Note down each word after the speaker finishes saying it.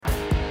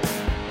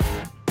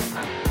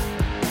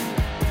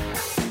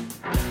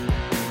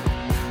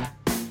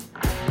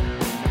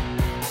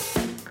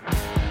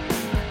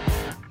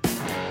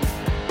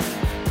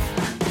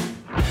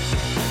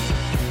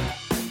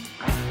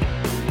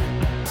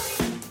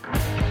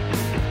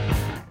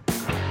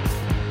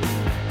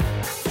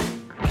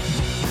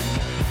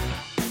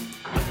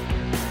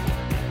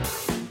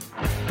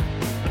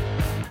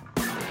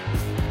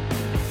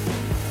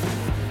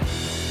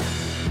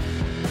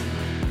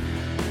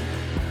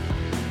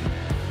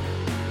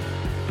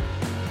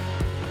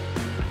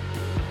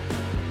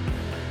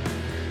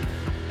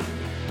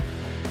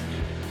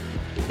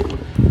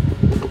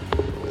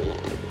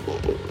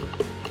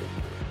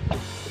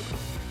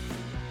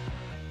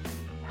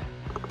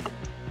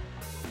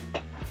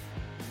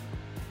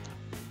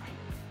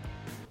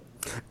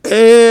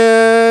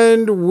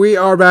And we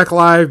are back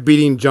live,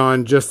 beating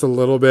John just a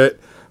little bit.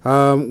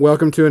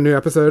 Welcome to a new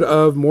episode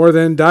of More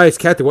Than Dice.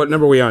 Kathy, what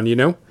number are we on? You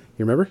know?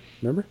 You remember?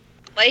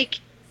 Like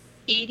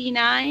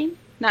 89,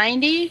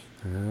 90?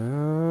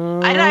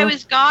 I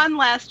was gone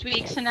last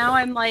week, so now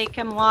I'm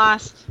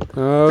lost.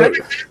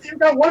 You've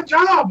got one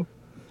job.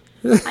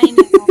 I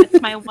know,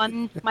 it's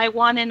my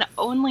one and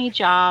only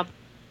job.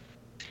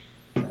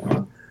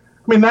 I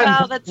mean,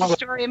 that's the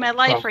story of my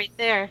life right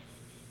there.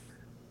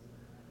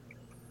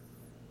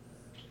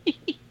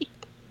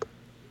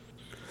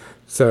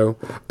 So,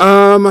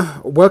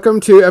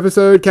 welcome to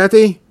episode,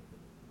 Kathy.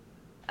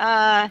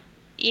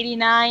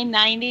 89,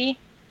 90.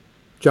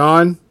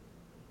 John.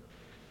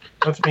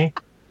 That's me.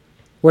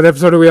 What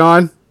episode are we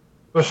on?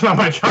 That's not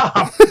my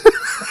job.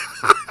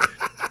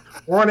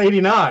 We're on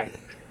 89.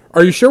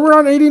 Are you sure we're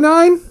on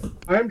 89?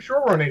 I'm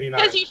sure we're on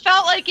 89. Because you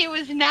felt like it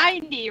was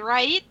 90,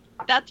 right?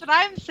 That's what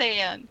I'm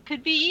saying.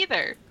 Could be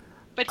either.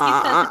 But he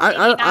says it's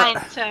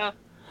 89, so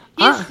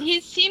he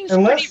seems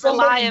pretty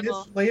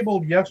reliable.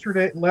 Unless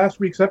mislabeled last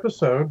week's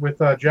episode with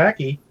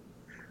Jackie,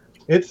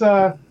 it's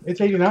 89,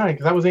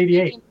 because that was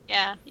 88.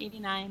 Yeah,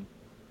 89.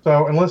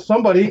 So unless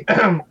somebody,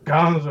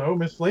 Gonzo,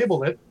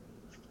 mislabeled it.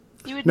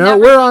 No,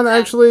 we're on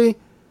actually...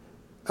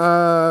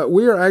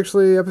 we are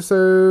actually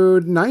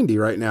episode 90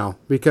 right now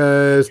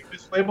because... You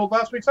mislabeled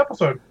last week's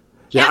episode.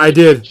 Yeah, I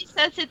did. He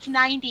says it's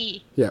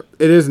 90. Yeah,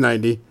 it is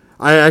 90.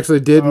 I actually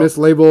did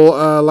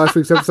mislabel last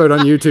week's episode on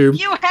YouTube.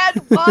 You had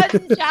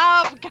one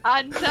job,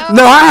 Gonzo.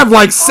 No, I have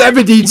like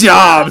 70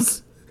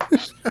 jobs. I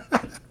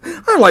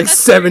have like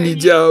 70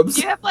 jobs.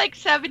 You have like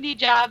 70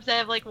 jobs. I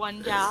have like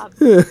one job.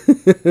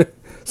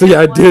 So yeah,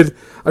 I did.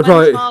 I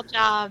probably... small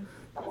job.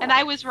 And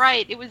I was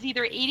right. It was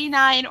either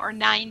 89 or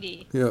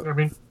 90. Yeah. I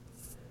mean...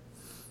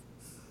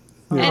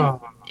 And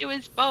it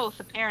was both,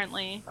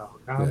 apparently.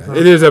 Yeah,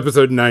 it is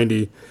episode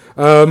 90.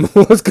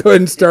 Let's go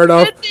ahead and start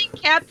off. Good thing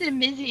Captain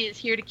Mizzy is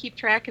here to keep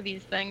track of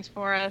these things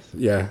for us.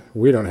 Yeah,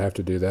 we don't have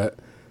to do that.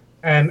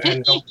 And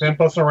don't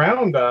tempt us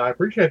around. I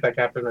appreciate that,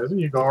 Captain Mizzy.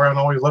 You go around and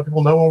always let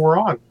people know when we're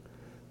on.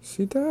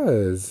 She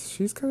does.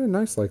 She's kind of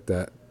nice like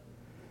that.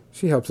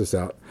 She helps us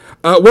out.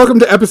 Welcome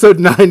to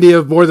episode 90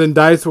 of More Than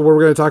Dice, where we're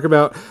going to talk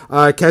about...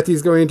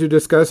 Kathy's going to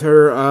discuss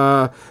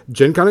her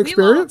Gen Con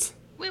experience.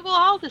 We will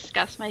all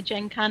discuss my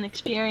Gen Con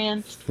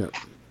experience. Yeah.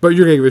 But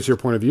you're going to give us your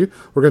point of view.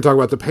 We're going to talk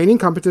about the painting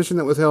competition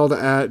that was held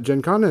at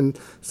Gen Con and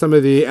some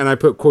of the, and I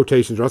put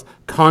quotations, Ross,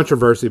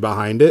 controversy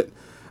behind it.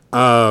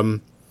 We're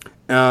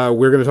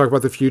going to talk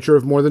about the future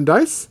of More Than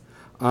Dice.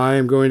 I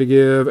am going to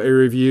give a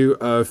review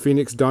of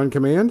Phoenix Dawn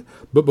Command.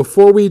 But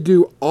before we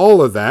do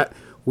all of that,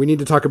 we need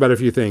to talk about a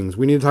few things.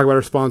 We need to talk about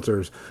our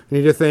sponsors. We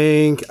need to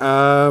thank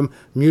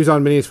Muse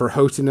on Minis for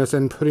hosting us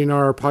and putting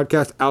our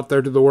podcast out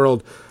there to the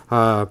world.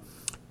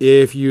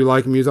 If you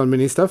like Muse on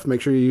Mini stuff, make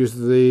sure you use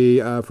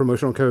the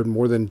promotional code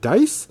More Than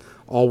Dice,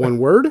 all one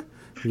word.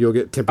 You'll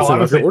get 10%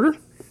 off your order.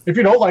 If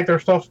you don't like their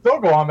stuff,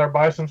 still go on there,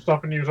 buy some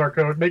stuff, and use our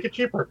code. Make it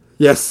cheaper.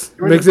 Yes,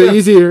 makes it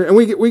easier, and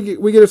we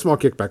get a small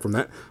kickback from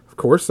that, of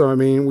course. So I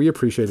mean, we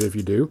appreciate it if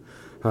you do,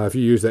 if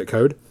you use that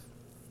code.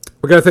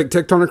 We're going to thank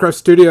Tectonic Craft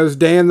Studios,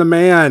 Dan the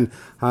Man,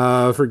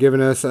 for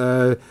giving us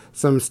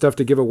some stuff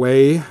to give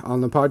away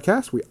on the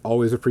podcast. We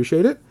always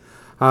appreciate it.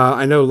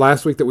 I know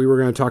last week that we were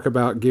going to talk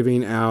about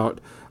giving out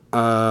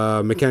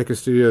Mechanica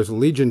Studios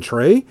Legion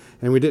tray,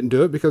 and we didn't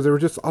do it because there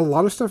was just a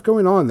lot of stuff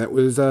going on that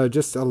was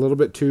just a little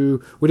bit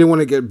too... We didn't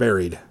want to get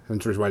buried,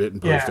 and that's why I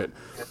didn't post it.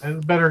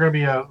 It's better going to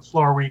be a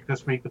slower week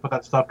this week to put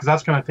that stuff, because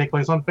that's going to take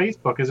place on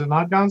Facebook, is it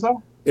not,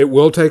 Gonzo? It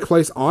will take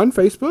place on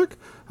Facebook.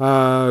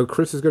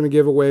 Chris is going to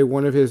give away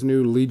one of his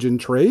new Legion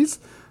trays,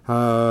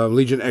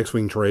 Legion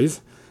X-Wing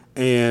trays,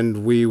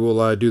 and we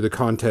will do the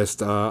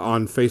contest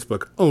on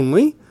Facebook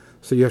only.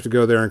 So you have to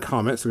go there and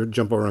comment. So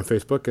jump over on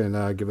Facebook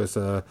and give us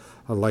a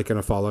like and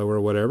a follow or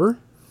whatever.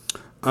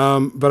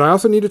 But I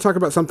also need to talk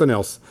about something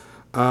else.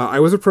 I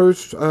was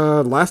approached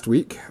last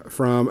week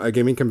from a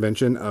gaming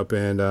convention up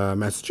in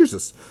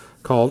Massachusetts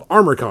called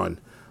ArmorCon.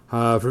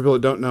 For people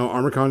that don't know,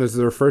 ArmorCon is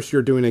their first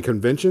year doing a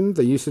convention.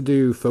 They used to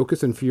do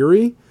Focus and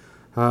Fury,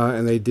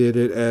 and they did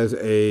it as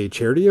a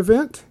charity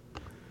event.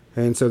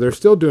 And so they're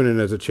still doing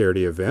it as a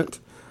charity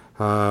event. You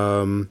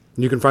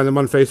can find them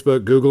on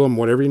Facebook, Google them,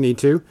 whatever you need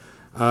to.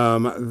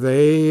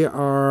 They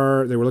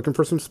were looking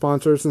for some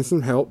sponsors and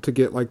some help to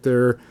get like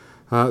their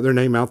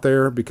name out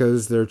there,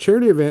 because their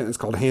charity event is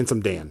called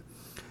Handsome Dan.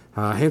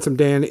 Handsome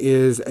Dan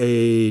is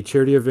a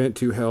charity event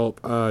to help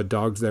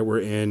dogs that were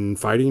in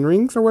fighting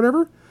rings or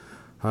whatever.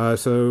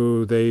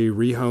 So they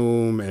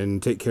rehome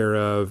and take care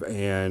of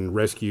and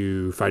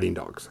rescue fighting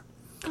dogs.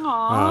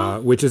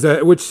 Which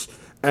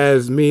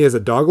as me as a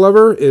dog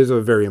lover is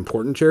a very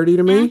important charity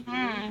to me.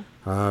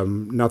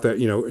 Mm-hmm. Not that,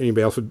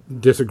 anybody else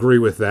would disagree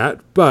with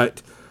that,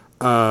 but,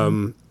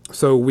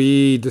 so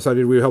we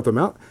decided we would help them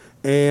out.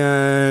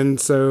 And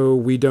so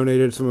we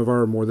donated some of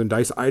our More Than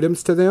Dice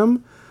items to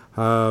them.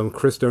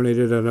 Chris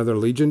donated another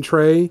Legion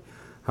tray.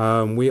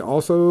 We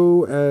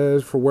also,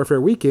 as for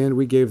Warfare Weekend,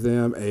 we gave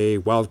them a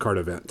wildcard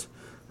event.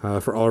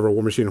 For all of our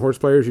War Machine Horse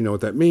players, you know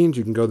what that means.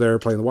 You can go there,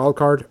 play in the wild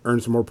card,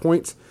 earn some more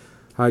points.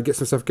 get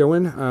some stuff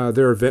going.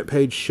 Their event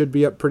page should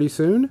be up pretty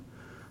soon.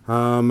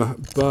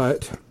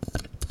 But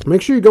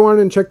make sure you go on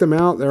and check them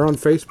out. They're on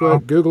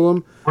Facebook. Google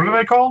them. What are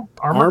they called?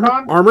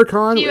 ArmorCon?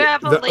 ArmorCon. Do you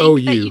have a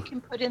link that you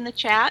can put in the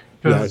chat?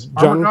 Because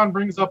ArmorCon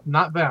brings up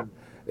not them.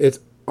 It's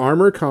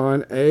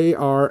ArmorCon,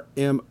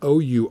 ARMOURCON.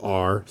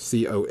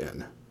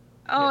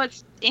 Oh,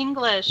 it's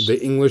English. The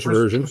English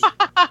version.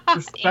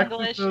 Respect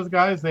to those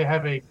guys. They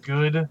have a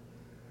good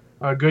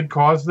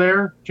cause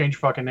there. Change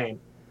fucking name.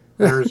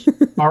 There's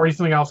already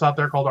something else out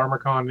there called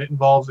ArmorCon. It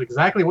involves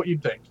exactly what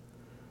you'd think.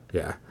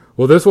 Yeah.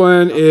 Well, this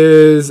one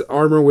is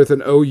Armor with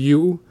an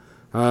OU.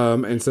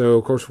 And so,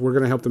 of course, we're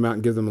going to help them out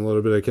and give them a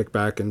little bit of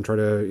kickback and try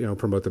to,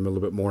 promote them a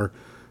little bit more.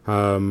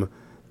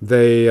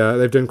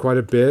 They've done quite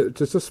a bit.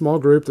 Just a small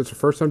group. That's the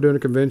first time doing a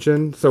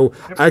convention. So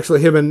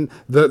actually, him and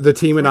the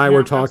team and I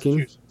were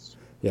talking.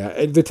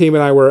 Yeah, the team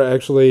and I were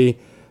actually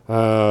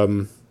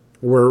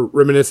were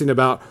reminiscing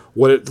about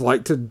what it's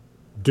like to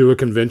do a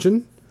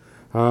convention.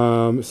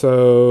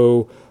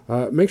 So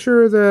make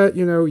sure that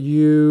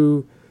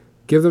you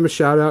give them a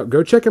shout out.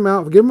 Go check them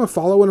out. Give them a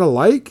follow and a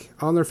like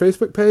on their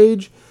Facebook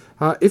page.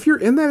 If you're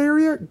in that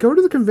area, go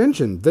to the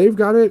convention. They've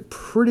got a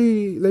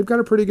pretty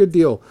good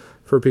deal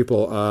for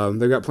people.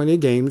 They've got plenty of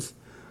games,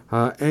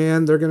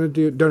 and they're going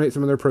to donate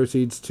some of their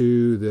proceeds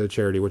to the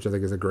charity, which I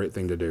think is a great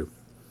thing to do.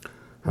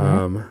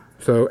 Mm-hmm.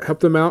 So help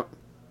them out.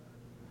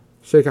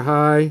 Shake a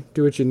hi.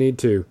 Do what you need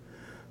to.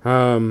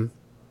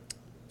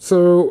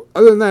 So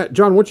other than that,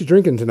 John, what you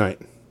drinking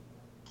tonight?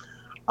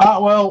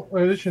 Well, in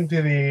addition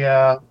to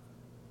the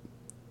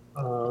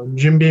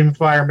Jim Beam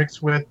Fire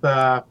mixed with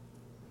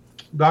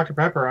Dr.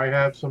 Pepper, I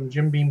have some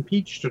Jim Beam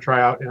Peach to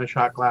try out in a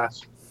shot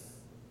glass.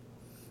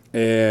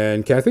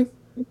 And Kathy?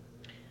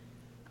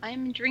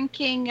 I'm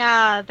drinking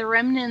the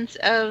remnants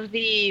of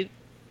the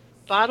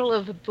bottle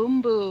of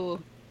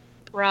Bumbu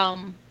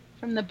rum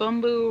from the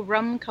Bumbu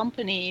Rum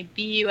Company,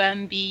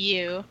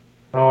 BUMBU.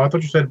 Oh, I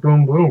thought you said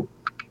Boom Boom.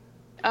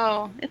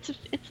 Oh, it's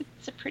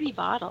a pretty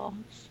bottle.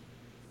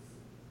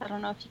 I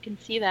don't know if you can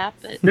see that,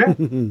 but yeah.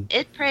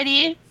 It's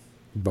pretty.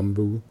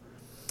 Bumbu.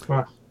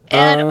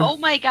 And oh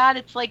my god,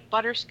 it's like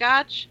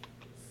butterscotch.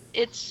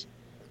 It's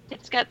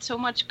got so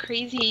much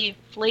crazy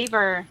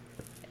flavor.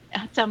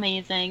 It's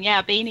amazing.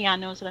 Yeah, Banyan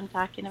knows what I'm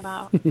talking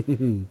about.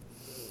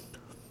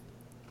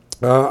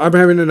 I'm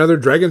having another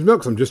Dragon's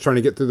Milk, so I'm just trying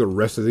to get through the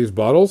rest of these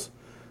bottles.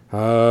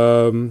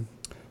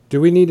 Do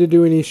we need to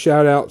do any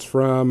shout outs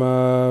from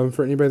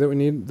for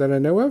anybody that I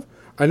know of?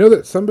 I know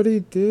that somebody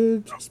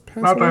did just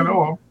pass Not that I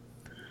know of.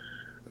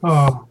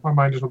 Oh, my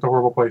mind just went to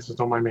horrible places.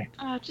 Don't mind me.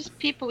 Just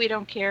people we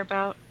don't care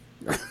about.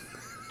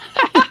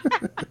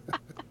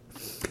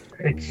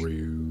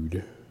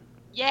 Rude.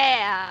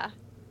 Yeah.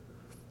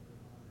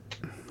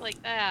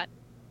 Like that.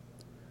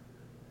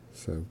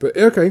 So, but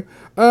okay.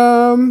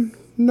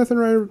 Nothing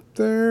right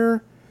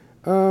there.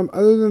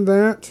 Other than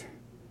that,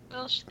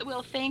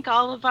 we'll thank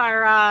all of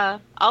our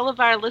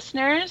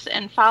listeners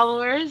and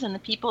followers and the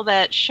people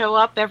that show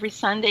up every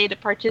Sunday to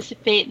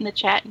participate in the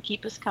chat and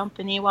keep us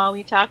company while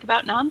we talk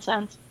about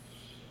nonsense.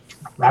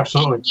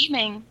 Absolutely. And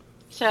gaming.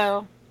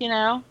 So,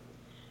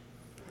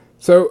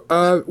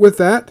 So, with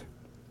that,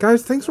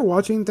 guys, thanks for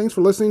watching. Thanks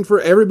for listening.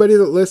 For everybody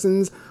that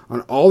listens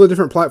on all the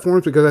different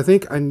platforms, because I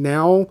think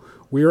now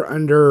we're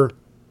under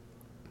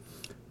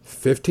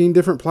 15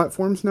 different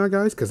platforms now,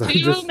 guys. Because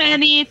too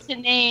many to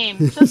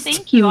name. So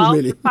thank you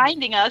all for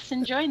finding us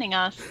and joining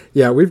us.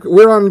 Yeah,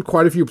 we're on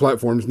quite a few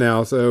platforms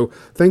now. So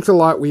thanks a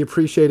lot. We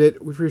appreciate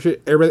it. We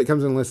appreciate everybody that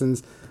comes and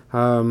listens.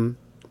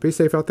 Be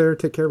safe out there.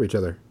 Take care of each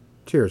other.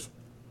 Cheers.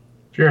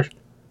 Cheers.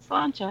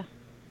 Sláinte.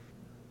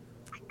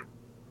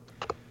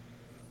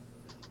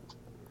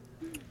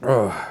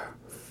 Oh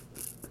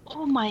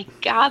my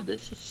god,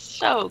 this is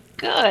so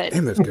good.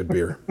 Damn, that's good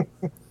beer.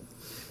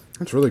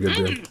 That's really good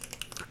beer.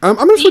 I'm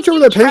going to switch over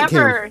to the paint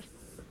can.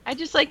 I'd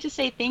just like to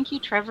say thank you,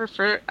 Trevor,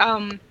 for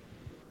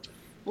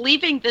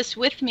leaving this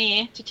with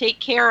me to take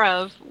care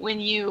of when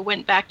you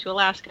went back to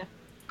Alaska.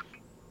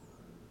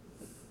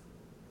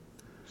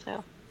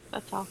 So,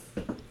 that's all.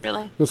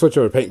 Really. We'll switch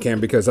over to paint can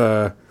because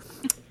I'm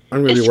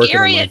going to be working on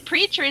Chariot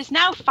Preacher is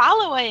now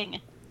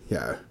following.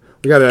 Yeah.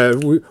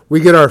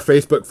 We get our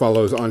Facebook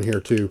follows on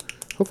here too.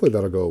 Hopefully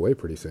that'll go away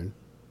pretty soon.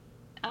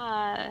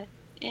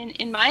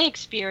 In my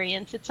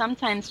experience, it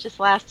sometimes just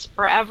lasts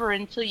forever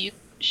until you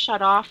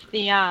shut off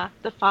the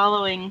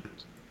following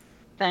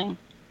thing,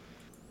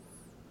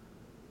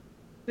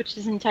 which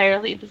is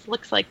entirely. This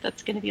looks like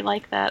that's going to be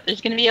like that.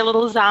 There's going to be a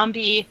little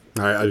zombie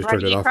I just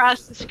turned it off.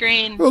 Across the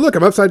screen. Oh look,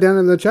 I'm upside down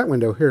in the chat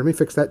window. Here, let me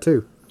fix that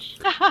too.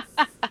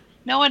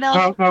 No one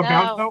else.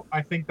 No.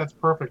 I think that's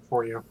perfect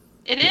for you.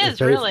 It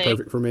is really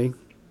perfect for me.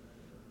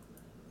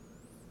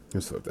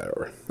 Let's flip that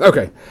over.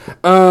 Okay.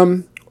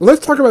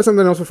 Let's talk about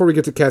something else before we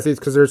get to Kathy's,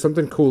 because there's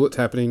something cool that's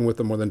happening with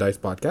the More Than Dice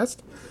podcast.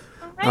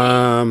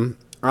 Right.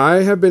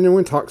 I have been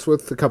in talks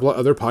with a couple of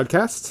other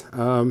podcasts,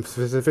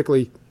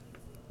 specifically,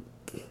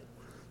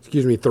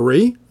 three.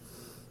 Three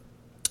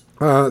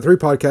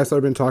podcasts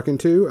I've been talking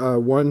to.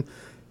 One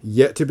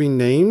yet to be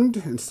named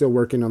and still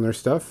working on their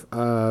stuff.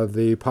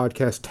 The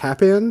podcast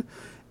Tap In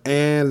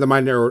and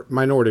the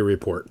Minority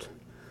Report.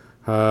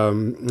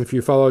 If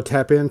you follow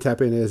Tap In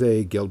is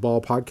a Guild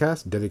Ball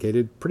podcast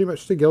dedicated pretty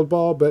much to Guild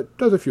Ball, but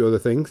does a few other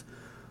things.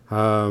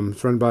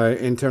 It's run by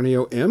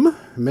Antonio M.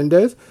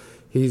 Mendez.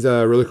 He's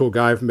a really cool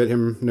guy. I've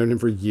known him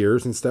for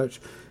years and such.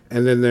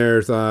 And then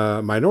there's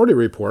Minority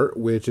Report,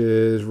 which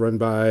is run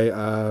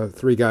by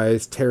three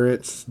guys,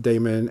 Terrence,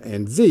 Damon,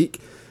 and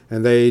Zeke.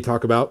 And they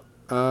talk about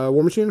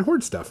War Machine and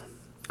Horde stuff.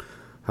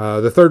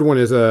 The third one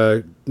is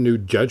a new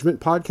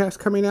Judgment podcast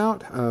coming out.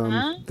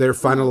 They're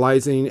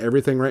finalizing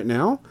everything right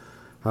now.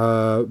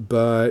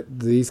 But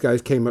these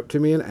guys came up to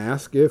me and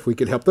asked if we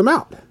could help them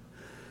out.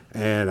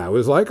 And I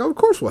was like, of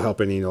course we'll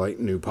help any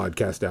new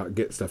podcast out and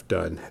get stuff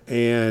done.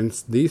 And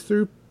these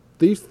three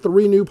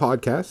new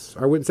podcasts,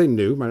 I wouldn't say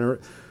new,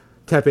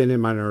 Tap In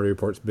and Minority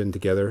Report's been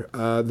together.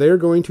 They're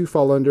going to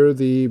fall under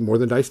the More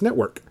Than Dice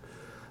network.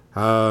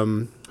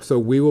 So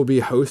we will be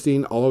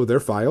hosting all of their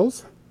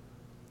files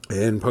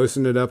and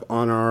posting it up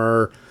on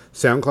our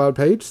SoundCloud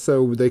page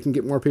so they can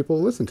get more people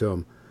to listen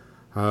to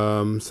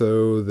them.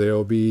 So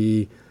they'll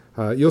be,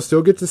 you'll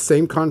still get the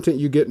same content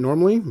you get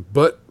normally,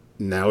 but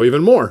now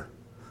even more.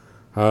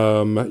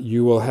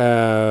 You will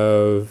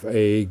have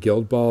a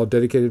Guild Ball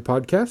dedicated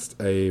podcast,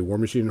 a War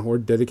Machine and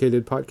Horde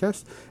dedicated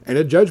podcast, and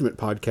a Judgment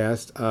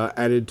podcast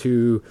added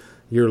to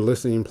your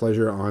listening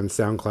pleasure on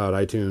SoundCloud,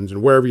 iTunes,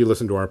 and wherever you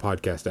listen to our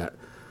podcast at.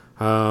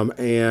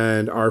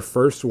 And our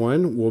first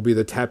one will be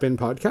the Tap In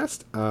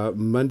podcast.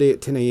 Monday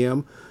at 10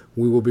 a.m.,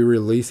 we will be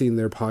releasing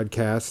their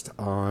podcast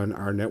on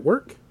our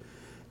network.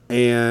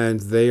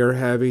 And they are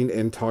having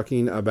and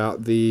talking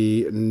about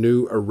the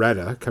new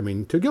errata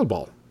coming to Guild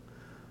Ball.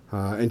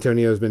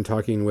 Antonio's been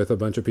talking with a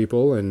bunch of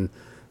people and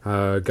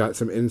got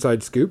some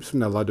inside scoops. I'm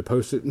not allowed to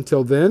post it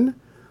until then.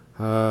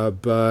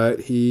 But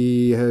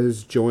he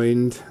has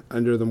joined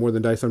under the More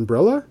Than Dice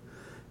umbrella.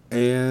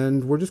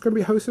 And we're just going to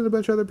be hosting a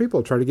bunch of other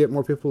people, try to get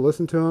more people to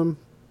listen to them,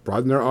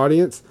 broaden their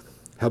audience,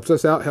 helps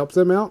us out, helps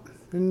them out.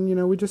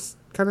 And, we just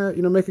kind of,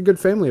 make a good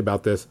family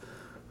about this.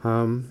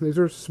 These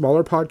are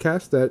smaller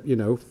podcasts that,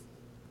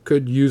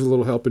 could use a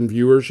little help in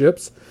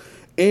viewerships.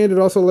 And it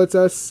also lets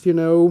us,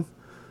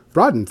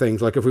 broaden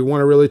things. Like if we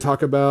want to really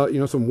talk about,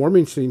 some War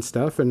Machine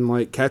stuff and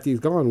like Kathy's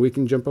gone, we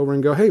can jump over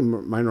and go, hey,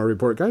 Minority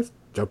Report guys,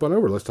 jump on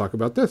over. Let's talk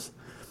about this.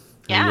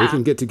 Yeah. And we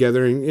can get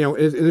together and,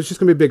 it's just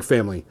going to be a big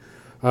family.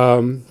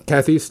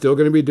 Kathy's still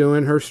going to be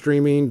doing her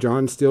streaming.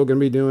 John's still going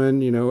to be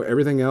doing,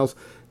 everything else.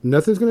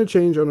 Nothing's going to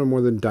change on a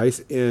More Than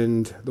Dice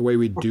end the way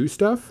we do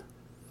stuff.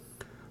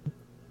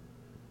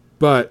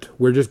 But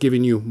we're just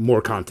giving you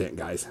more content,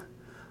 guys.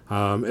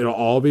 It'll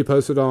all be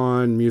posted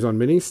on Muse on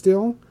Minis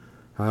still.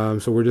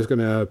 So we're just going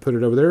to put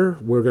it over there.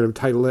 We're going to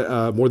title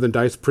it More Than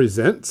Dice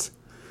Presents,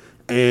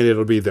 and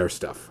it'll be their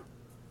stuff.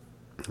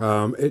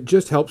 It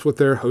just helps with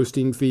their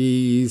hosting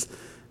fees,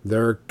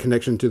 their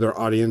connection to their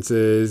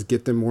audiences,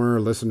 get them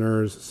more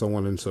listeners, so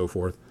on and so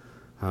forth.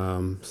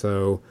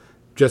 So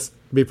just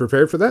be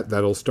prepared for that.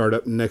 That'll start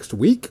up next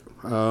week.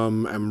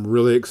 I'm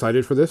really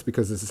excited for this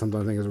because this is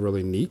something I think is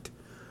really neat.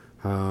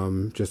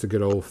 Just a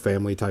good old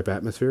family type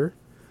atmosphere.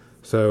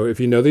 So if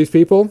you know these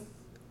people,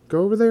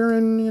 go over there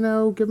and,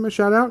 give them a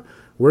shout out.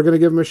 We're going to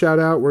give them a shout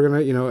out. We're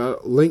going to,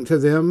 link to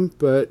them,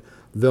 but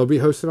they'll be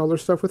hosting all their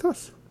stuff with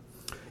us.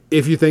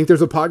 If you think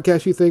there's a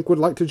podcast you think would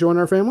like to join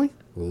our family,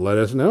 let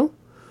us know.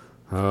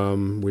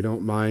 We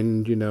don't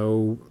mind,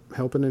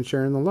 helping and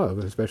sharing the love,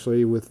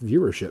 especially with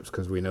viewerships,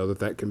 because we know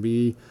that can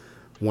be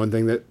one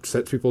thing that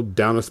sets people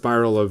down a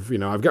spiral of,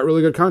 I've got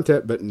really good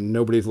content, but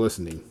nobody's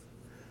listening.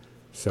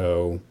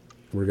 So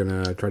we're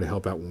going to try to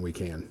help out when we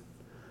can.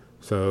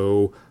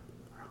 So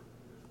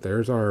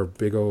there's our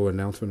big old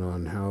announcement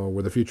on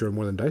where the future of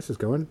More Than Dice is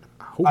going.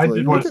 Hopefully I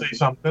did want to say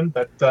something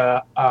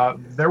that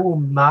there will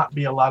not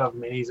be a lot of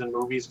minis and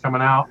movies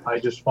coming out. I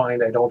just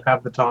find I don't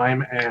have the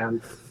time, and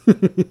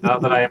now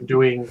that I am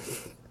doing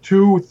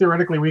 2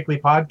 theoretically weekly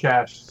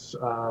podcasts,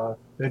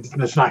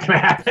 it's not going to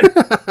happen.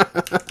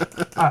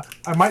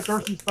 I might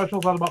throw some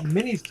specials out about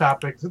minis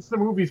topics. It's the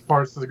movies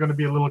parts that are going to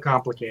be a little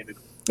complicated.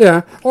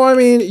 Yeah. Well, I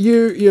mean,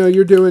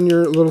 you're doing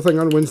your little thing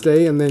on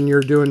Wednesday, and then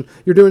you're doing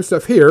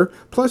stuff here.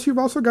 Plus, you've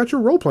also got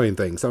your role playing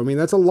thing. So, I mean,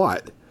 that's a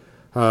lot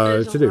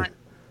to do.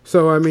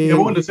 So, I mean, I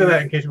wanted to say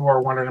that in case people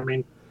are wondering. I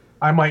mean,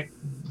 I might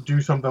do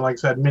something like I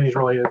said, minis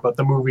related, but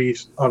the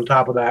movies on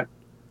top of that.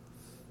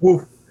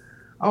 Woof.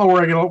 I don't know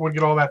where I would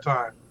get all that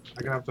time.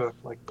 I'm gonna have to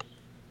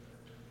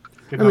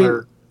get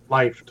another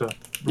life to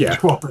do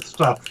all that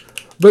stuff.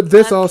 But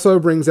this also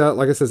brings out,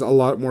 like I said, a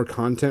lot more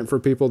content for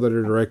people that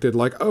are directed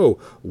like, oh,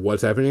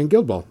 what's happening in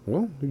Guild Ball?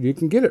 Well, you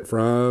can get it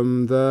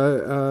from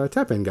the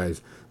Tap In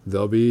guys.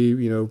 They'll be,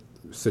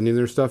 sending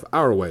their stuff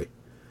our way.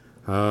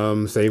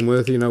 Same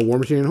with, War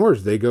Machine and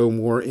Hordes. They go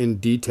more in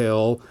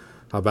detail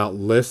about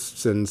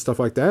lists and stuff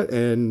like that.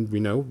 And,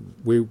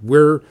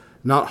 we're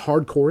not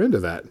hardcore into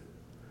that.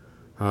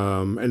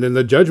 And then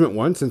the Judgment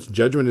one, since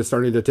Judgment is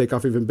starting to take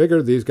off even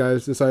bigger, these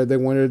guys decided they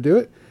wanted to do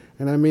it.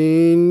 And I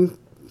mean,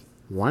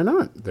 why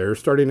not? They're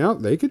starting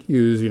out. They could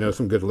use,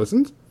 some good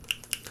listens.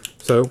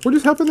 So we're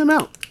just helping them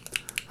out.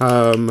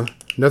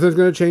 Nothing's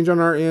going to change on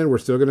our end. We're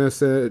still going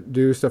to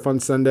do stuff on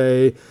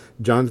Sunday.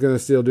 John's going to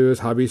still do his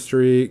hobby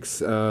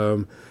streaks.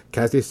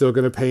 Kathy's still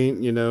going to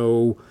paint,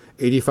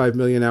 85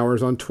 million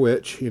hours on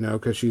Twitch,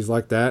 because she's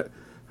like that.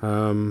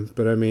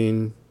 But I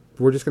mean,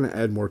 we're just going to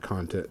add more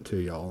content to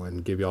y'all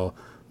and give y'all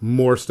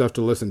more stuff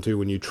to listen to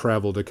when you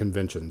travel to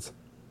conventions.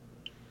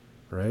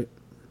 Right?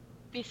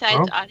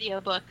 Besides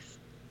audiobooks.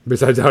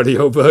 Besides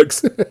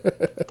audiobooks.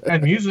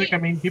 And music. I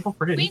mean, people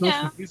forget you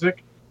listen to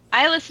music.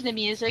 I listen to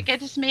music. I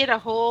just made a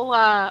whole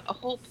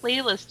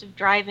playlist of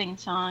driving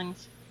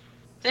songs.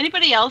 Does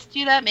anybody else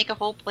do that? Make a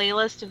whole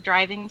playlist of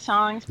driving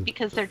songs?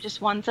 Because they're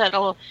just ones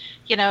that'll,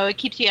 it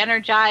keeps you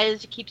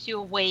energized, it keeps you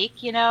awake,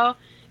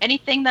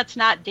 Anything that's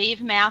not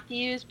Dave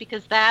Matthews,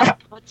 because that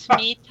puts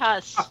me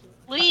to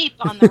sleep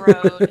on the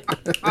road.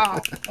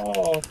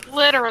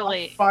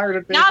 Literally.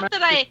 Not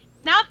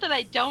that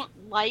I don't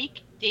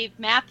like Dave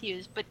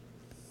Matthews, but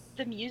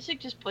the music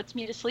just puts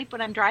me to sleep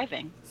when I'm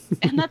driving.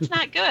 And that's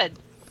not good.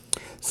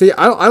 See,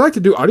 I like to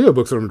do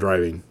audiobooks when I'm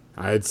driving.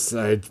 It's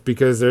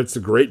because it's a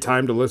great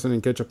time to listen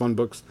and catch up on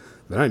books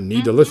that I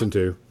need to listen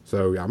to.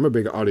 So yeah, I'm a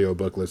big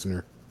audiobook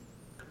listener.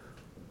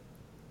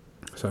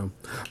 So,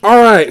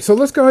 all right. So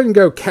let's go ahead and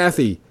go.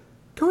 Kathy,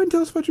 go ahead and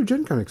tell us about your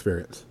Gen Con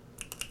experience.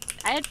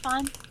 I had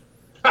fun.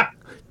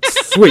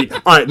 Sweet.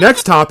 All right.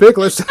 Next topic.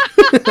 Let's.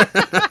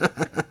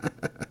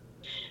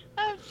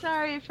 I'm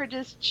sorry for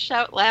just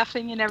shout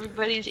laughing in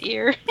everybody's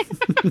ear.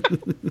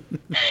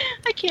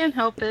 I can't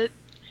help it.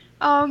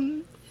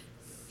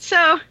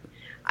 So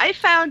I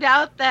found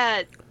out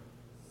that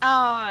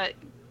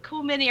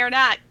Cool Mini or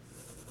Not,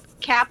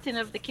 captain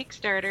of the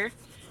Kickstarter,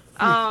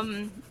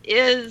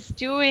 is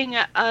doing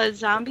a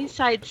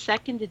Zombicide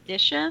 2nd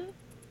edition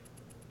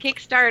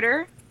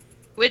Kickstarter,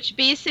 which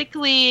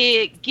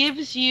basically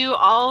gives you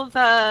all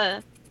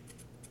the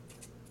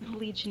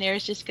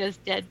Legionnaires just goes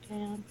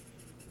deadpan.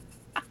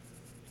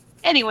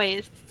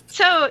 Anyways,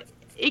 so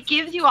it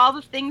gives you all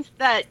the things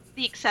the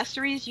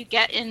accessories you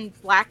get in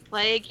Black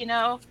Plague,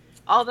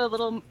 all the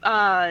little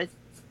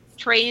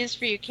trays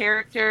for your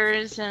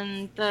characters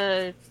and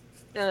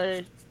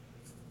it's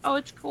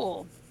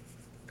cool.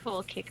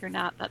 Cool kick or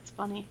not, that's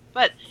funny.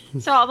 But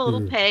so all the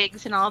little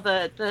pegs and all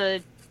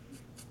the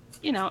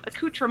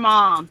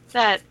accoutrement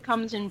that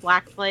comes in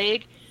Black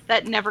Plague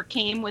that never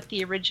came with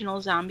the original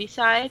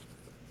Zombicide.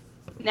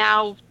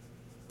 Now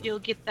you'll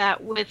get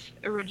that with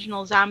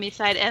original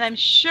Zombicide, and I'm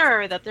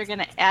sure that they're going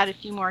to add a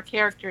few more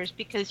characters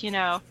because,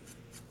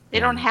 they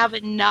don't have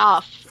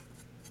enough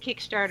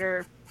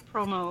Kickstarter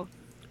promo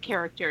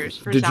characters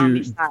for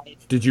Zombicide.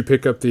 Did you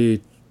pick up the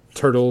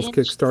Turtles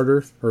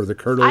Kickstarter or the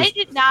Curdles? I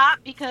did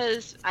not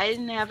because I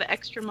didn't have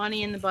extra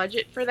money in the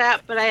budget for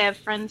that, but I have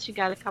friends who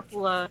got a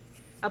couple of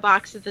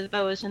boxes of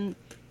those, and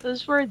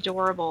those were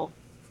adorable.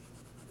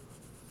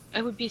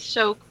 It would be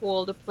so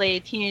cool to play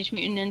Teenage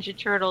Mutant Ninja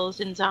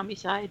Turtles in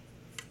Zombicide.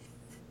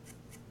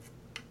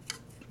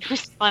 It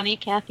was funny,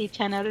 Kathy,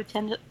 10 out of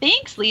 10.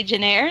 Thanks,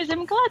 Legionnaires.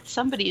 I'm glad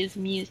somebody is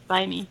amused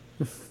by me.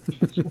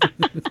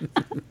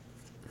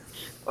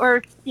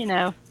 Or,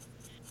 kinda.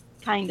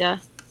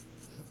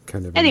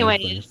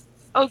 Anyways.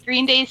 Oh,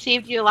 Green Day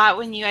saved you a lot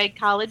when you had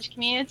college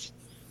commutes.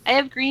 I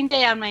have Green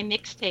Day on my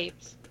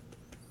mixtapes.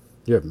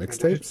 You have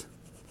mixtapes?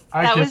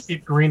 I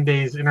keep Green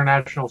Day's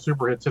International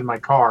Super Hits in my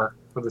car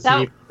for the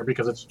CD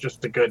because it's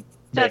just a good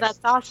mix. So that's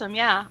awesome,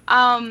 yeah.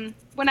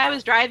 When I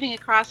was driving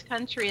across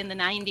country in the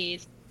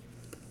 90s,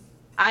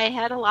 I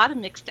had a lot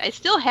of I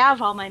still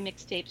have all my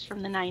mixtapes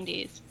from the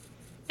 90s.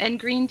 And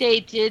Green Day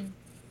did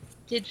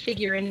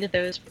figure into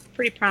those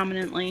pretty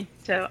prominently.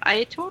 So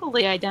I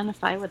totally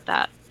identify with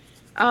that.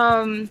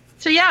 So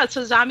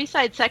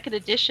Zombicide 2nd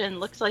edition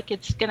looks like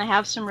it's going to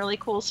have some really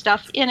cool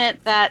stuff in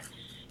it that,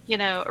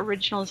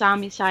 original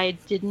Zombicide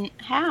didn't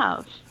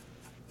have.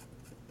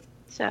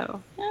 So,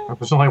 yeah.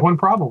 There's only one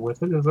problem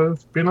with it, is that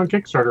it's been on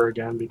Kickstarter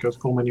again because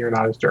Cool Mini or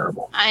Not is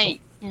terrible.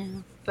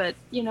 But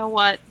you know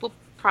what? We'll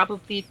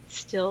probably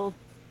still...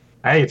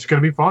 Hey, it's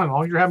going to be fun. As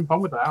long as you're having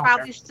fun with that.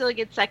 Probably still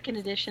get 2nd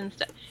edition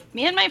stuff.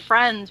 Me and my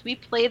friends, we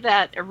play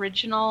that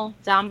original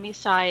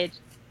Zombicide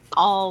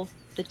all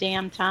the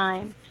damn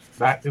time.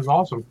 That is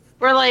awesome.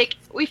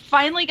 We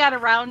finally got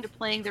around to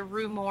playing the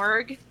Rue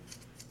Morgue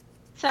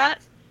set,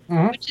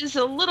 which is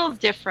a little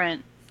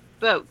different.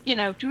 But, we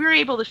were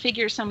able to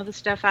figure some of the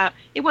stuff out.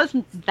 It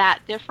wasn't that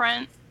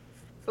different.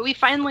 But we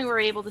finally were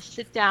able to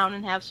sit down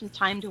and have some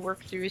time to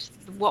work through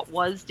what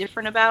was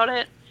different about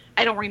it.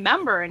 I don't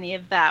remember any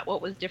of that,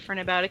 what was different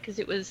about it, because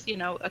it was,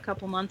 a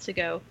couple months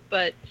ago.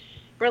 But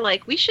we're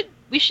like, we should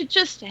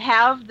just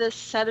have this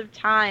set of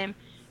time.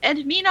 And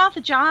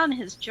Meanoth John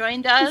has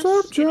joined us.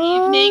 What's up,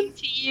 John? Good evening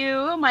to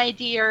you, my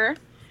dear.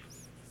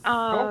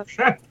 Oh,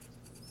 shit.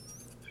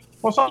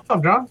 What's up,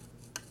 John?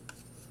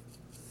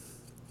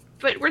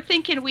 But we're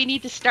thinking we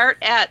need to start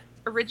at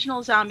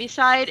original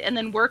Zombicide and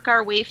then work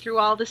our way through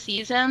all the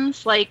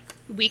seasons,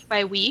 week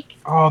by week.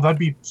 Oh, that'd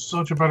be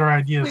such a better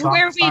idea.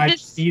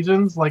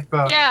 Seasons, like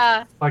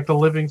the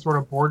living sort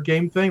of board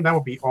game thing. That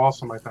would be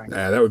awesome, I think.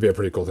 Yeah, that would be a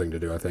pretty cool thing to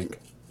do, I think.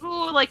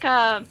 Ooh, like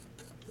a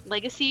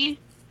legacy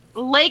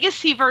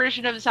legacy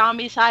version of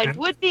Zombicide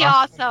would be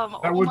awesome.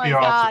 That Oh would my be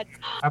awesome. god.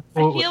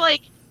 Absolutely. I feel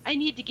like I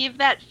need to give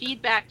that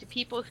feedback to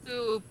people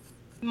who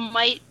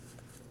might,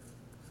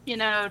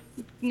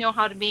 know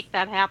how to make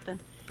that happen.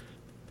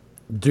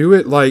 Do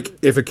it like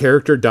if a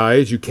character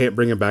dies, you can't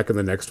bring him back in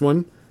the next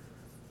one.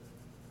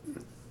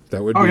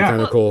 That would be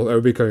kind of cool. That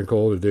would be kind of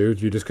cool to do.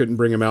 You just couldn't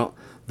bring him out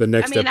the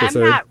next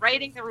episode. I'm not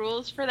writing the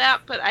rules for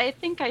that, but I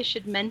think I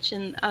should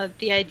mention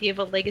the idea of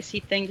a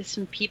legacy thing to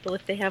some people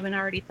if they haven't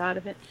already thought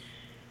of it.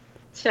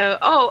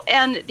 So,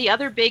 and the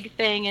other big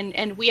thing,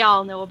 and we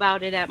all know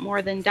about it at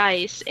More Than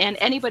Dice, and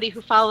anybody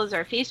who follows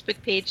our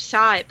Facebook page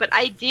saw it, but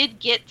I did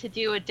get to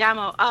do a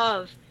demo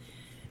of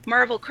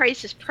Marvel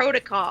Crisis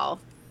Protocol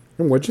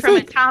What'd you from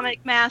think?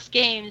 Atomic Mass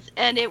Games,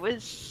 and it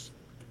was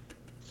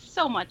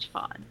so much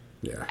fun.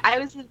 Yeah. I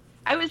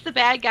was the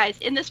bad guys.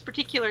 In this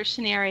particular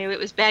scenario, it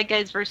was bad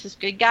guys versus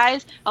good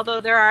guys,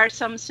 although there are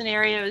some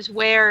scenarios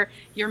where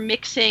you're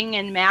mixing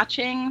and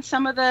matching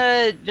some of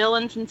the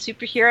villains and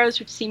superheroes,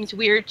 which seems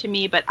weird to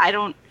me, but I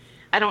don't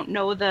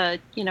know the,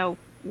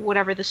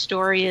 whatever the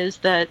story is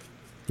that...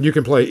 You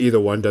can play either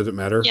one, doesn't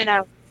matter.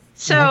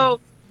 So,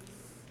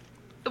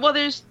 well,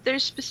 there's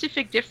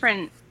specific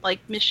different, like,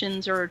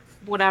 missions or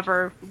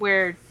whatever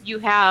where you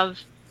have,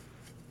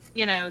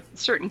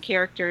 certain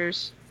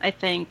characters, I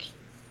think.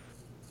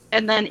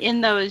 And then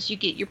in those, you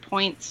get your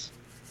points.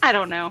 I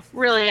don't know.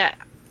 Really,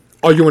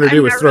 all you want to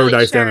do is throw really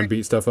dice down and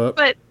beat stuff up.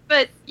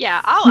 But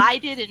yeah, all I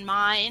did in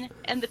mine,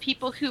 and the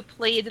people who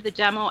played the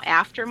demo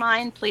after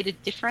mine played a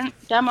different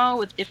demo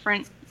with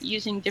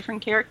using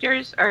different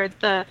characters, or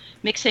the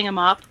mixing them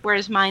up,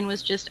 whereas mine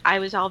was just, I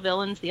was all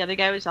villains, the other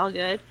guy was all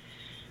good.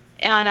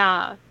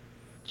 And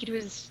it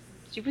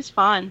was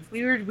fun.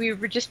 We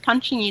were just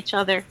punching each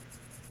other.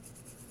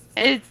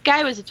 The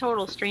guy was a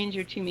total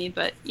stranger to me,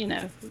 but,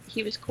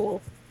 he was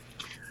cool.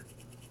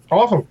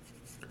 Awesome.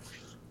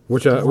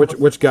 Which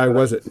guy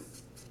was it?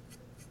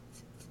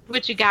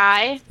 Which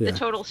guy? Yeah. The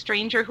total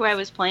stranger who I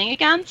was playing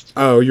against?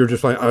 Oh, you were just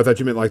playing... I thought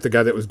you meant like the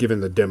guy that was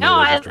giving the demo. No,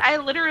 I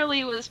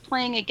literally was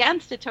playing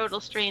against a total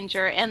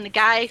stranger, and the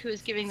guy who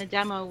was giving the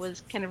demo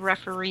was kind of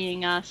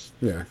refereeing us.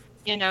 Yeah.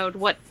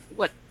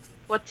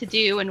 What to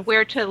do and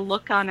where to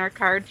look on our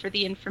card for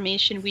the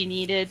information we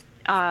needed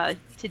to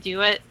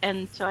do it.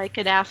 And so I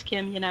could ask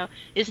him,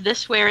 is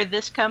this where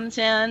this comes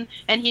in?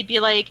 And he'd be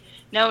like,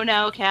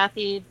 no,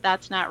 Kathy,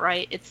 that's not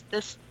right. It's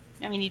this.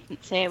 I mean, he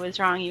didn't say I was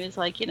wrong. He was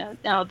like,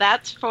 no,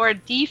 that's for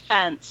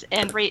defense.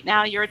 And right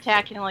now you're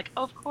attacking. I'm like,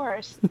 oh, of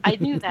course, I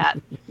knew that.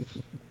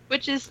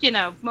 Which is,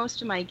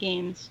 most of my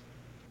games.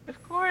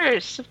 Of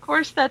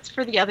course, that's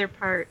for the other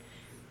part.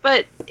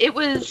 But it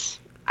was,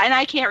 and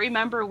I can't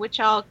remember which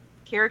all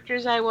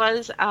characters I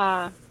was.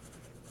 Yeah,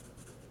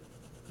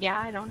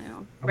 I don't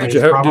know.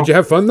 Did you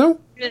have fun though?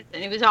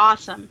 It was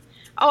awesome.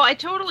 Oh, I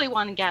totally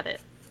want to get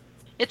it.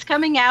 It's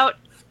coming out.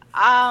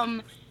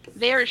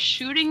 They're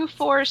shooting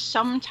for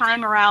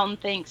sometime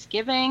around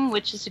Thanksgiving,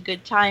 which is a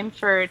good time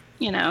for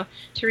to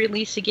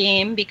release a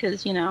game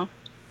because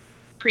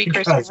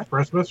pre-Christmas.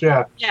 Christmas,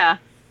 yeah. Yeah.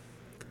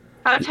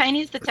 How tiny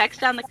is the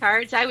text on the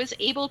cards? I was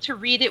able to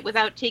read it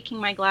without taking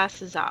my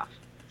glasses off.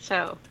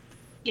 So,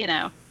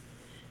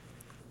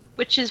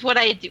 which is what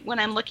I do when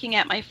I'm looking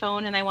at my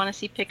phone and I want to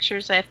see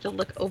pictures. I have to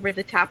look over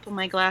the top of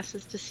my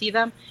glasses to see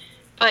them.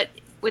 But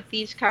with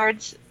these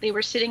cards, they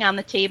were sitting on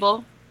the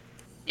table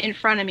in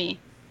front of me,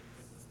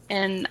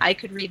 and I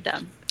could read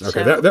them.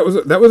 Okay, so,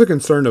 that was a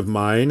concern of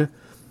mine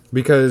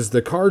because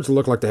the cards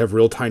look like they have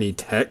real tiny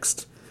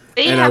text.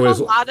 They have a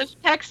lot of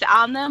text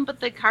on them, but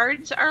the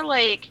cards are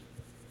like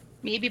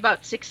maybe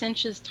about 6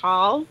 inches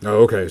tall.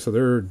 Oh, okay, so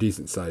they're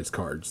decent sized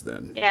cards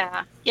then.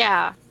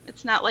 Yeah.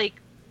 It's not like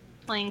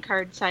playing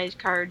card size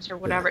cards or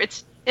whatever. Yeah.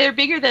 They're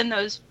bigger than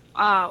those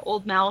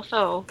old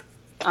Malifaux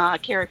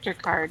character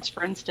cards,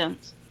 for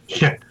instance.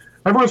 Yeah,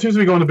 everyone seems to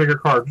be going to bigger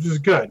cards, which is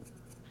good.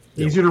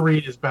 Yeah. Easier to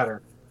read is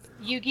better.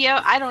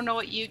 Yu-Gi-Oh! I don't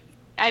know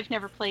I've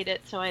never played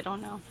it, so I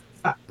don't know.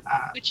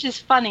 Which is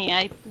funny.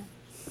 I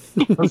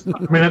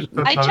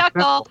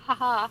chuckle.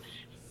 Haha.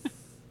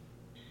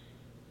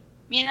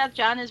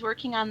 John is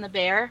working on the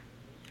bear.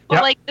 Well,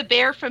 yep. Like the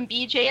bear from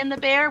BJ and the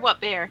Bear? What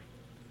bear?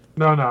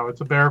 No,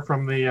 it's a bear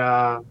from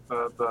the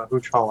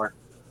Hooch Holler.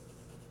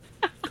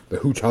 The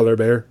Hooch Holler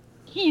bear?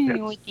 You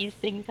know what these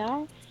things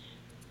are.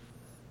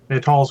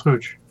 It hauls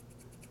hooch.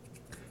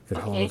 It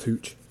hauls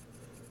hooch.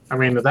 I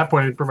mean, at that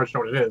point, you pretty much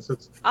know what it is.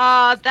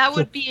 That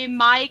would be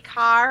my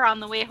car on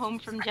the way home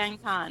from Gen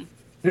Con.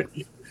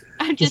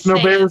 I'm just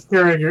saying. Bears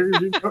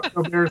carrying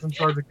no bears in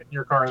charge of getting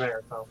your car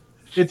there. So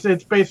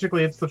it's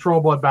basically the Troll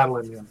Blood Battle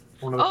Indian.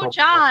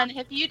 John,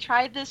 have you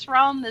tried this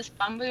rum? This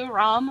bamboo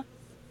rum?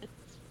 It's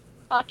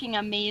fucking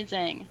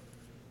amazing.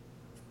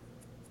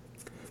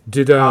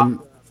 Did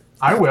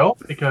I will,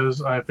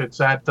 because if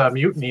it's at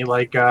Mutiny,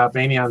 like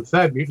Banyan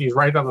said, Mutiny's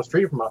right down the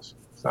street from us.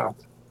 So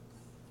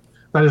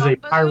that is a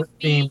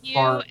pirate-themed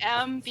bar.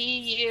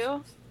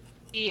 MBU.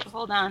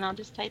 Hold on, I'll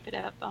just type it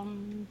up.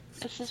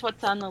 This is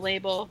what's on the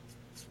label.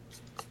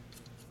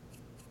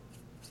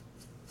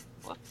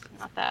 Whoops,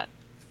 not that.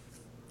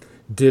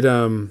 Did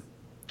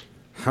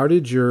how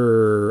did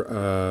your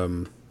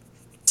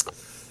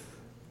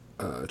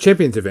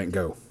Champions event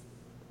go?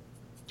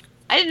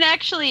 I didn't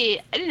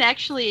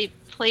actually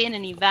play in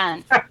an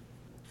event, but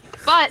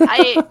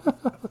I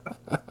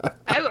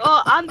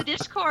well, on the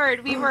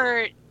Discord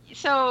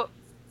so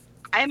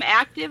I'm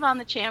active on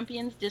the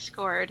Champions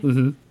Discord,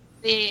 Mm-hmm.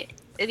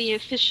 the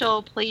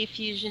official Play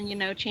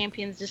Fusion,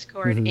 Champions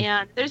Discord, Mhm.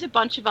 and there's a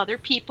bunch of other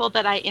people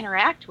that I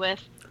interact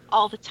with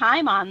all the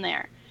time on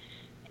there,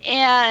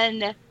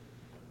 and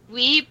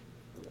we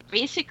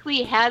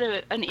basically had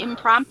an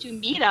impromptu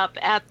meetup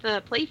at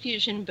the Play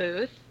Fusion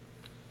booth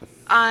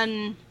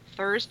on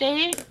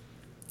Thursday,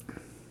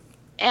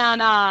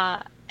 and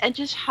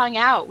just hung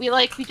out. We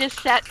just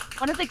sat.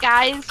 One of the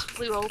guys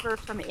flew over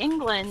from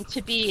England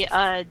to be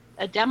a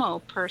demo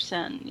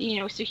person,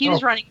 so he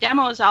was running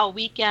demos all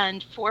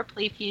weekend for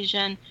Play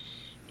Fusion,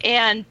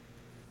 and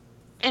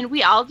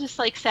we all just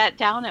sat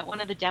down at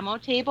one of the demo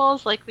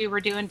tables like we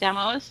were doing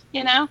demos,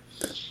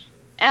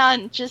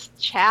 and just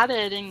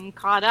chatted and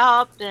caught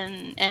up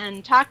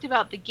and talked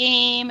about the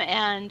game.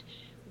 And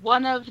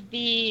one of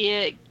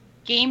the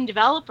game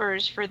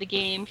developers for the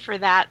game, for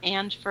that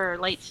and for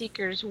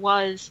Lightseekers,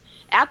 was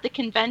at the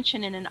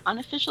convention in an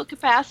unofficial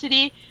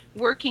capacity,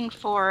 working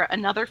for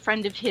another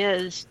friend of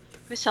his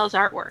who sells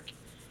artwork.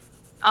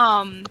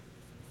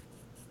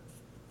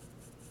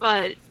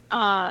 But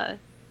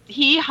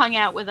he hung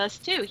out with us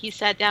too. He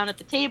sat down at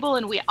the table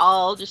and we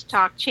all just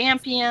talked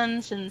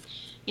Champions and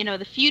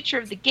the future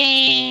of the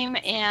game,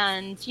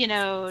 and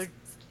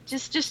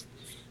just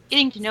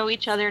getting to know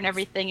each other and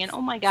everything. And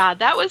oh my god,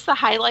 that was the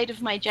highlight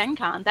of my Gen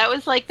Con. That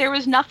was there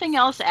was nothing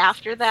else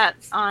after that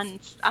on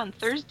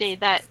Thursday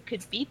that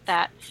could beat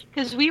that,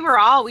 because we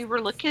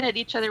were looking at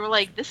each other, we're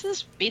like, this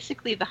is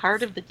basically the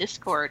heart of the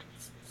Discord.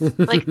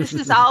 This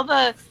is all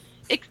there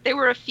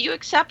were a few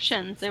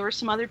exceptions. There were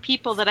some other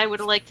people that I would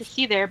have liked to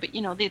see there, but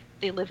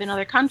they live in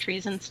other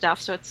countries and stuff,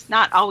 so it's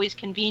not always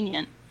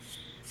convenient.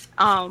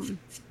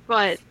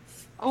 But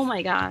oh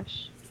my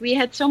gosh, we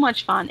had so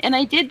much fun. And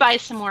I did buy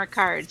some more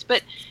cards,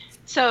 but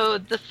so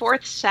the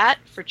 4th set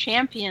for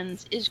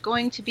Champions is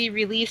going to be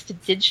released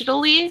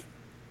digitally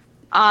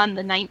on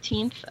the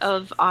 19th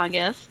of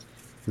August.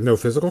 No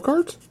physical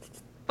cards?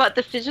 But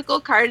the physical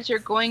cards are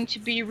going to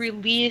be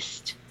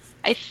released,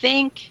 I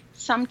think,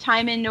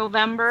 sometime in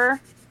November.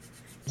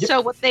 Yep.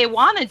 So what they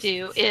want to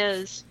do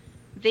is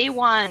they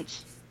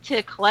want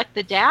to collect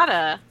the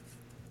data,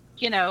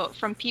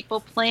 from people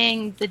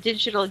playing the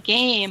digital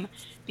game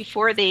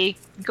before they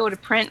go to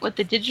print with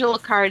the digital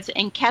cards,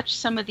 and catch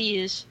some of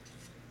these,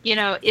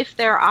 if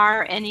there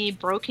are any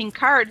broken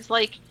cards.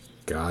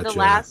 Gotcha. The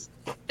last,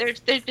 there's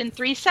been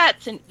 3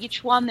 sets, and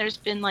each one there's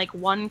been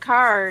one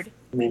card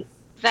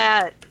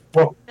that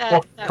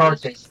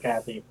card picks,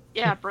 Kathy.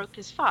 Yeah, broke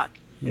as fuck.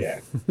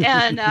 Yeah.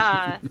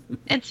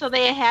 And so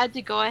they had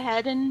to go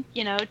ahead and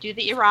do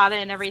the errata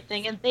and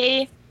everything, and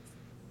they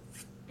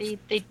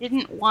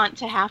didn't want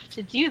to have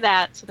to do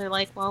that, so they're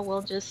like, well,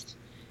 we'll just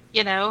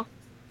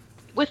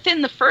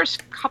within the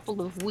first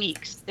couple of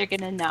weeks they're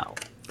gonna know,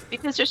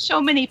 because there's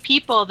so many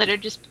people that are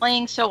just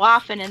playing so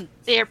often, and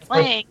they're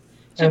playing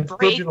to and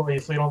break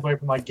digitally, so you don't have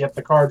to get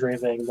the cards or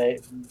anything. They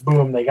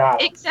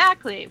got it.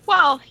 Exactly.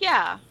 Well,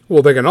 yeah.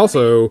 Well, they can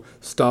also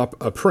stop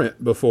a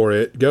print before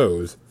it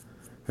goes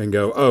and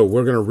go, oh,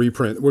 we're going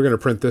to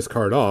print this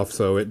card off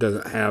so it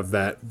doesn't have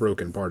that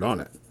broken part on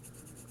it.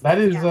 That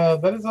is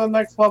a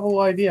next level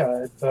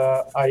idea.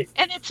 And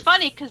it's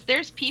funny because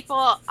there's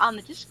people on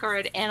the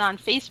Discord and on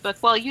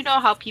Facebook. Well, you know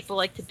how people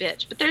like to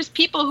bitch, but there's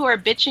people who are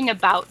bitching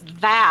about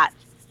that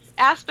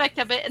aspect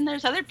of it, and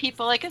there's other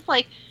people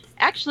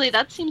actually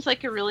that seems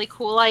like a really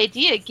cool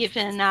idea,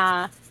 given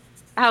how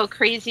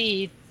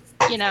crazy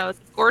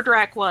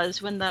Gordrakk was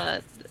when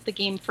the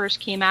game first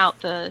came out.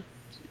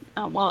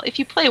 Well, if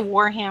you play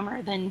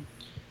Warhammer, then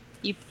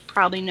you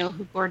probably know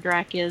who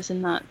Gordrakk is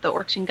in the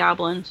Orcs and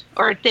Goblins,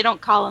 or they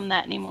don't call him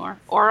that anymore.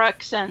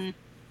 Aurochs and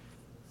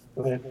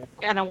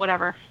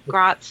whatever.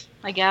 Grotz,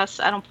 I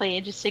guess. I don't play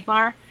Age of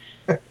Sigmar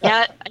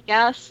yet, I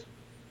guess.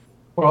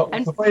 Well,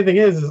 the funny thing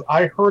is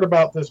I heard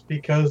about this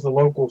because the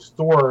local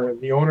store,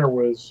 the owner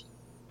was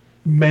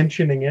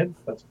mentioning it.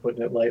 That's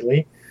putting it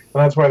lightly.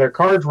 And that's why their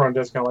cards were on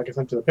discount, like I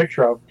sent you the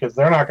picture of, because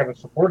they're not going to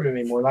support it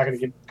anymore. Not going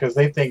to get, because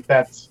they think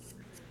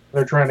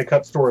they're trying to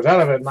cut stores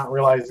out of it, not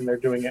realizing they're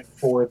doing it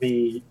for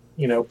the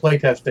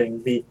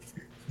playtesting,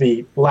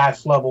 the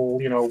last level,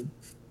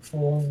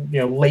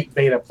 late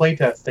beta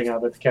playtesting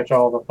of it to catch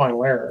all the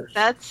final errors.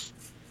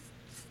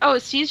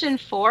 Season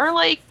 4,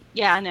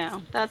 yeah,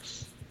 no,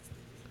 that's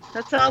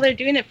all they're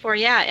doing it for,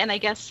 yeah. And I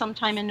guess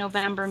sometime in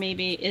November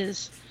maybe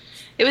is.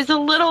 It was a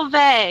little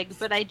vague,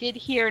 but I did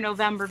hear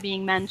November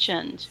being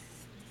mentioned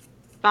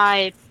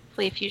by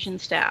Play Fusion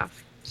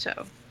staff.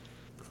 So.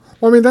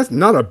 Well, I mean, that's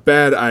not a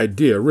bad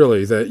idea,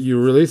 really, that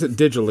you release it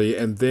digitally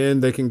and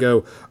then they can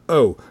go,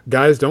 oh,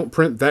 guys, don't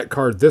print that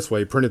card this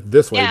way, print it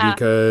this way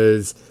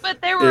because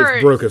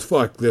it's broke as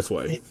fuck this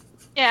way.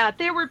 Yeah,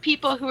 there were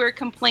people who were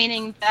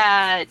complaining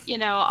that,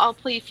 all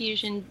Play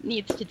Fusion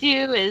needs to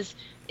do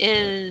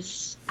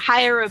is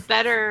hire a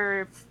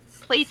better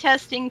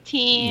playtesting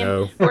team,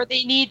 No. or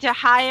they need to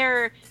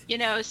hire,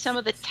 some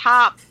of the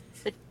top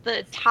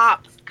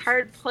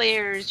card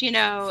players,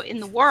 in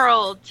the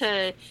world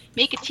to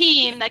make a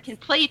team that can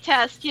play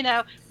test,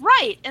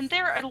 right. And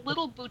they're a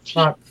little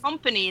boutique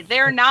company.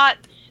 They're not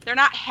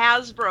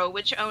Hasbro,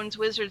 which owns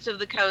Wizards of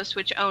the Coast,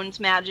 which owns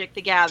Magic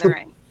the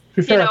Gathering.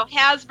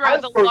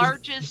 Hasbro, the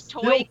largest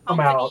toy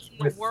company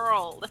in the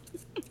world.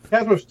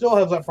 Hasbro still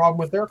has that problem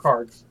with their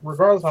cards,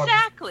 regardless of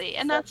exactly,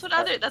 and that's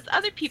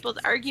other people's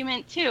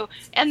argument too.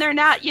 And they're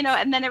not,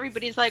 and then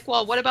everybody's like,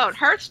 well, what about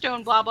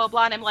Hearthstone, blah blah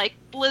blah, and I'm like,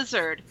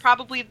 Blizzard,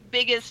 probably the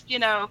biggest,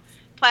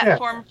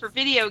 platform for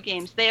video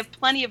games. They have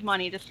plenty of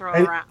money to throw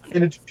around.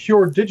 And it's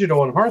pure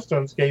digital in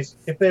Hearthstone's case.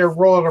 If they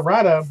roll out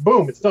errata,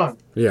 boom, it's done.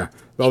 Yeah,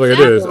 all they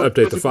gotta do is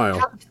update the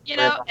file.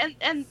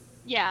 And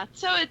yeah,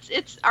 so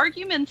it's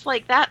arguments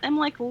like that. I'm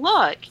like,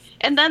 look,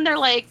 and then they're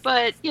like,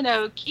 but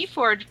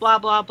Keyforge, blah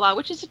blah blah,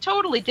 which is a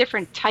totally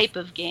different type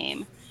of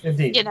game.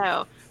 Indeed.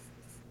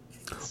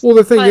 Well,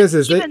 the thing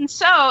is even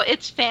so,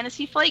 it's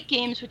Fantasy Flight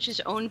Games, which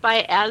is owned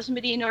by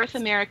Asmodee North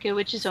America,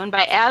 which is owned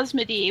by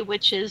Asmodee,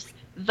 which is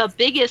the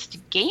biggest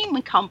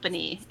game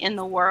company in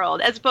the world,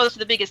 as opposed to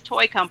the biggest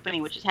toy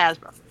company, which is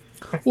Hasbro.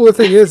 Well, the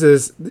thing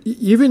is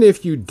even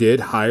if you did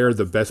hire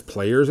the best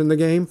players in the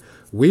game,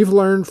 we've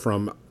learned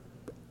from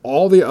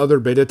all the other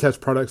beta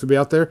test products that be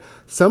out there,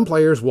 some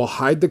players will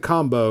hide the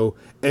combo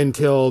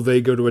until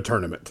they go to a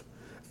tournament.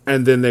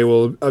 And then they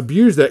will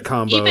abuse that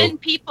combo. Even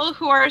people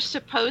who are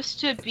supposed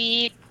to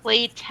be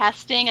play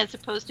testing as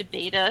opposed to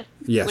beta,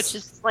 yes. which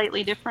is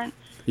slightly different.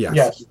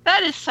 Yes.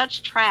 That is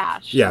such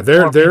trash. Yeah,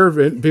 there are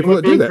people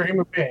that do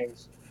that.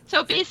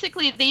 So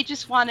basically, they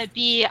just want to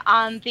be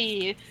on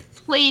the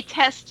play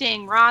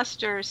testing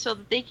roster so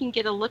that they can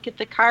get a look at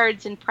the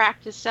cards and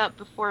practice up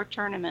before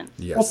tournaments.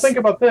 Yes. Well, think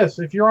about this.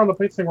 If you're on the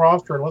playtesting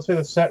roster, and let's say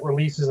the set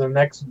releases, the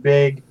next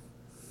big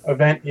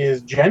event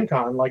is Gen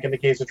Con, like in the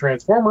case of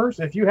Transformers,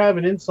 if you have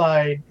an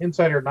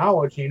insider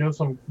knowledge,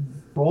 some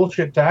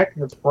bullshit tactic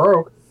that's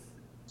broke,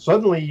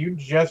 suddenly you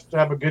just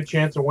have a good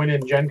chance of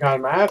winning Gen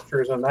Con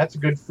Masters, and that's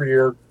good for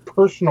your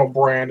personal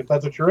brand if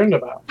that's what you're into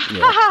about.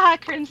 Yeah.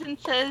 Crimson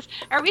says,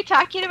 are we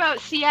talking about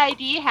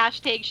CID?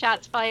 #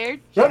 shots fired?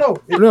 No.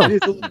 It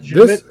is a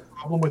legitimate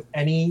problem with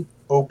any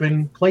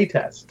open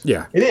playtest.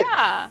 Yeah. It is.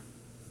 Yeah.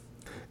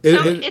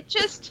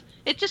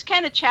 It just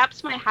kind of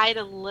chaps my hide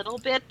a little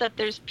bit that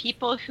there's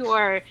people who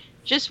are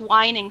just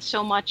whining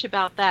so much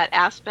about that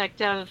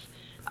aspect of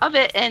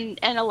it, and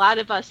a lot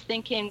of us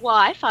thinking, well,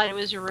 I thought it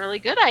was a really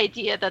good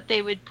idea that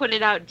they would put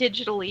it out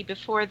digitally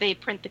before they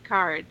print the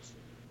cards.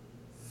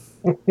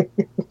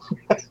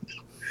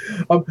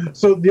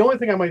 So the only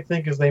thing I might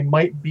think is they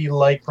might be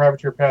like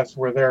Privateer Pest,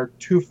 where they're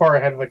too far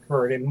ahead of the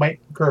curve. It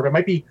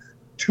might be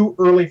too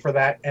early for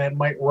that, and it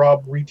might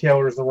rub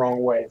retailers the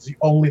wrong way. It's the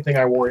only thing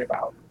I worry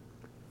about.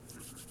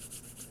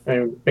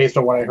 And based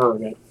on what I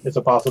heard, it's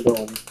a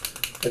possibility.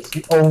 It's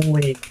the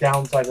only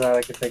downside of that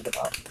I can think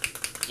about.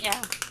 Yeah.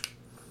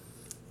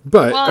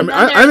 But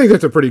I think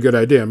that's a pretty good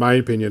idea, in my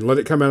opinion. Let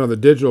it come out on the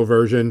digital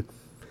version,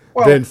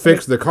 then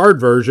fix the card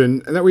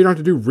version, and that we don't have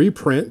to do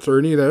reprints or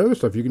any of that other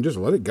stuff. You can just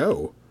let it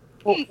go.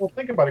 Well,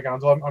 think about it,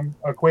 Gonzo. I'm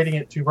equating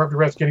it to Privateer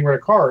Pest getting rid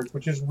of cards,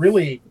 which is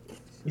really,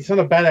 it's not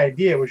a bad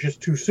idea. It was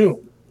just too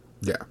soon.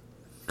 Yeah.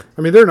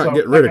 I mean, they're not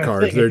getting rid of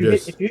cards. They're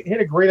just... If you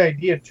hit a great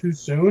idea too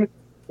soon,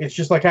 it's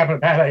just like having a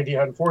bad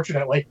idea,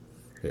 unfortunately.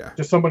 Yeah.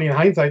 Just somebody in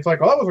hindsight's like,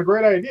 oh, that was a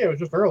great idea. It was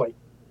just early.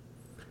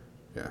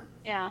 Yeah.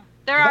 Yeah.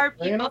 There are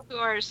people who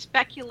are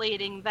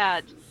speculating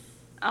that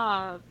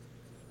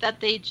that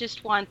they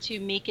just want to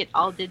make it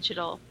all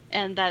digital,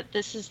 and that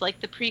this is like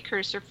the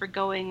precursor for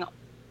going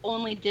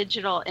only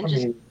digital and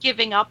just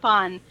giving up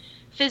on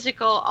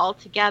physical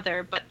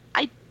altogether. But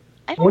I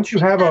don't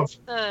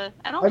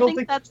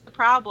think that's the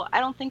problem. I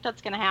don't think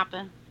that's going to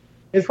happen.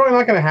 It's probably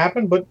not going to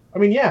happen, but I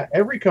mean, yeah,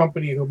 every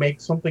company who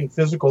makes something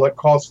physical that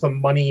costs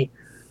them money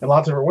in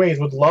lots of different ways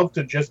would love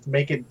to just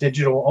make it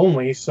digital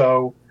only,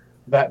 so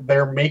that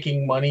they're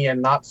making money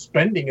and not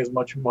spending as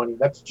much money.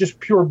 That's just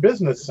pure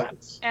business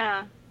sense.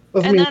 Yeah.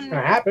 Doesn't mean it's going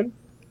to happen.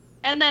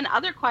 And then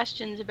other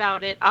questions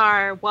about it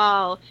are,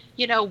 well,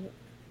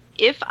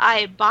 if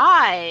I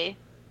buy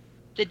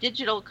the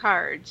digital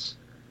cards,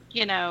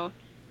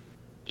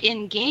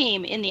 in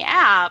game, in the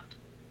app,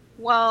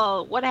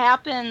 well, what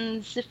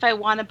happens if I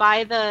want to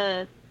buy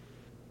the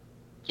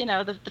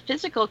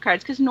physical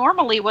cards? Because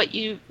normally what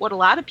a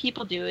lot of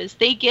people do is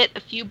they get a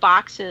few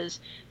boxes.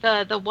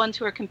 The ones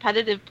who are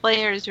competitive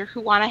players or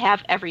who want to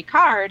have every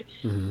card,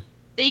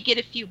 they get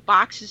a few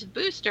boxes of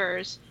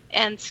boosters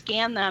and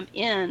scan them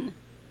in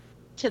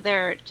to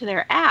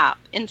their app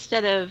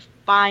instead of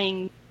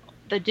buying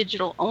the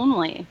digital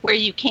only, where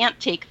you can't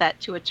take that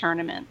to a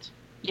tournament.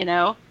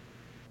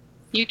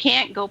 You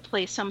can't go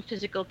play some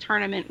physical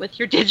tournament with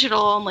your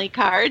digital only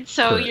card.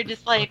 So you're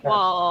just like,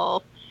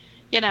 well,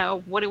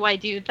 what do I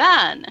do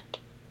then?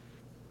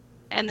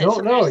 And You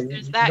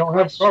don't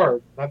have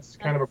cards. That's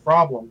kind of a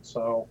problem.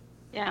 So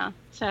Yeah,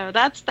 so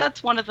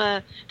that's one of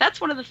the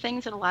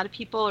things that a lot of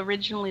people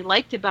originally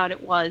liked about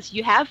it was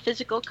you have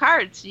physical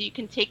cards, so you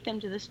can take them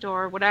to the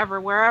store,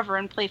 whatever, wherever,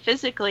 and play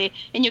physically,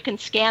 and you can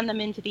scan them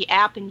into the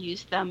app and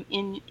use them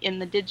in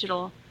the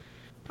digital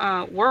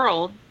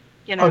world,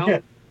 you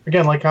know.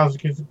 Again, like House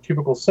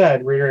Cubicle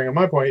said, reiterating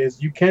my point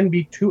is you can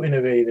be too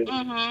innovative.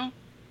 Mm-hmm.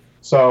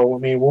 So I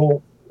mean,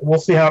 we'll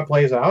see how it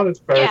plays out. It's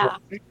very. Yeah.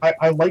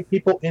 I like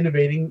people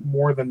innovating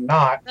more than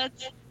not.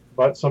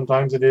 But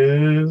sometimes it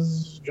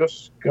is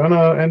just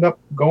gonna end up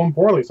going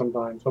poorly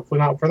sometimes. Hopefully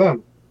not for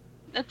them.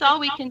 That's all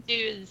we can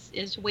do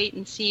is wait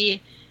and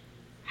see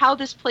how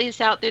this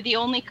plays out. They're the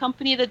only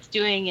company that's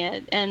doing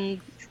it, and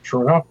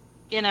True enough.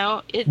 you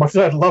know, much as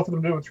I'd love for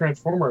them to do it with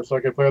Transformers so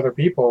I could play other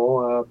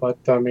people, but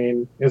I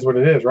mean, is what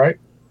it is, right?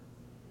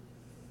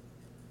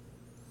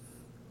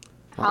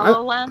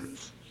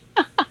 HoloLens.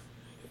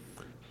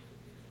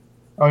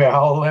 Oh yeah,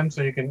 HoloLens,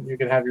 so you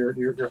can have your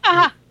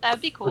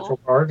that'd be cool. Virtual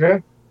cards, yeah.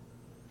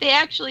 They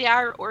actually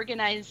are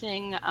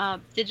organizing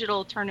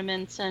digital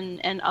tournaments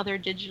and other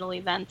digital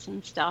events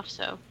and stuff.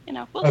 So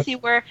we'll see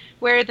where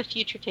the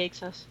future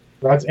takes us.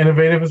 That's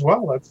innovative as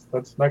well.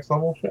 That's next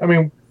level shit. I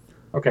mean,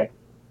 okay,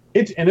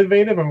 it's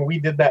innovative. I mean, we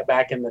did that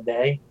back in the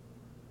day,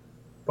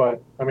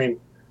 but I mean,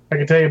 I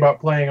can tell you about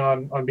playing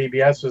on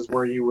BBSs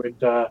where you would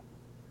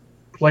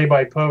play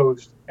by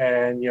post,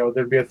 and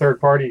there'd be a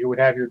third party who would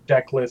have your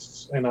deck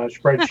lists in a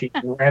spreadsheet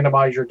and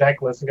randomize your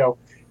deck list and go,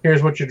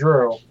 "Here's what you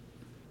drew."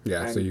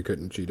 Yeah, and so you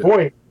couldn't cheat it.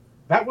 Boy,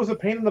 that was a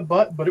pain in the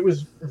butt, but it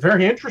was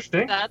very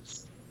interesting.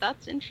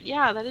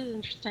 Yeah, that is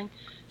interesting.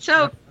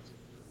 So,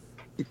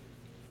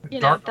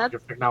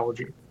 that's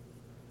technology.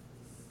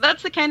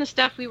 That's the kind of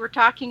stuff we were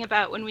talking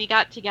about when we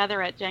got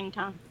together at Gen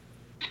Con.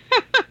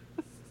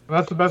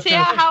 That's the best. See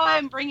how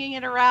I'm bringing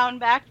it around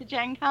back to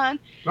Gen Con?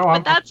 No,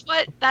 but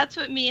that's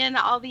what me and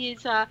all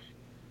these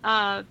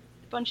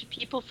bunch of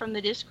people from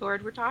the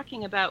Discord were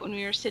talking about when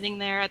we were sitting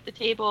there at the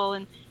table,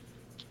 and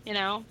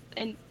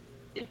and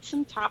it's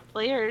some top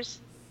players,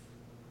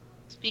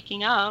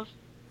 speaking of,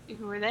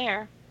 who were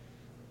there.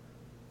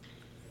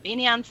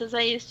 Manion says, I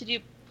used to do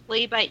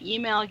play by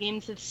email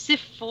games of Civ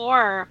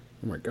 4.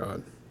 Oh my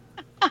god.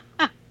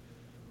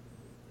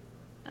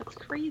 That's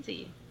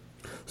crazy.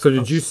 So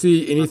did you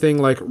see anything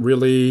like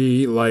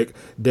really like,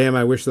 damn,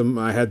 I wish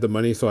I had the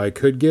money so I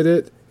could get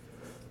it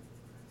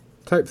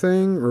type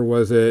thing? Or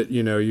was it,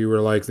 you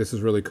were like, this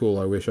is really cool,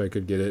 I wish I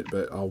could get it,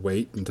 but I'll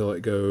wait until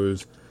it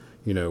goes,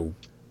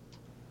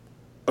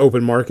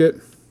 open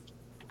market?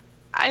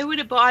 I would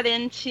have bought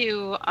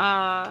into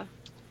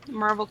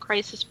Marvel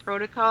Crisis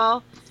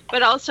Protocol,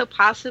 but also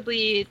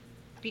possibly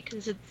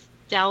because it's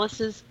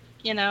Dallas's,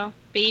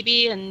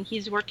 baby, and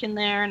he's working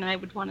there, and I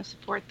would want to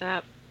support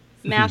that.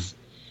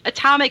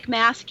 Atomic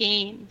Mass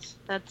Games.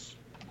 That's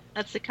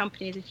the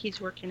company that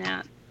he's working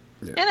at,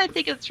 and I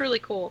think it's really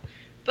cool.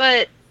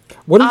 But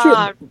what did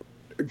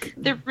you?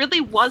 There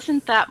really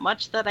wasn't that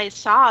much that I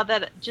saw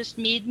that just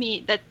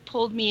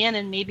pulled me in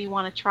and made me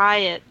want to try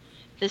it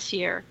this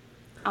year.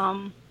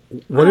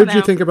 What did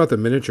you think about the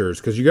miniatures?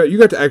 Because you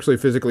got to actually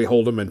physically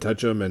hold them and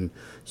touch them and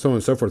so on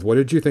and so forth. What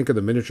did you think of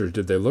the miniatures?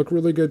 Did they look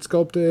really good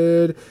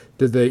sculpted?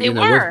 Did they? They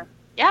were.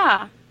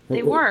 Yeah,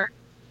 they were.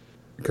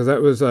 Because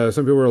that was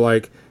some people were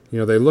like,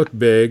 they look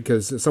big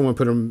because someone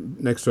put them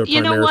next to a Primaris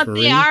Marine. You know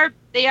what?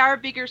 They are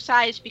bigger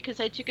size because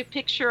I took a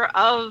picture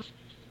of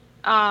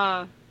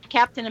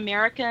Captain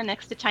America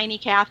next to Tiny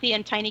Kathy,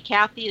 and Tiny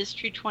Kathy is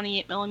true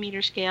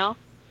 28mm scale.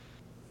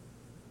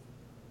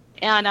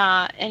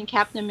 And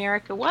Captain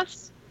America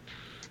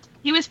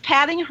he was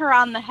patting her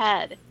on the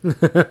head.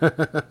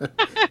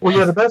 Well,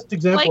 yeah, the best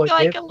example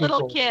like a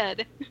little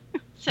kid.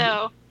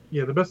 So.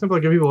 Yeah, the best example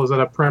I give people is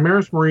that a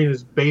Primaris Marine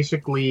is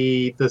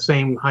basically the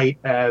same height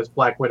as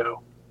Black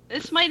Widow.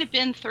 This might have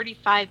been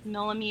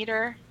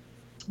 35mm.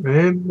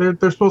 And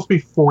they're supposed to be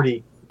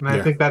 40, and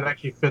I think that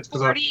actually fits.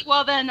 40?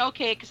 Well, then,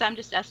 okay, because I'm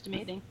just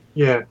estimating.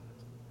 Yeah.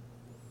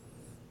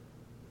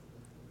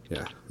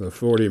 Yeah, the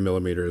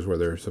 40mm is where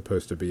they're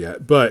supposed to be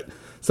at. But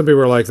some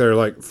people are like, they're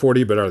like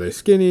 40, but are they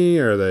skinny?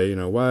 Are they,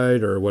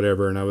 wide or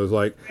whatever? And I was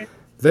like,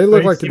 they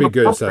look like to be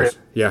good size.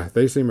 Yeah,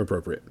 they seem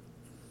appropriate.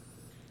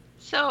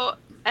 So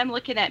I'm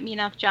looking at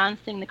Menoff John's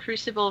thing. The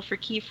Crucible for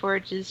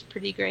Keyforge is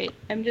pretty great.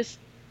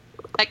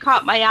 I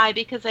caught my eye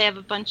because I have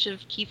a bunch of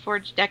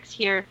Keyforge decks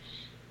here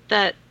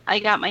that I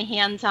got my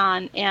hands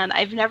on, and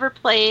I've never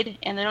played,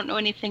 and I don't know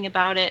anything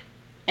about it,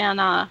 and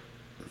I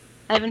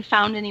haven't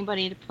found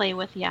anybody to play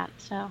with yet,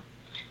 so.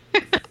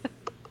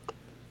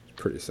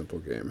 Pretty simple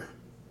game.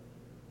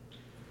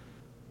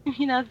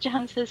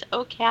 John says,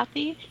 oh,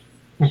 Kathy?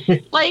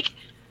 Like,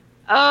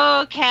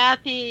 oh,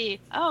 Kathy.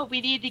 Oh,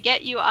 we need to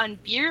get you on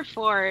Beer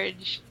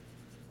Forge.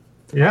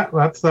 Yeah,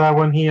 that's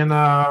when he and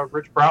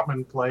Rich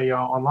Broutman play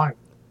online.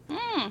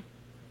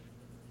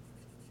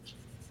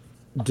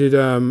 Did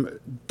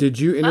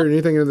you enter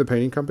anything into the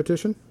painting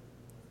competition?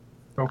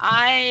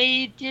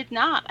 I did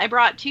not. I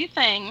brought 2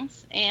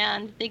 things,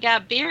 and they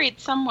got buried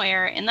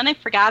somewhere, and then I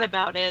forgot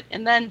about it.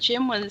 And then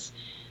Jim was,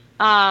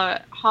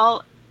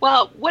 well,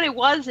 what it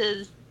was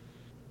is,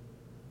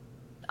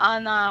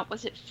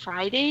 was it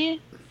Friday?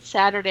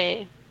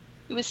 Saturday.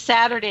 It was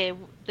Saturday,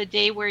 the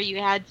day where you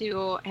had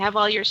to have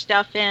all your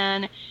stuff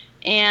in,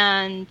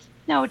 and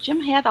no,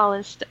 Jim had all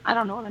his I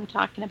don't know what I'm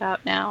talking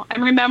about now.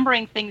 I'm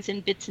remembering things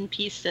in bits and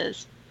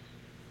pieces.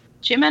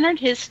 Jim entered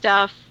his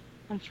stuff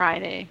on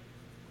Friday.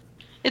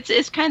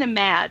 It's kind of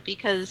mad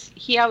because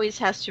he always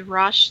has to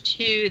rush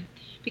to,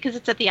 because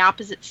it's at the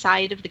opposite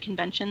side of the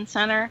convention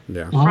center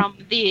from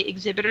the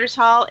exhibitors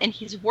hall, and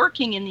he's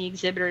working in the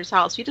exhibitors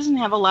hall, so he doesn't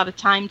have a lot of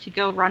time to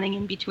go running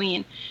in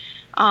between.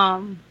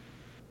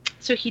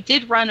 So he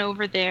did run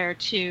over there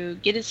to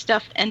get his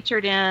stuff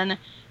entered in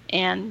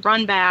and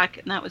run back,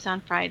 and that was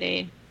on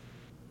Friday.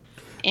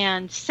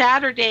 And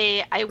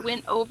Saturday, I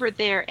went over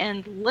there,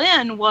 and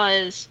Lynn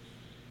was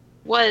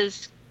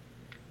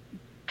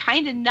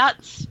kind of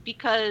nuts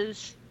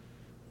because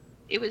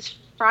it was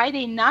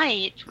Friday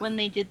night when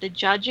they did the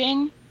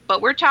judging,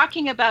 but we're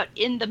talking about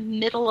in the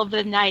middle of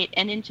the night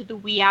and into the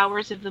wee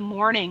hours of the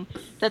morning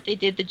that they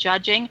did the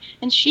judging,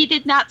 and she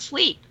did not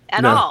sleep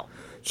at all.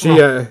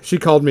 She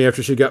called me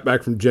after she got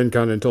back from Gen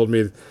Con and told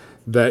me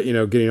that,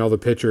 getting all the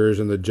pictures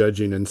and the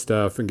judging and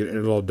stuff and getting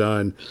it all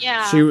done.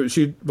 Yeah.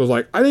 She was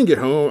like, I didn't get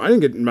home. I didn't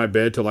get in my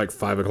bed till like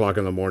 5 o'clock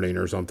in the morning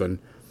or something.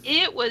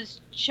 It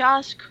was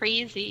just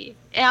crazy.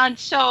 And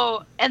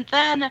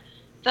then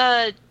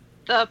the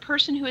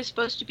person who was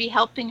supposed to be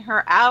helping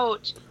her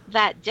out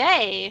that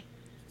day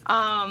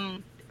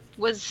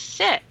was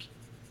sick.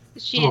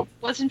 She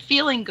wasn't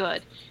feeling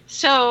good.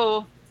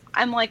 So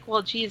I'm like,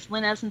 well, geez,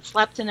 Lynn hasn't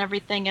slept and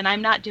everything, and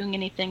I'm not doing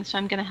anything, so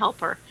I'm going to help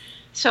her.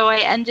 So I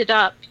ended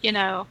up,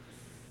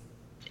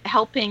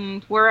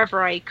 helping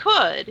wherever I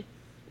could,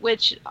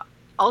 which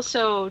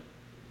also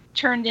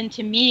turned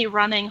into me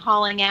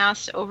hauling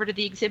ass over to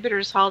the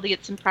exhibitors hall to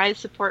get some prize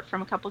support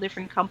from a couple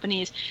different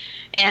companies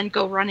and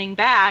go running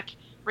back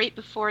right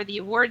before the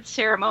awards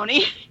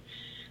ceremony.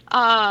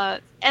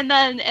 And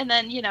then,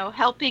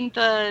 helping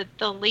the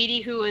lady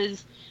who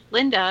was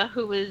Linda,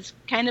 who was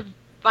kind of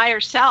by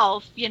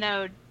herself,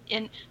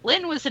 and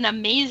Lynn was an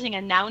amazing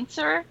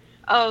announcer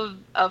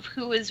of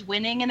who was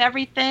winning and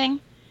everything.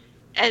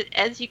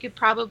 As you could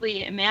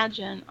probably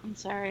imagine, I'm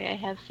sorry, I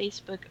have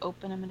Facebook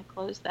open. I'm going to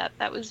close that.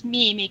 That was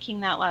me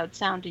making that loud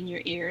sound in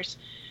your ears.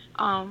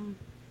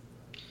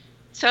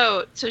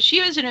 So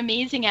she was an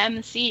amazing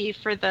MC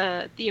for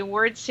the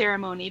awards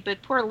ceremony,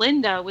 but poor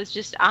Linda was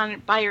just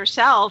on by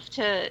herself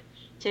to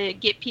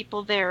get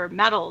people their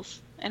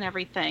medals and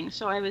everything.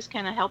 So I was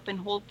kind of helping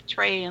hold the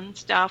tray and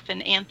stuff.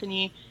 And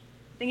Anthony,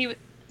 I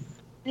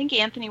think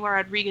Anthony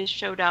Rodriguez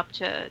showed up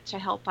to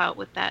help out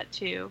with that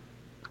too.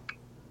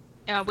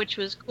 Which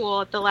was cool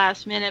at the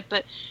last minute,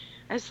 but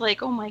I was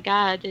like, oh my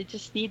God, I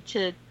just need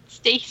to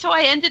stay. So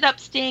I ended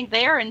up staying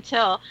there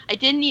until I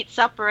didn't eat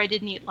supper, I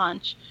didn't eat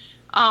lunch,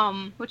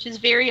 which is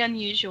very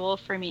unusual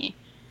for me.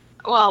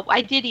 Well,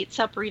 I did eat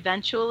supper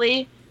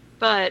eventually,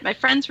 but my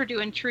friends were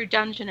doing True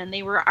Dungeon, and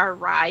they were our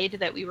ride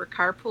that we were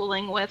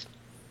carpooling with,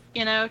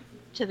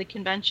 to the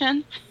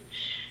convention.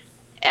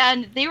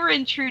 And they were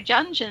in True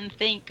Dungeon,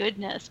 thank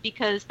goodness,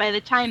 because by the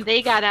time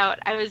they got out,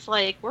 I was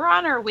like, we're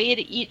on our way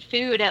to eat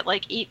food at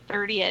like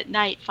 8:30 at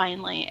night,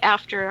 finally,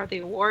 after the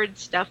awards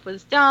stuff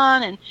was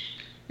done, and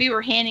we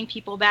were handing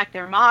people back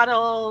their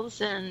models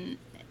and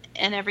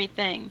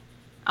everything.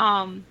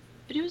 But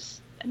it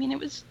was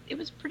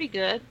pretty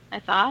good, I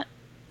thought.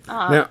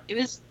 It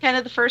was kind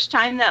of the first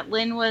time that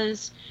Lynn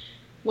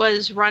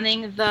was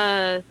running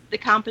the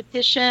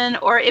competition,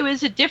 or it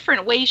was a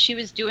different way she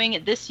was doing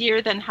it this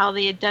year than how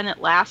they had done it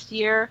last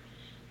year.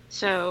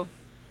 So,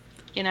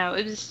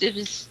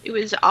 it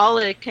was all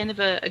a kind of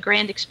a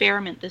grand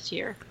experiment this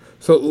year.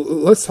 So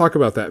let's talk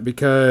about that,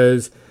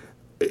 because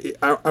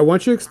I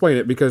want you to explain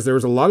it, because there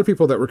was a lot of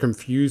people that were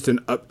confused, and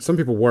some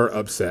people were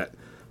upset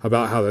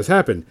about how this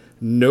happened.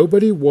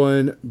 Nobody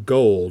won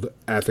gold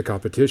at the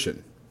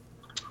competition.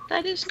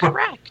 That is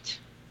correct.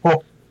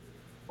 Oh,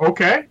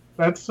 okay.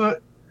 That's a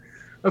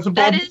I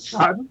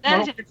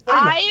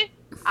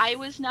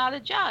was not a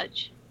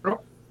judge.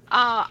 Oh.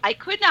 I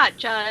could not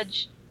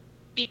judge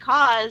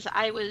because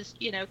I was,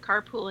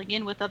 carpooling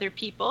in with other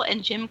people,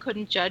 and Jim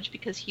couldn't judge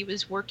because he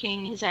was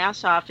working his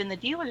ass off in the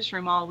dealer's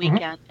room all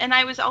weekend, and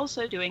I was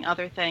also doing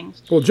other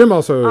things. Well, Jim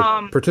also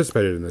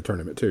participated in the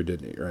tournament too,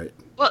 didn't he? Right?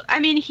 Well, I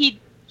mean,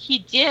 he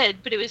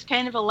did, but it was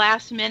kind of a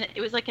last minute.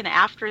 It was like an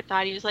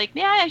afterthought. He was like,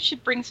 yeah, I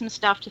should bring some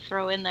stuff to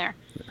throw in there.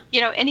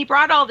 And he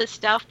brought all this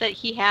stuff that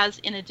he has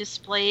in a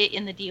display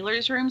in the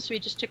dealer's room, so he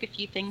just took a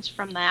few things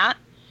from that,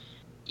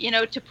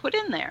 to put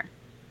in there.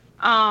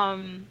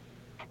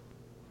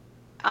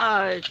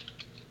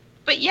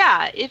 But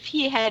yeah, if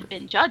he had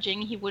been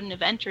judging, he wouldn't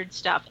have entered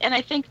stuff. And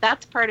I think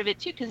that's part of it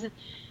too, because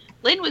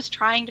Lynn was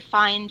trying to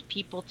find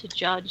people to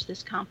judge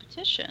this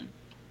competition.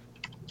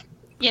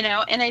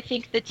 And I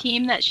think the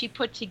team that she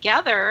put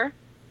together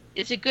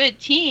is a good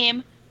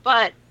team,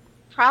 but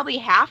probably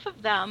half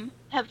of them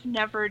have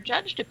never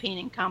judged a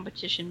painting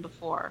competition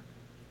before.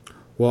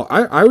 Well,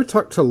 I would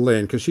talk to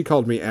Lynn, because she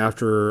called me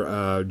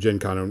after Gen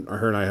Con, and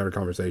her and I had a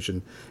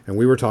conversation, and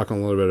we were talking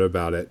a little bit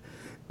about it.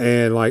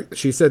 And like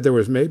she said, there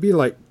was maybe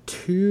like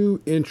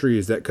 2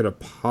 entries that could have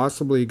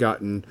possibly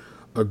gotten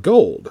a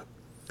gold.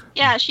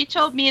 Yeah, she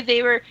told me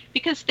they were,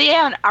 because they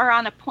are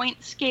on a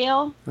point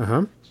scale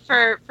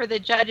for the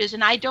judges,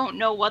 and I don't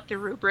know what the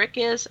rubric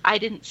is. I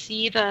didn't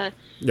see their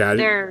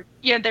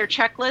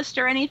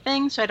checklist or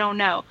anything, so I don't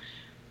know.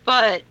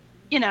 But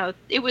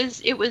it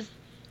was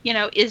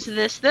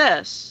is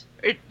this?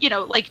 Or,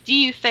 like, do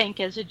you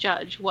think as a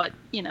judge what,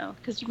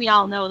 because we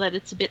all know that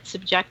it's a bit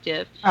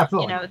subjective.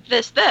 Absolutely.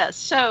 This.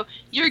 So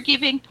you're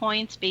giving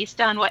points based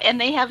on what, and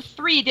they have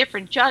 3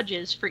 different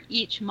judges for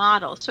each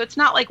model. So it's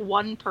not like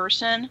one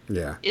person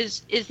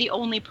is the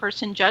only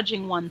person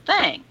judging one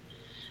thing.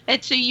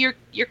 And so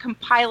you're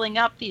compiling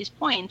up these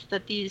points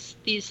that these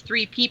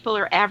 3 people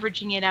are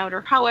averaging it out,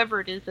 or however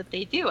it is that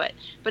they do it.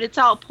 But it's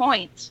all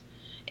points.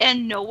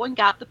 And no one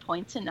got the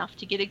points enough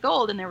to get a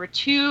gold. And there were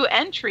 2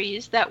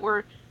 entries that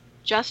were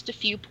just a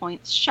few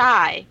points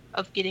shy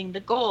of getting the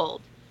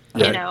gold,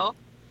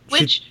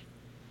 which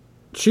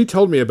she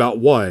told me about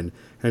one,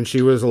 and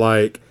she was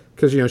like,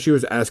 because she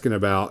was asking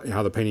about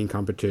how the painting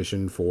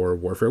competition for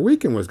Warfare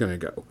Weekend was going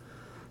to go,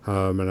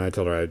 and I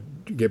told her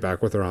I'd get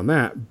back with her on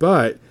that.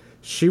 But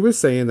she was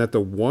saying that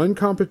the one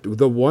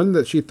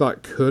that she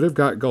thought could have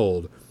got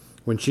gold,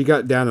 when she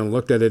got down and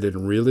looked at it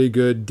in really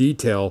good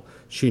detail,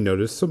 she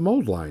noticed some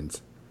mold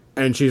lines,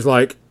 and she's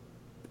like,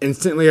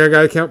 instantly I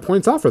got to count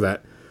points off for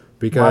that.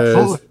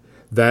 Because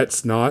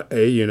that's not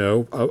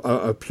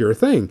a pure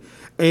thing.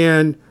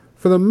 And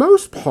for the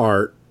most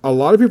part, a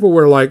lot of people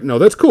were like, no,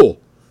 that's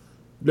cool.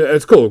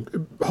 That's cool.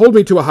 Hold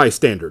me to a high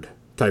standard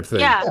type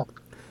thing. Yeah.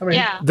 I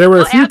mean, there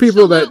were a few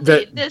people that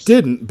this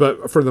didn't,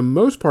 but for the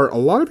most part, a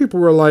lot of people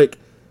were like,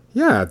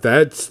 yeah,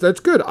 that's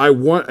good. I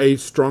want a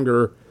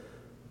stronger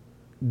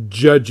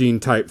judging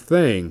type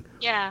thing.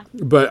 Yeah.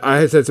 But I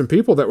had said some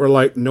people that were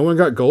like, no one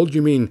got gold?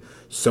 You mean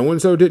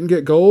so-and-so didn't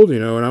get gold?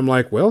 And I'm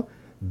like, well,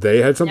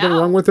 they had something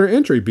wrong with their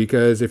entry,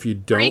 because if you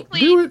don't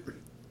do it,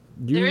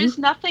 there is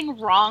nothing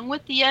wrong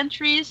with the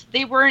entries.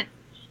 They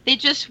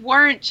just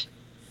weren't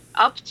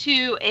up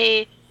to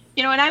a,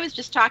 and I was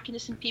just talking to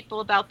some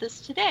people about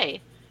this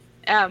today,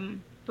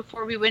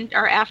 before we went,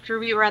 or after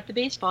we were at the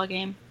baseball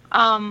game.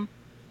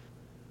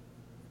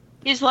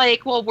 Is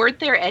like, well, weren't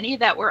there any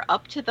that were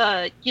up to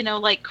the,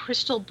 like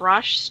Crystal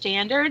Brush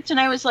standards? And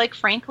I was like,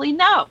 frankly,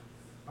 no.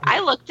 I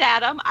looked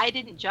at them. I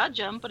didn't judge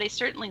them, but I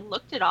certainly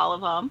looked at all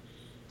of them.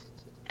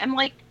 I'm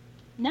like,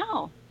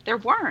 no, there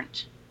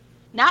weren't.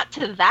 Not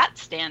to that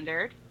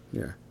standard.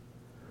 Yeah.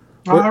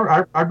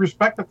 I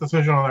respect that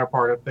decision on their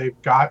part. If they've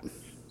got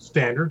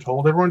standards,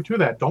 hold everyone to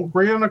that. Don't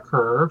grade on a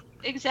curve.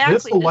 Exactly.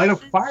 This the light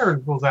of fire in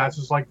people's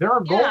asses. Like, there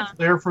are goals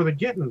there for the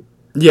getting.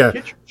 Yeah.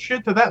 Get your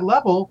shit to that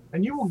level,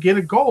 and you will get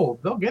a gold.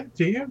 They'll get it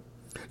to you.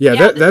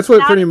 Yeah, that's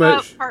what pretty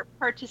much.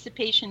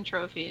 Participation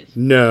trophies.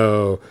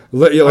 No,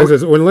 like I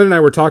said, when Lynn and I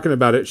were talking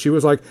about it, she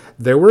was like,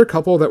 there were a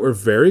couple that were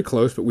very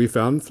close, but we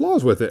found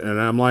flaws with it.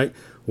 And I'm like,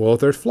 well, if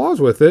there's flaws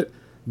with it,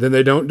 then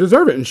they don't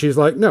deserve it. And she's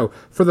like, no,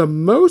 for the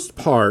most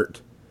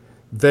part,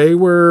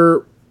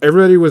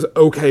 everybody was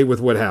okay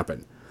with what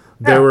happened.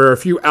 There were a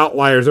few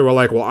outliers that were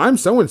like, well, I'm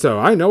so and so,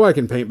 I know I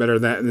can paint better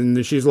than that. And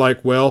then she's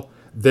like, well,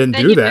 then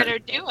do you that. Better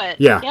do it.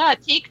 Yeah. Yeah.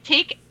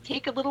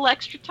 Take a little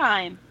extra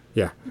time.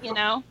 Yeah.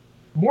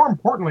 More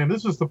importantly, and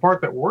this is the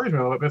part that worries me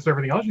a little bit,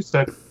 everything else you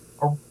said,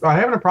 are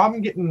having a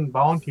problem getting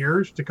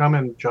volunteers to come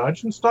and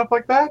judge and stuff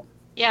like that?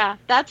 Yeah,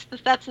 that's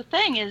the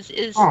thing is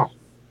I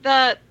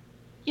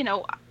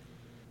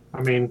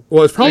mean,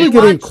 well, it's probably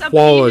getting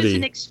quality. Who's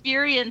an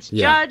experienced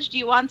judge? Do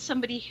you want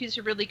somebody who's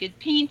a really good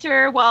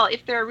painter? Well,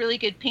 if they're a really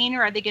good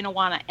painter, are they going to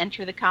want to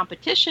enter the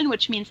competition,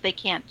 which means they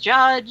can't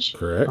judge?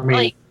 Correct. I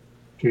mean,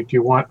 do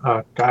you want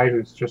a guy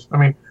who's just,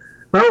 remember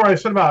what I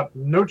said about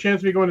no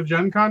chance of me going to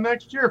Gen Con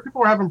next year? If people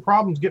were having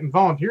problems getting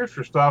volunteers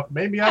for stuff,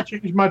 maybe I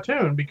changed my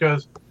tune,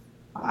 because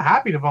I'm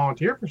happy to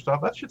volunteer for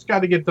stuff. That shit's got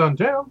to get done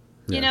too.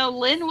 Yeah.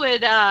 Lynn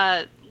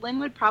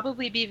would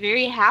probably be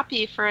very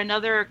happy for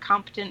another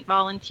competent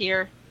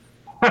volunteer.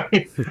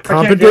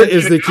 Competent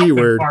is the key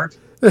word.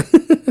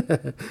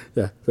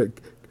 Yeah.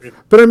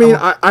 But I mean,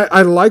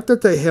 I like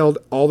that they held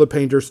all the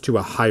painters to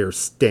a higher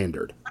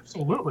standard.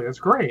 Absolutely. That's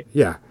great.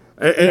 Yeah.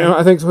 And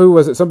I think, who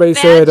was it? Somebody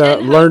said,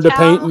 learn to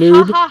paint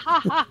noob.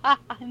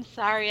 I'm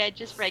sorry, I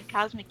just read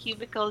Cosmic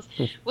Cubicles.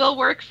 Will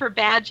work for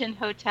Badge and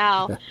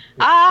Hotel.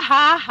 Ha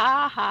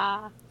ha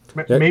ha.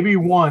 Maybe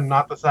one,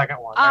 not the second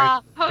one.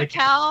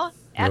 Hotel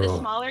at a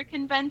smaller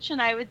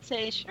convention, I would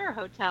say, sure,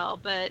 hotel.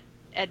 But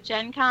at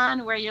Gen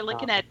Con, where you're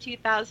looking at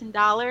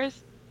 $2,000,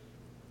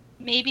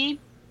 maybe?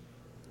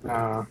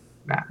 Nah.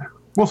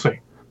 We'll see.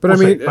 But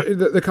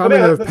the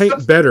comment of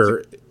paint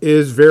better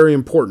is very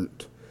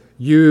important.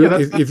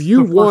 If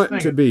you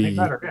want to be,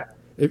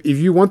 if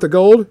you want the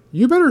gold,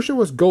 you better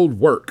show us gold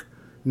work,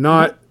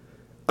 not,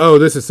 oh,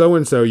 this is so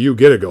and so, you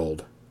get a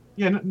gold.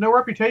 Yeah, no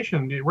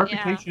reputation. The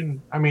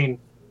reputation,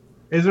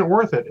 isn't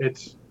worth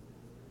it.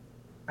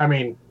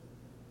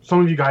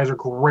 Some of you guys are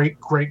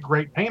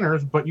great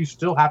painters, but you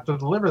still have to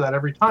deliver that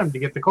every time to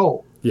get the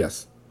gold.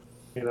 Yes.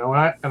 You know,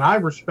 and I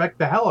respect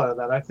the hell out of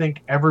that. I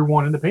think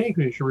everyone in the painting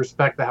community should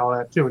respect the hell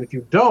out of that too. And if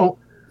you don't,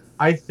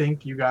 I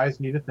think you guys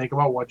need to think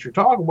about what you're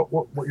talking about,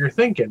 what you're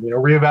thinking. You know,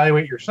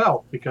 reevaluate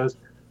yourself, because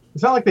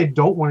it's not like they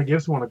don't want to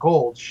give someone a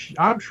gold.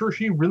 I'm sure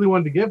she really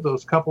wanted to give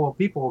those couple of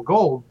people a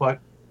gold, but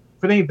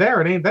if it ain't there,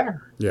 it ain't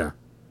there. Yeah.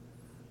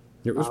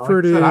 It was Like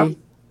pretty. I said, I'm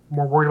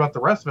more worried about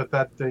the rest of it,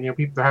 that you know,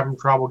 people are having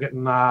trouble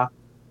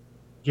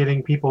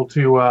getting people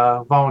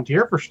to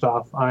volunteer for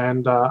stuff.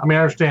 And I mean,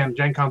 I understand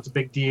Gen Con's a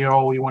big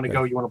deal. You want to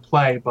go, you want to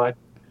play, but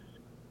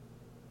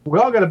we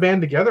all got to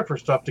band together for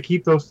stuff to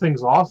keep those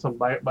things awesome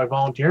by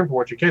volunteering for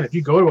what you can. If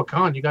you go to a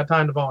con, you got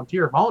time to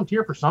volunteer.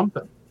 Volunteer for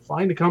something.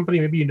 Find a company.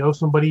 Maybe you know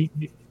somebody.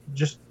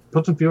 Just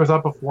put some feelers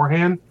out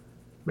beforehand.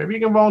 Maybe you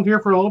can volunteer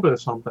for a little bit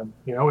of something.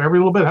 You know, every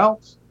little bit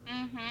helps.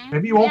 Mm-hmm.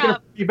 Maybe you won't get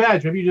a free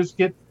badge. Maybe you just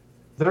get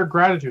their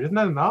gratitude. Isn't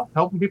that enough?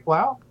 Helping people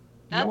out.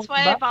 That's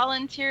why I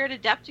volunteered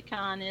at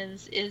Adepticon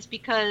is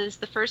because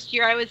the first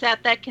year I was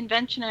at that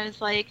convention, I was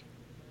like,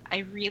 I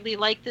really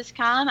like this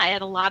con. I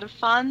had a lot of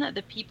fun.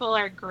 The people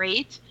are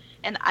great,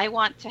 and I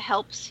want to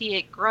help see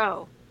it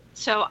grow.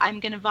 So I'm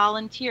going to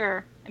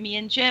volunteer. Me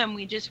and Jim,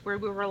 we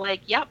were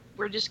like, yep,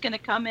 we're just going to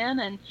come in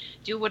and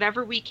do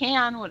whatever we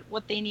can,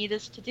 what they need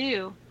us to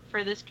do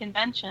for this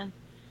convention,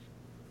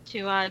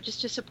 to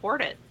just to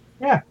support it.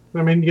 Yeah,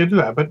 I mean, you can do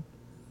that, but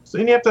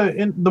and you have to.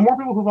 And the more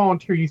people who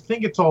volunteer, you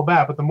think it's all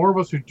bad, but the more of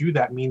us who do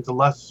that means the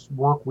less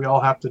work we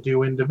all have to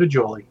do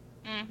individually.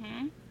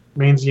 Mm-hmm.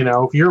 Means, you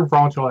know, if you're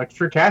volunteer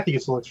extra, Kathy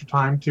gets a little extra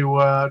time to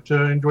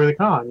enjoy the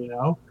con, you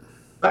know,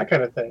 that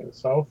kind of thing.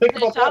 So think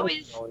about that.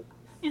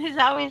 There's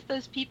always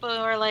those people who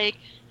are like,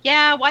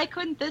 yeah, why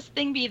couldn't this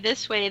thing be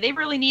this way? They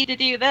really need to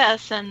do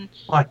this, and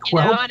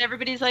and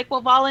everybody's like,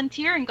 well,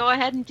 volunteer and go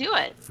ahead and do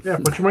it. Yeah,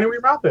 put your money where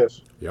your mouth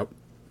is. Yep.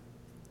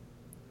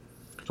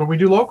 That's what we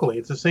do locally.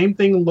 It's the same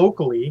thing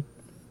locally.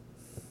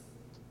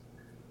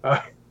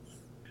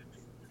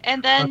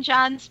 And then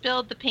John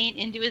spilled the paint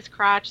into his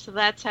crotch, so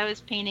that's how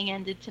his painting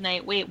ended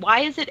tonight. Wait,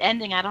 why is it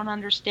ending? I don't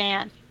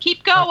understand.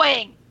 Keep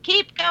going!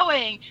 Keep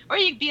going! Or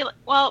you'd be like,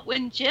 well,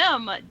 when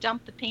Jim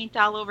dumped the paint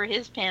all over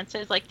his pants, I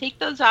was like, take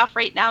those off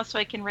right now so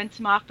I can rinse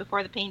them off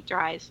before the paint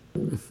dries.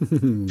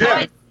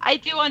 So I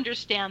do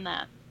understand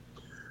that.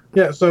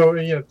 Yeah, so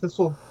this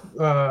will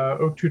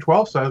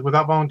 0212 says,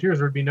 without volunteers,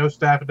 there would be no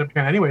staff at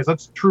Adepticon anyways.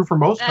 That's true for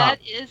most That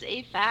is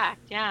a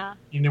fact, yeah.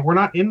 You know, we're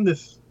not in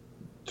this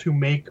to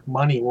make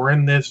money. We're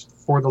in this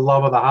for the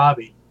love of the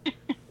hobby.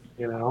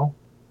 You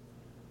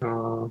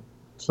know?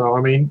 So,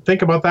 I mean,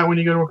 think about that when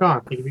you go to a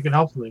con. Think if you can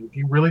help something. If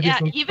you really think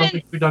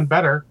something could be done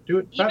better, do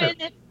it better.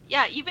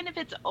 Even if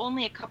it's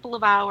only a couple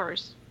of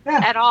hours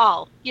at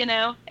all, you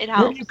know, it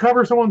helps. When you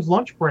cover someone's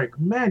lunch break,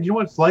 man, do you know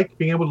what it's like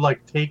being able to,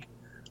 take,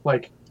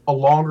 a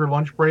longer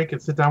lunch break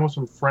and sit down with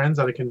some friends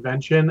at a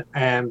convention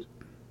and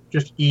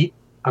just eat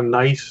a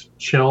nice,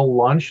 chill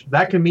lunch?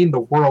 That can mean the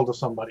world to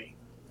somebody.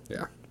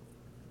 Yeah.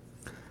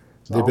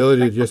 So, the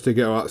ability just to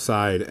go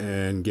outside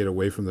and get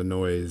away from the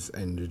noise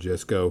and to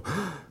just go...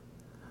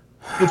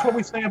 It's what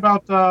we say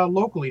about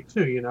locally,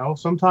 too, you know.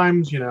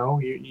 Sometimes,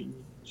 you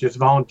just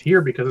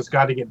volunteer because it's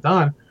got to get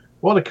done.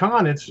 Well, the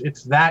con,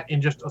 it's that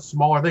in just a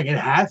smaller thing. It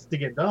has to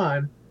get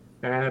done.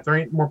 And if there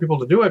ain't more people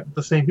to do it,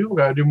 the same people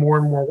got to do more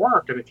and more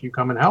work. And if you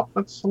come and help,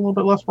 that's a little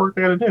bit less work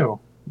they got to do.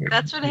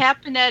 That's what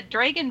happened at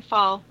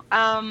Dragonfall.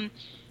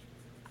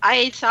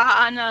 I saw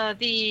on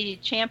the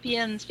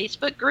Champions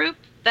Facebook group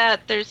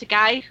that there's a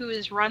guy who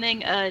is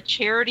running a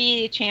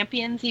charity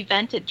Champions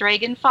event at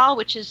Dragonfall,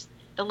 which is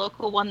the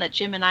local one that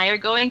Jim and I are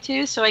going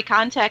to. So I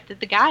contacted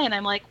the guy and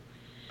I'm like,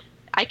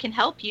 I can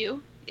help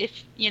you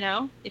if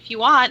you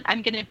want.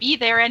 I'm going to be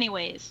there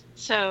anyways.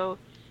 So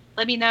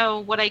let me know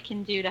what I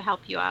can do to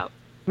help you out.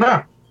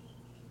 Yeah.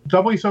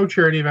 Doubly so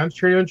charity events.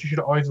 Charity events, you should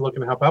always look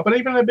to help out. But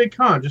even at a big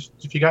con, just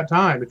if you got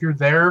time, if you're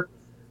there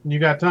and you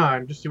got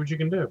time, just see what you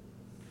can do.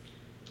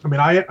 I mean,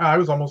 I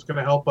was almost going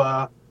to help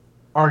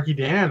Arky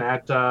Dan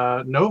at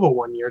Nova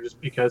one year just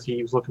because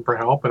he was looking for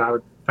help, and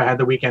if I had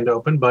the weekend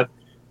open, but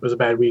it was a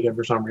bad weekend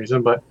for some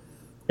reason. But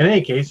in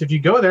any case, if you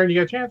go there and you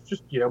get a chance,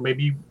 just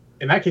maybe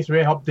in that case,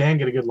 maybe help Dan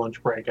get a good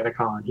lunch break at a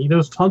con. He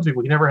knows tons of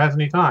people. He never has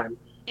any time.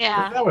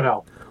 Yeah, so that would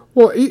help.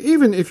 Well,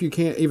 even if you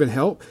can't even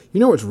help, you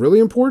know what's really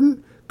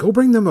important? Go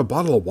bring them a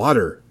bottle of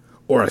water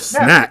or a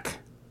snack.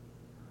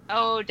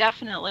 Oh,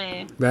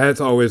 definitely.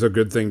 That's always a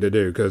good thing to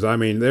do because, I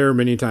mean, there are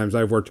many times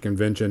I've worked a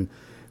convention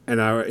and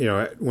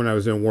when I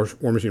was doing War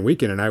Machine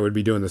Weekend and I would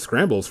be doing the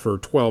scrambles for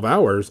 12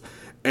 hours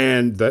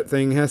and that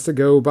thing has to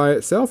go by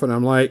itself. And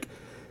I'm like,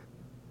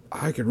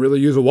 I could really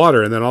use a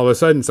water. And then all of a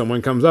sudden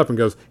someone comes up and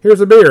goes,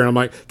 here's a beer. And I'm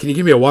like, can you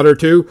give me a water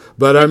too?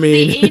 But I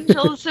mean, the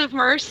Angels of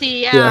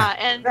Mercy. Yeah.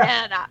 And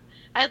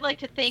I'd like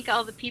to thank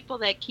all the people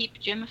that keep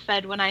Jim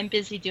fed when I'm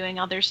busy doing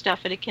other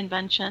stuff at a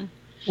convention.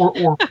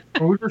 Or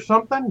food or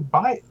something.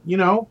 Buy, you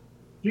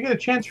get a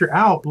chance, you're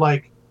out.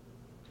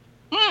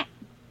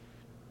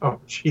 Oh,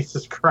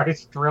 Jesus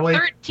Christ, really?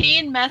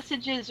 13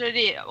 messages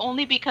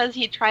only because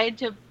he tried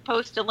to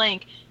post a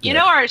link. You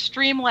know, our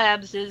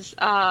Streamlabs is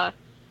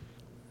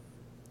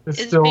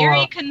still,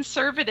 very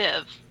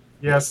conservative.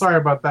 Yeah, sorry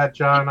about that,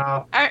 John.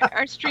 Our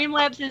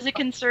Streamlabs is a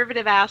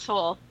conservative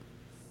asshole.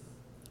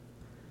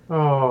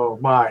 Oh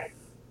my.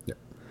 Yeah.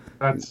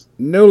 That's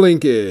No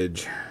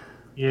linkage.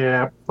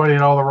 yeah, putting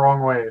it all the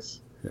wrong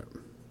ways. Yeah.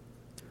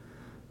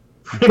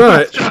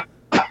 But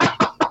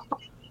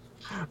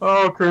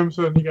oh,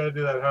 Crimson, you gotta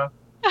do that, huh?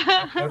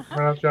 That's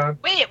enough, John.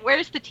 Wait,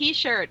 where's the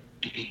T-shirt?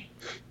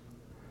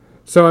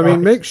 so I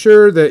mean, make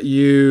sure that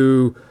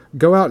you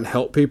go out and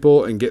help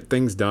people and get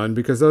things done,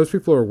 because those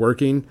people are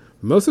working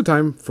most of the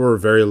time for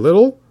very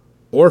little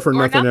or for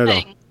nothing at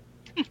all.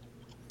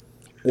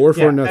 Or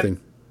for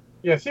nothing.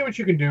 Yeah, see what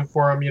you can do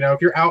for them. You know,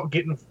 if you're out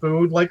getting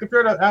food, like if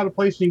you're at a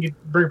place and you can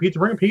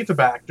bring a pizza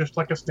back, just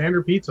like a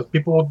standard pizza.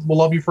 People will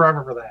love you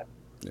forever for that.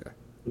 Yeah.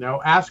 You know,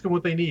 ask them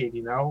what they need.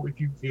 You know,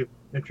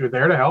 if you're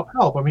there to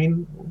help. I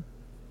mean,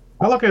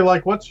 I look at it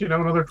like, what's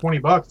another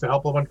 $20 to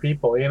help a bunch of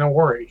people? No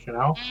worries.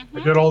 I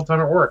do it all the time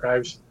at work.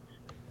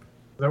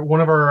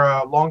 One of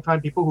our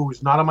longtime people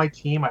who's not on my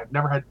team. I've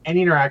never had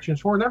any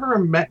interactions for. Never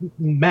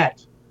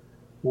met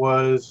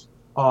was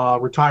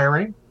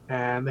retiring.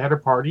 And they had a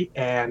party,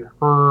 and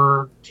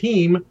her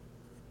team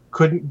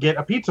couldn't get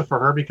a pizza for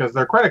her because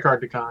their credit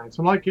card declined. So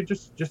I'm like, you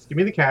just give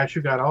me the cash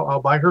you got. I'll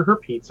buy her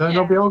pizza, and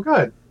it'll be all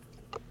good.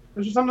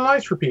 It's just something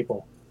nice for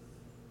people.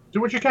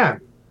 Do what you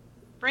can.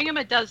 Bring them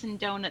a dozen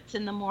donuts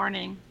in the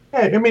morning.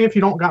 Yeah, I mean, if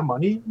you don't got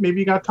money, maybe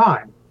you got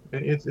time.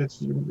 It's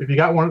if you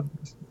got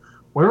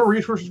whatever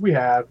resources we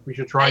have, we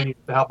should try and use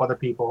to help other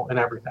people and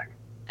everything.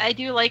 I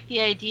do like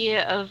the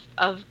idea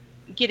of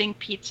getting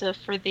pizza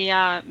for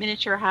the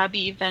miniature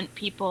hobby event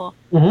people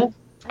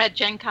at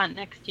Gen Con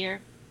next year.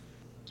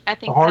 I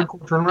think that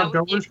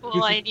would be a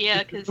cool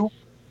idea, because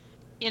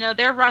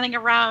they're running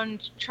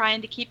around trying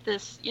to keep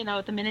this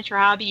the miniature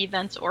hobby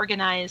events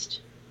organized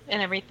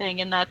and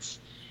everything, and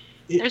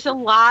there's a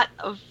lot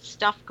of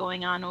stuff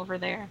going on over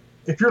there.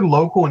 If you're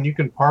local and you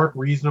can park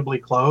reasonably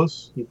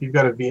close, if you've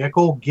got a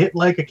vehicle, get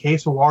like a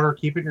case of water,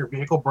 keep it in your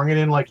vehicle, bring it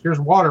in like,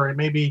 here's water. It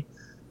may be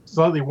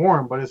slightly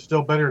warm, but it's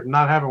still better than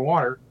not having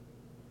water.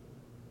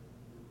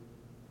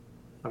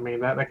 I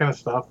mean, that kind of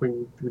stuff. We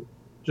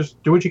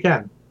just do what you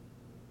can.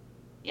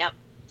 Yep.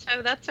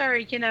 So that's our,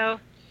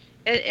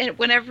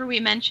 whenever we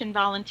mention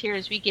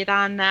volunteers, we get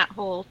on that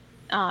whole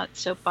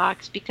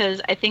soapbox, because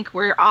I think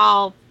we're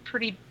all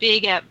pretty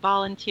big at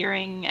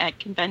volunteering at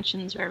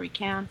conventions where we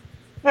can.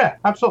 Yeah,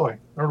 absolutely.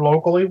 Or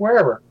locally,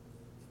 wherever.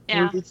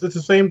 Yeah. It's the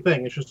same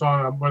thing. It's just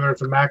on whether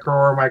it's a macro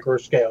or micro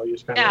scale. You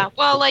just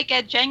well, like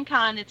at Gen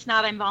Con, it's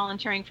not I'm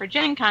volunteering for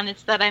Gen Con.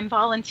 It's that I'm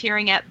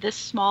volunteering at this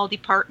small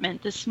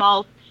department, this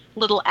small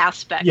little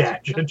aspect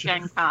of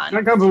Gen Con.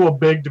 Gen Con's a little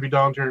big to be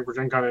volunteering for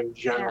Gen Con in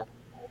general.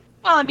 Yeah.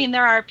 Well, I mean,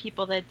 there are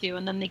people that do,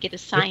 and then they get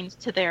assigned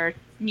to their,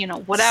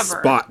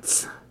 whatever.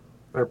 Spots.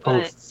 Their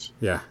posts.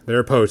 Yeah,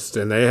 their posts,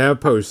 and they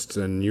have posts,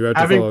 and you have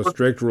to follow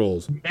strict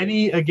rules.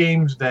 Many a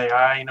games day,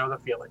 I know the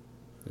feeling.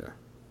 Yeah.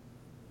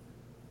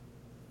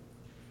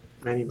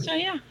 Many. So,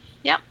 yeah.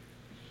 Yep.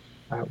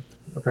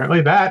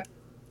 Apparently that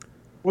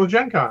was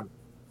Gen Con.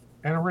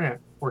 And a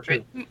rant. Or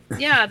two.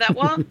 Yeah, that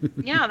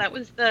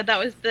was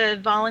the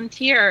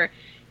volunteer.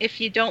 If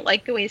you don't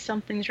like the way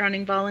something's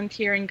running,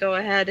 volunteer and go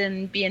ahead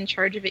and be in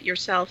charge of it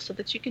yourself, so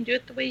that you can do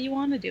it the way you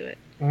want to do it.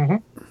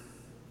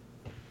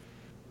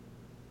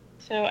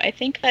 So I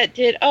think that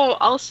did. Oh,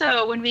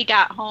 also when we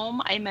got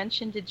home, I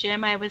mentioned to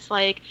Jim, I was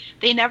like,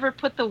 they never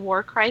put the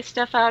Warcry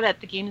stuff out at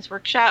the Games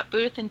Workshop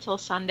booth until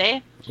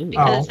Sunday,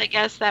 because I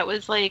guess that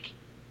was like,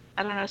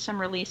 I don't know, some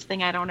release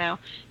thing. I don't know.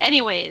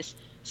 Anyways,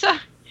 so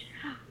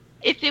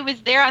if it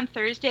was there on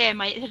Thursday, I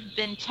might have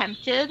been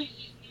tempted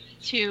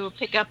to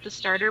pick up the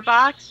starter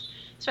box.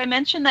 So I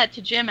mentioned that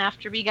to Jim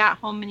after we got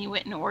home, and he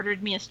went and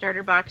ordered me a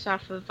starter box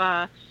off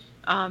of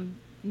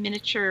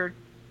miniature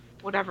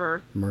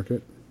whatever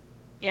market.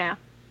 Yeah,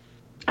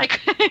 I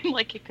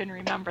couldn't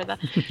remember the.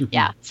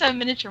 Yeah, so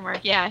Miniature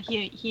Mark. Yeah,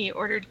 he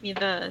ordered me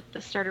the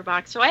starter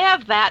box, so I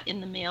have that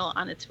in the mail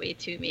on its way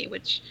to me,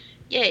 which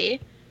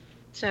yay.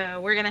 So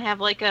we're gonna have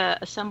like a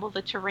assemble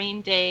the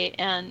terrain day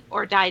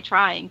or die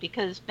trying,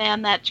 because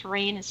man, that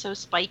terrain is so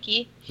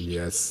spiky.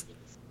 Yes.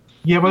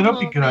 Yeah, but that'll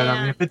be good. Man.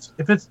 I mean,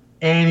 if it's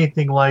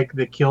anything like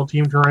the Kill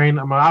Team terrain,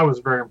 I mean, I was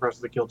very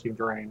impressed with the Kill Team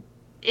terrain.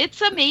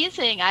 It's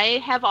amazing. I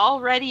have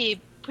already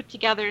put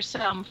together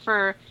some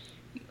for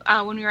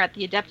when we were at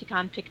the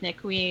Adepticon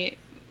picnic. We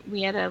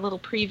had a little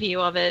preview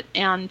of it,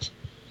 and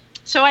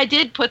so I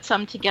did put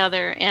some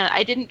together, and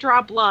I didn't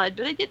draw blood,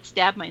 but I did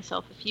stab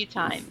myself a few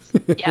times.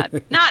 Yeah,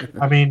 not.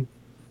 I mean,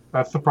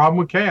 that's the problem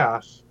with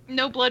Chaos.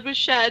 No blood was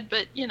shed,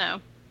 but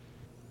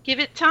give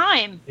it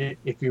time.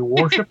 If you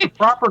worship the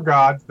proper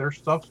gods, their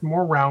stuff's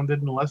more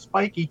rounded and less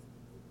spiky.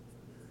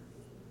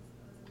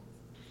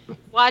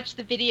 Watch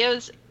the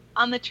videos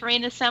on the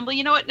terrain assembly.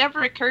 It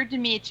never occurred to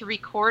me to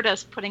record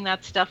us putting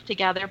that stuff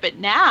together, but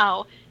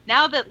now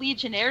that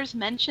Legionnaires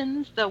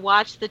mentions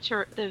watch the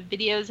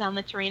videos on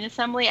the terrain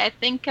assembly, I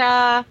think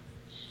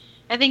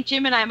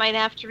Jim and I might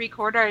have to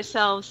record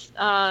ourselves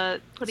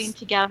putting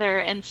together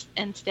and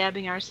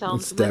stabbing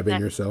ourselves. And stabbing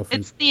yourself.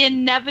 It's the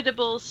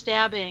inevitable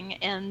stabbing,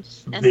 and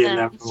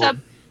then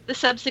the the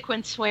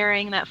subsequent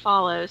swearing that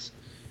follows.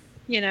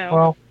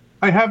 Well,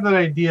 I have that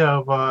idea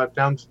of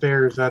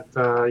downstairs at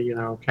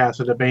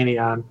Casa de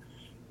Banion.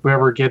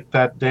 Whoever get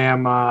that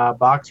damn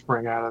box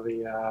spring out of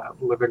the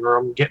living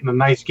room, getting a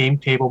nice game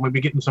table,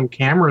 maybe getting some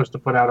cameras to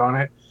put out on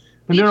it,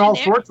 and doing all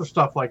sorts of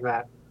stuff like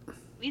that.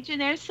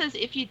 Legionnaire says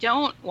if you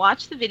don't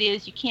watch the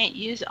videos, you can't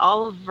use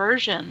all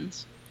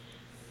versions.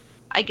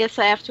 I guess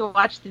I have to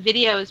watch the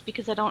videos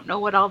because I don't know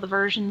what all the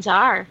versions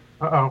are.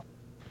 Uh-oh.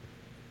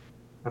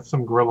 That's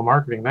some guerrilla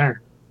marketing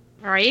there.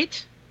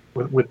 Right?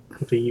 With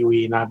the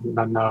UE, not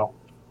no.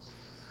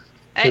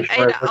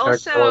 I'd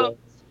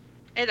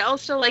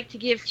also like to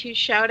give 2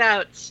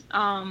 shout-outs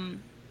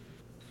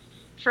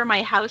for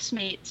my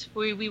housemates.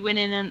 We went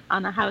in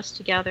on a house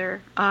together.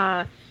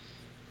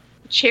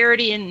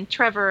 Charity and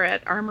Trevor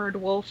at Armored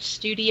Wolf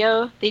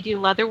Studio. They do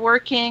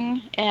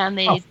leatherworking, and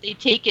they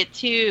take it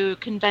to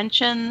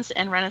conventions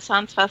and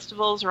Renaissance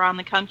festivals around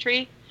the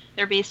country.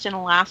 They're based in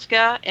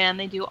Alaska, and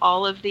they do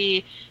all of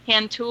the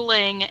hand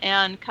tooling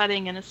and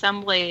cutting and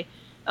assembly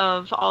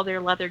of all their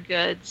leather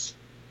goods.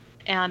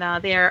 And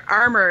they are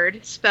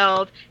Armored,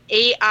 spelled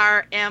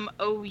ARMOURED,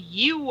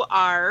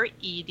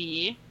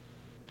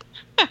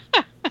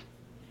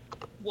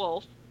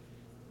 Wolf.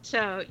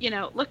 So,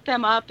 look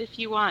them up if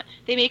you want.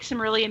 They make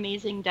some really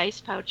amazing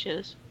dice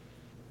pouches.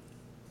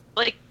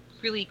 Like,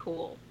 really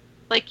cool.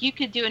 Like, you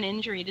could do an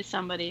injury to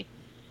somebody.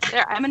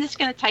 There, I'm just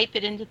going to type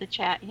it into the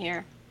chat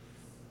here.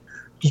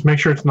 Just make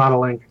sure it's not a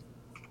link.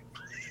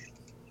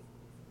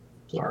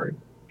 Sorry.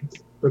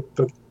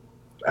 That's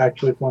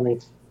actually funny.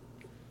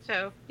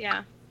 So,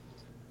 yeah.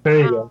 There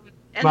you go.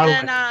 And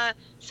then,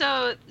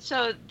 so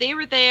they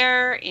were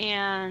there,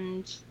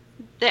 and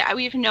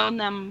we've known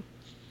them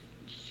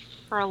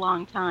for a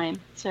long time.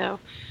 So,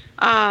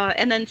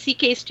 and then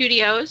CK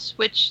Studios,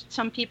 which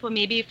some people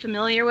may be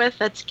familiar with.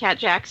 That's Kat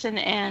Jackson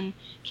and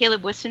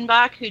Caleb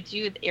Wissenbach, who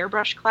do the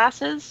airbrush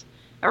classes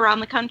around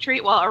the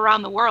country, well,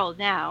 around the world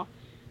now.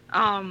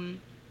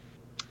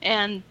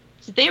 And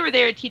so they were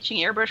there teaching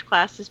airbrush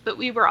classes, but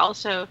we were all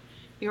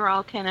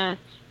kind of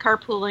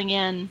carpooling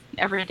in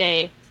every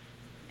day,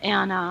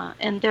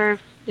 and they're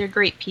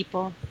great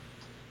people.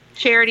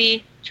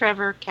 Charity,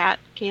 Trevor, Kat,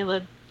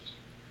 Caleb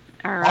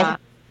are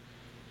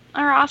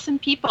awesome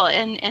people,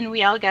 and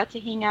we all got to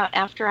hang out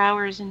after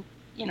hours and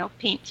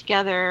paint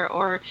together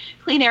or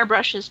clean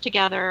airbrushes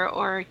together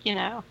or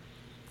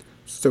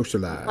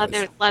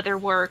socialize, leather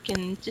work,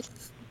 and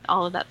just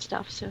all of that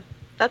stuff. So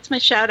that's my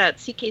shout out,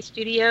 CK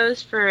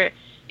Studios, for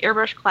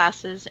airbrush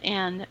classes,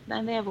 and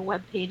then they have a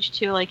web page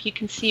too. Like, you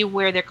can see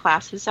where their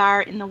classes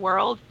are in the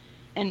world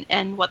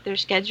and what their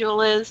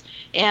schedule is,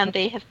 and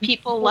they have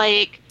people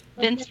like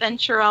Vince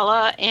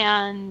Venturella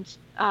and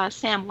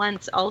Sam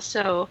Lentz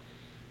also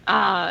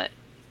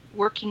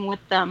working with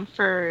them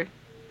for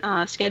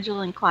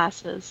scheduling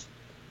classes.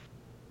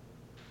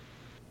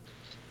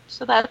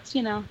 So that's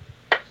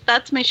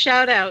my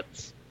shout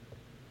outs,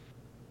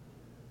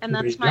 and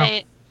that's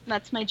my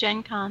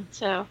Gen Con.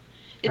 So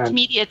it's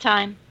media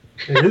time.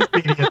 It is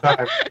media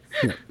time.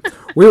 Yeah.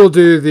 We will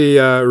do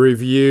the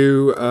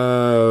review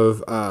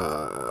of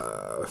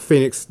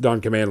Phoenix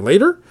Dawn Command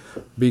later,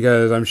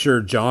 because I'm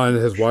sure John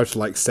has watched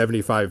like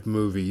 75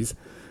 movies,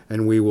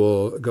 and we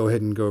will go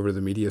ahead and go over to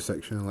the media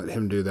section and let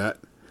him do that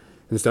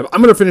and stuff.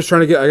 I'm going to finish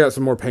I got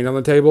some more paint on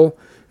the table,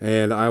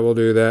 and I will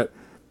do that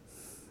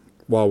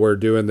while we're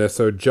doing this.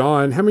 So,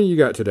 John, how many you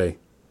got today?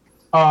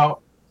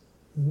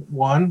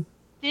 1.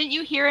 Didn't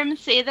you hear him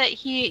say that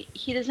he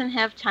doesn't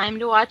have time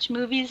to watch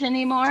movies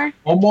anymore?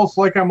 Almost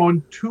like I'm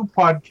on 2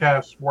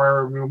 podcasts where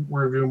I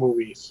review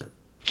movies.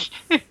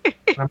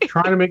 I'm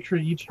trying to make sure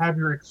you each have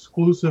your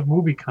exclusive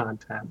movie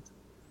content.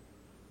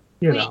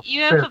 You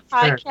have a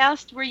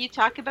podcast where you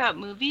talk about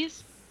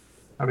movies?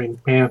 I mean,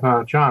 me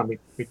and John, we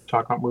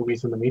talk about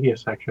movies in the media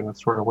section.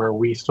 That's sort of where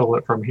we stole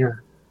it from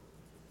here.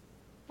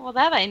 Well,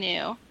 that I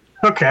knew.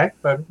 Okay,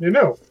 but you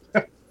know.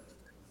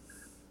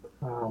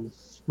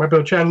 Might be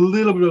able to chat a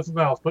little bit about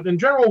something else, but in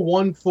general,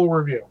 1 full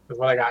review is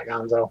what I got,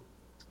 Gonzo.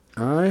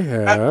 I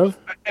have.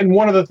 And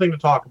one other thing to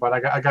talk about. I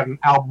got an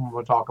album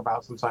to talk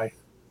about since I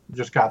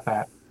just got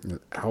that. An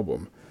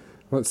album.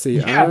 Let's see.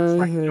 Yeah,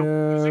 I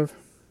have.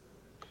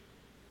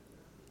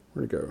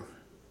 Where'd it go?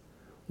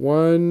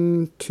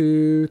 1,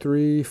 2,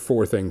 3,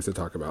 4 things to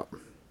talk about.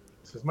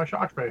 This is my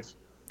shock face.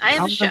 I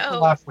have a show.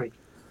 Last week.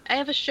 I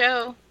have a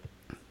show.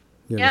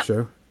 You have a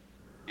show?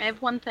 I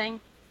have one thing.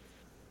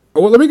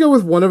 Well, let me go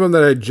with one of them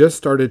that I just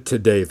started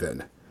today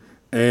then.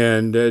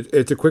 And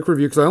it's a quick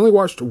review because I only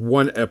watched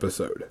 1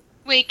 episode.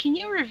 Wait, can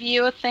you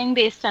review a thing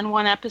based on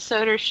 1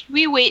 episode, or should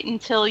we wait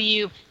until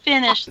you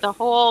finish the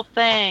whole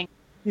thing?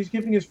 He's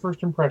giving his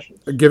first impressions.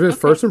 Give his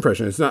first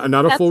impression. It's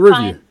not a full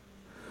fine. review.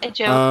 A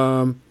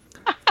joke.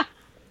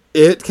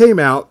 It came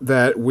out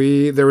that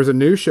there was a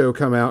new show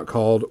come out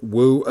called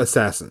Wu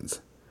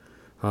Assassins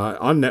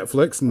on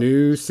Netflix.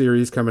 New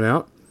series coming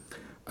out.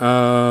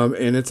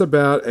 And it's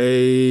about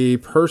a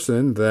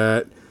person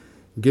that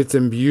gets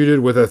imbued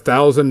with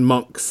 1,000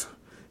 monks,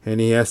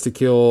 and he has to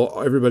kill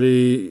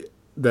everybody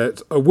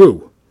that's a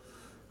Wu.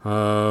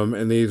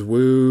 And these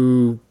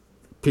Wu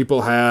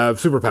people have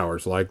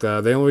superpowers. Like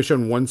they only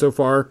shown one so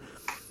far,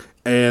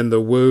 and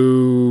the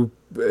Wu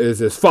is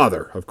his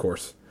father, of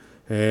course,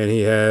 and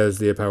he has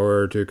the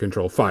power to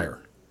control fire.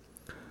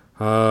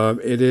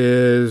 It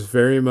is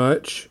very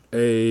much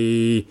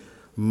a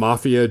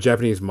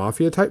Japanese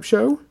mafia type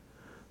show.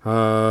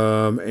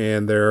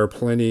 And there are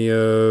plenty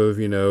of,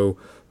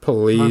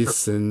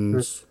 police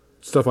and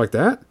stuff like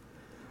that.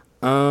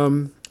 I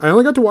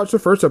only got to watch the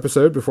first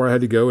episode before I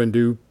had to go and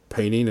do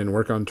painting and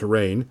work on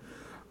terrain.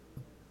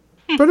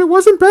 But it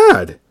wasn't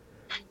bad.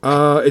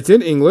 It's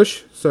in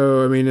English,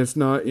 so I mean, it's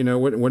not,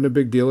 wasn't a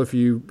big deal if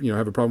you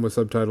have a problem with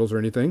subtitles or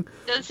anything.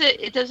 Does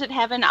it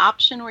have an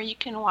option where you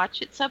can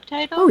watch it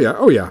subtitled?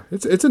 Oh yeah.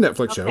 It's a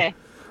Netflix show.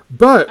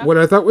 But what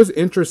I thought was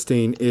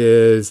interesting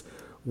is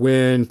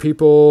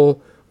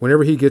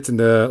whenever he gets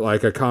into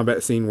like a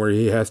combat scene where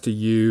he has to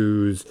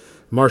use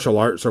martial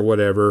arts or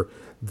whatever,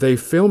 they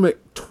film it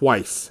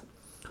twice.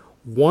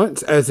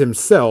 Once as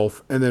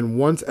himself, and then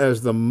once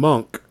as the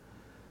monk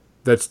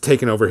that's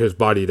taken over his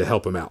body to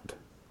help him out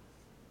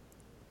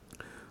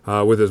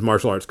with his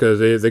martial arts,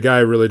 because the guy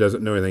really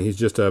doesn't know anything. He's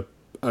just a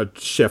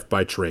chef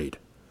by trade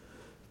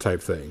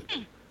type thing.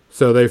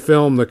 So they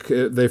film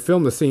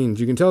the scenes.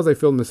 You can tell they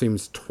filmed the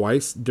scenes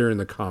twice during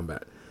the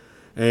combat.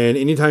 And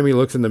anytime he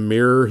looks in the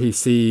mirror, he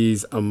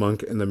sees a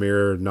monk in the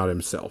mirror, not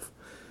himself.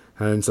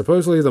 And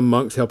supposedly the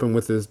monks help him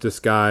with his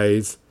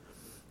disguise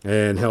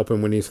and help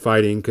him when he's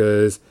fighting,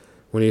 because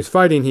when he's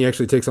fighting, he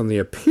actually takes on the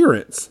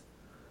appearance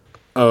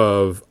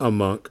of a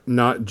monk,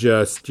 not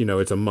just,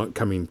 it's a monk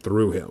coming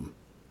through him.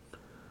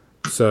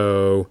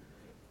 So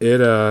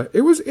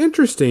it was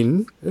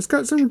interesting. It's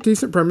got some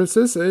decent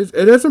premises.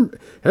 It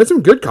had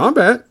some good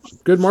combat,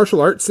 good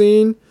martial arts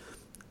scene,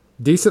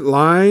 decent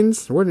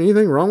lines. There wasn't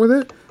anything wrong with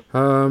it.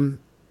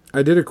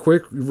 I did a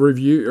quick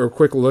review or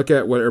quick look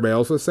at what everybody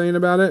else was saying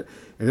about it,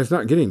 and it's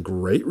not getting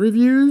great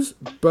reviews,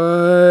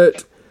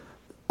 but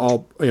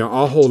I'll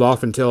hold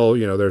off until,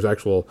 there's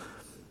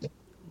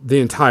the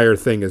entire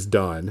thing is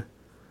done.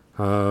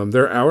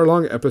 They're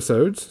hour-long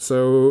episodes,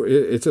 so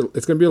it's going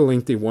to be a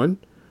lengthy one,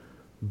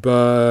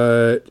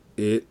 but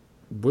it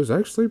was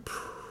actually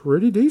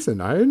pretty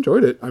decent. I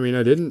enjoyed it. I mean,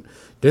 I didn't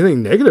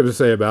anything negative to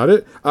say about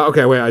it.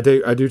 Okay, wait, I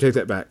do take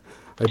that back.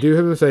 I do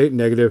have to say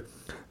negative.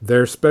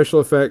 Their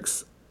special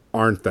effects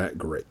aren't that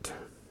great.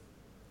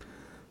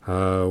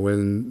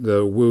 When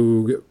the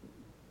Wu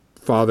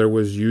father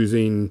was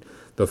using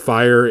the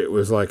fire, it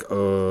was like,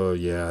 oh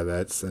yeah,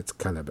 that's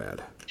kind of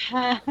bad.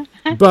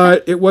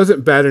 But it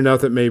wasn't bad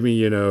enough that made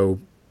me,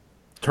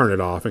 turn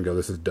it off and go,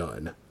 this is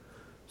done.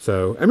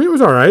 So, I mean, it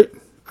was all right.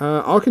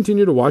 I'll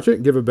continue to watch it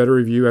and give a better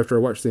review after I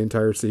watch the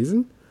entire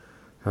season,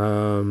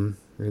 and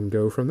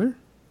go from there.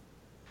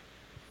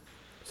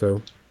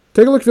 So,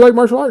 take a look if you like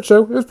martial arts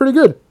show. It was pretty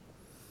good.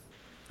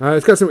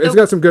 It's got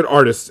some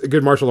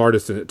good martial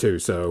artists in it too.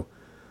 So,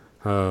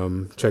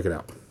 check it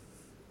out.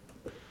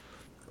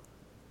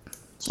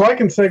 So I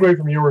can segue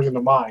from yours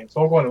into mine.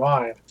 So I'll go into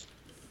mine.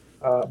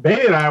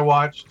 Bailey and I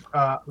watched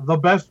the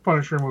best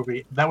Punisher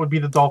movie. That would be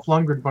the Dolph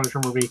Lundgren Punisher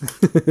movie,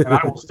 and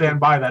I will stand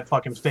by that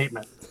fucking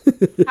statement.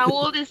 How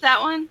old is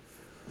that one?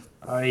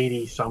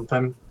 80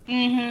 something.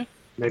 Mm-hmm.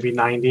 Maybe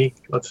 90.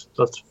 Let's.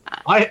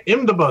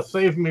 IMDb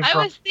save me. I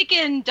was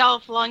thinking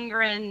Dolph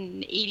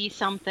Lundgren 80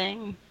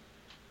 something.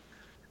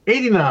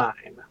 89.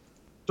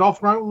 Dolph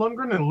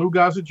Lundgren and Lou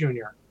Gossett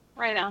Jr.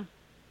 Right on.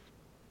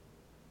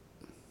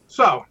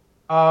 So,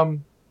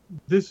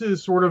 this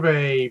is sort of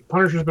a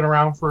Punisher's been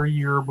around for a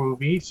year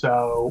movie,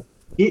 so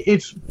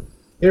it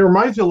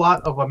reminds you a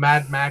lot of a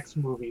Mad Max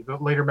movie, the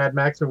later Mad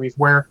Max movies,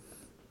 where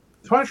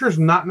Punisher's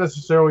not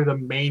necessarily the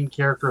main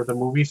character of the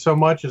movie so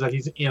much as that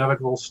he's in other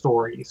little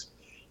stories.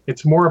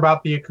 It's more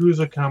about the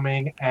Yakuza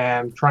coming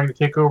and trying to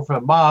take over for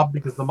the mob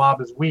because the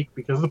mob is weak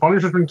because the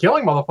Punisher's been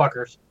killing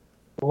motherfuckers,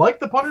 like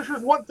the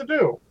Punishers want to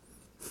do.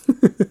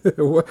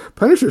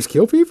 Punishers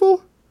kill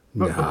people?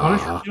 The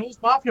Punisher kills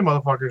mafia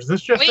motherfuckers.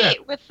 This just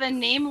Wait, with a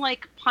name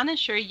like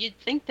Punisher, you'd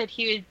think that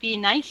he would be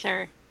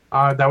nicer.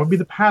 That would be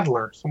the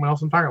Paddler, someone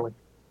else entirely.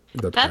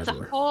 That's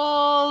a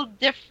whole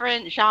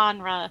different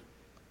genre.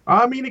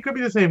 I mean, it could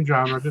be the same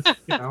genre, just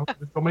just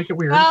don't make it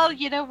weird. Well,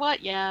 you know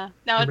what? Yeah,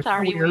 no, it's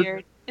already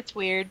weird. It's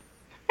weird.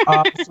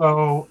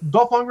 So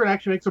Dolph Lundgren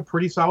actually makes a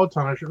pretty solid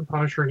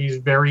Punisher. He's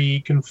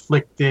very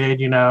conflicted.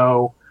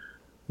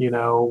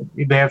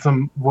 They have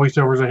some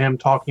voiceovers of him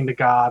talking to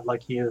God,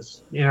 like he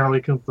is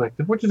internally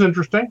conflicted, which is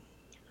interesting.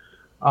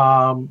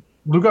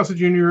 Lou Gossett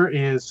Jr.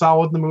 is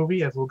solid in the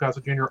movie, as Lou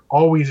Gossett Jr.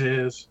 always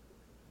is.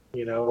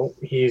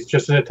 He's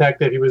just a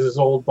detective. He was his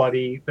old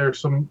buddy. There's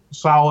some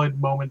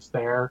solid moments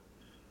there.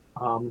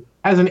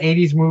 As an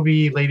 80s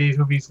movie, late 80s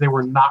movies, they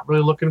were not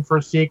really looking for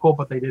a sequel,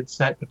 but they did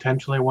set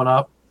potentially one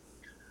up.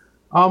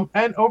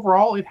 And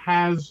overall, it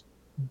has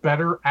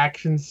better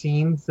action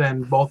scenes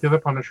than both the other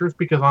Punishers,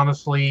 because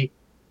honestly,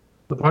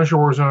 the Punisher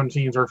Warzone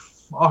scenes are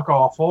fuck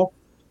awful,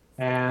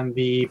 and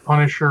the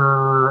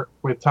Punisher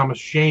with Thomas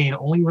Jane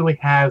only really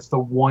has the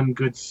one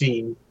good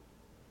scene.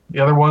 The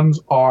other ones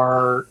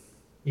are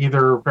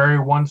either very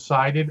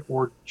one-sided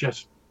or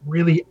just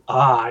really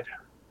odd.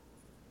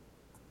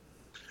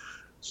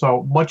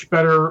 So much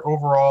better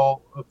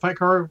overall. Fight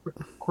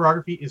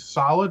choreography is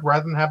solid.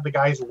 Rather than have the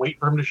guys wait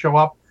for him to show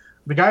up,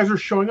 the guys are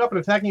showing up and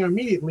attacking him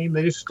immediately, and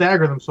they just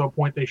stagger them so at a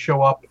point they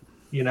show up,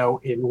 in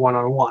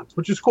one-on-ones,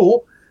 which is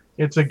cool.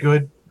 It's a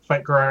good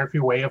fight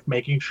choreography way of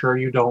making sure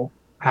you don't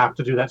have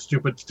to do that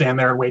stupid stand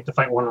there and wait to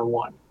fight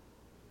one-on-one.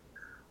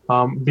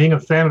 Being a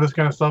fan of this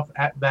kind of stuff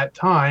at that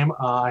time,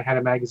 I had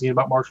a magazine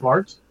about martial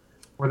arts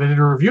where they did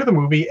a review of the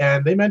movie,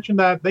 and they mentioned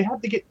that they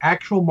had to get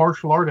actual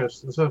martial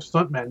artists instead of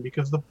stuntmen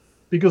because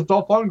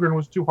Dolph Lundgren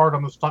was too hard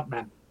on the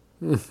stuntmen,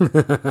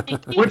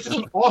 which is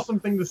an awesome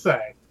thing to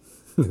say.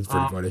 It's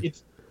pretty funny.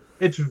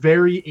 It's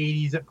very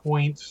 80s at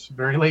points,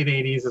 very late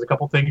 80s. There's a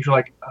couple things you're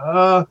like,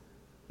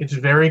 it's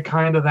very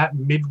kind of that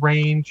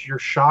mid-range. You're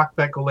shocked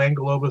that Golan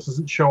Globus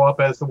doesn't show up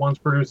as the ones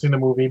producing the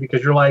movie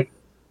because you're like,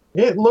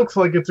 it looks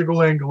like it's a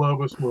Golan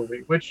Globus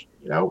movie, which,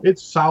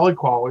 it's solid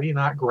quality,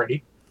 not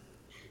great.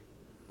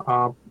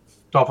 Dolph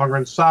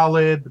Lundgren's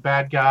solid. The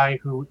bad guy,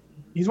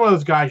 he's one of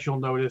those guys you'll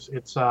notice.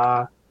 It's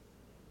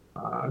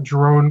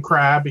Jerome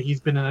Crab. He's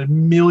been in a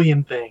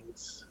million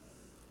things.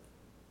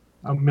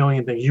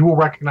 You will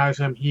recognize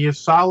him. He is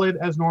solid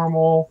as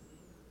normal.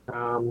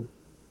 And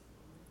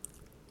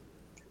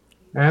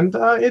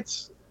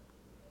it's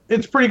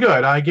pretty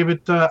good. I give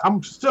it.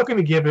 I'm still going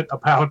to give it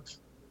about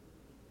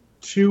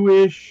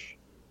 2-ish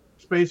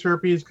space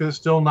herpes because it's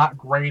still not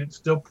great. It's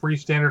still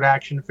pre-standard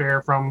action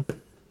fare from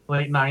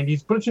late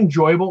 90s, but it's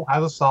enjoyable,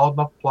 has a solid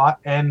enough plot,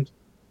 and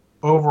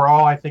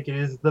overall I think it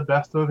is the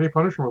best of the 3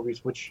 Punisher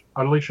movies, which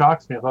utterly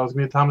shocks me. I thought it was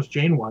going to be a Thomas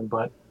Jane one,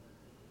 but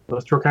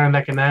those two are kind of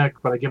neck and neck,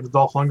 but I give the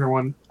Dolph Lundgren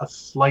one a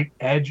slight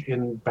edge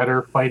in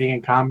better fighting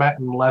and combat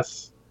and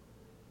less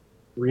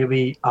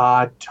really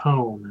odd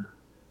tone.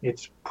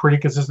 It's pretty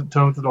consistent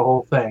tone through the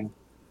whole thing.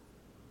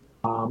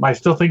 I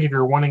still think if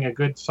you're wanting a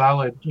good,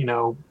 solid,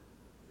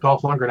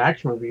 Dolph Lundgren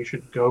action movie, you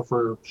should go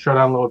for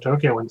Showdown Little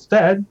Tokyo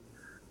instead.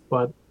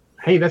 But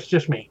hey, that's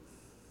just me.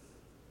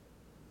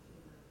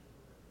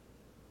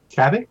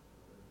 Kathy?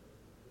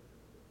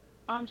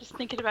 I'm just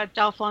thinking about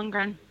Dolph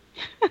Lundgren.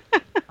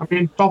 I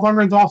mean, Dolph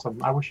Lundgren's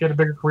awesome. I wish he had a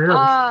bigger career.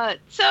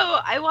 So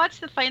I watched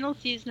the final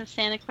season of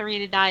Santa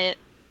Clarita Diet,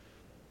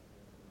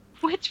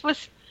 which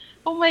was,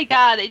 oh my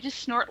god, I just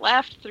snort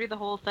laughed through the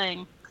whole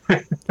thing.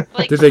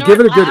 Like, did they give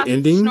it a good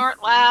ending?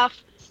 Snort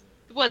laugh.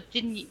 What,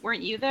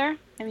 weren't you there?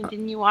 I mean,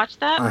 didn't you watch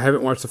that? I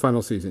haven't watched the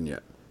final season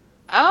yet.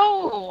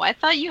 Oh, I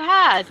thought you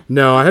had.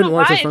 No, I hadn't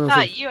watched the final season.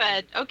 I thought you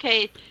had.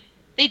 Okay.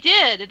 They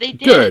did.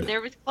 Good.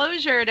 There was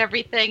closure and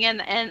everything,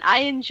 and I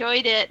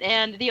enjoyed it.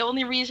 And the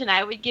only reason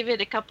I would give it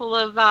a couple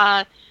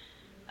of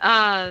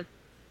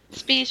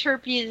space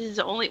herpes is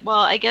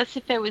I guess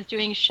if I was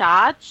doing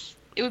shots,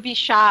 it would be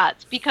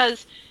shots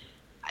because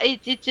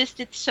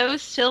it's so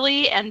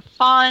silly and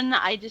fun.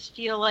 I just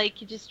feel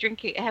like you just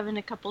having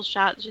a couple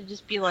shots should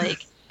just be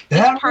like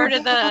it's part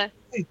of the,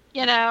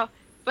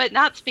 but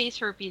not space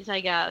herpes,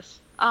 I guess.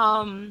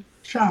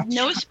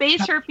 No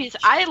space herpes.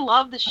 I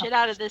love the shit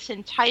out of this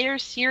entire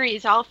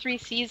series, all 3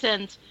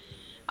 seasons.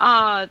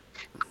 I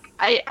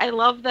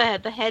love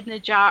the head in a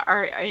jar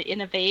or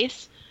in a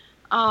vase.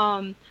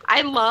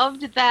 I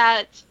loved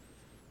that.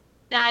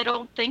 Now I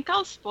don't think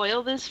I'll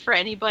spoil this for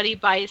anybody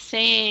by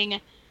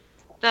saying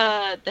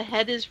the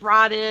head is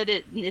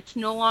rotted. It's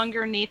no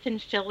longer Nathan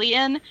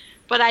Fillion,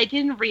 but I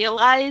didn't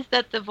realize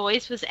that the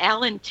voice was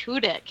Alan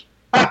Tudyk.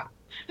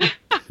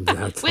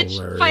 That's which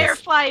hilarious.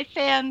 Firefly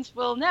fans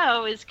will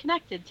know is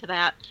connected to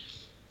that.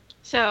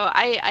 So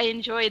I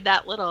enjoyed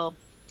that little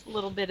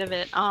bit of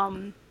it.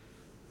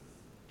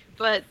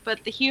 But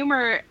the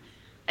humor,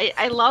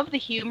 I love the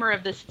humor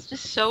of this. It's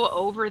just so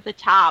over the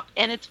top,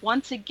 and it's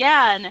once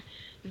again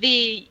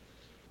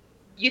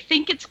you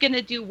think it's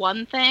gonna do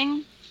one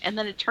thing, and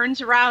then it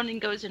turns around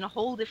and goes in a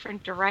whole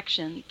different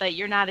direction that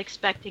you're not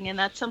expecting, and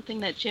that's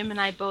something that Jim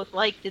and I both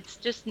liked. It's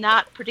just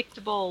not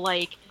predictable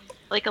like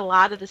a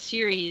lot of the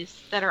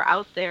series that are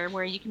out there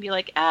where you can be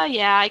like, oh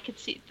yeah, I could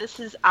see this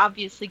is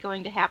obviously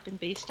going to happen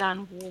based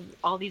on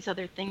all these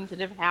other things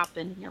that have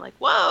happened. And you're like,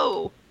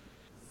 whoa,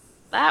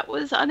 that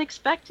was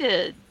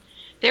unexpected.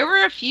 There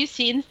were a few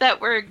scenes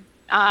that were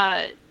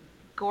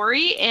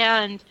gory,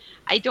 and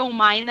I don't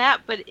mind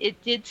that, but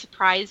it did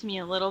surprise me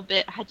a little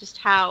bit just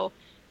how,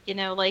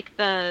 like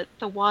the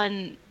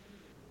one,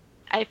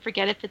 I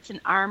forget if it's an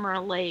arm or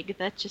a leg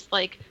that just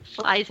like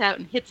flies out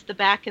and hits the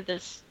back of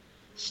this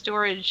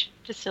storage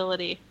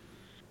facility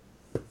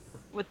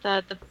with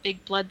the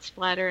big blood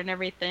splatter and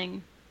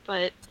everything.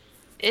 But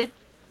it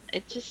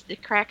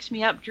cracks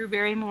me up. Drew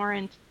Barrymore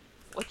and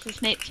what's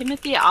his name?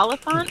 Timothy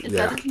Olyphant? Is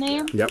that his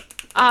name? Yep.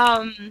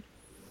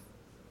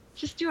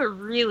 Just do a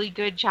really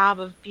good job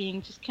of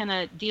being just kind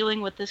of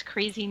dealing with this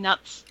crazy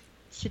nuts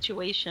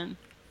situation.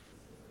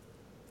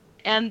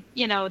 And,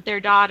 their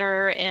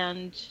daughter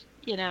and,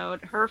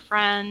 her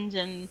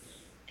friend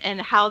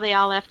and how they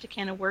all have to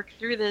kind of work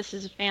through this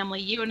as a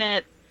family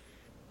unit.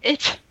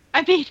 It's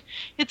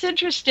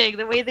interesting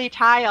the way they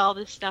tie all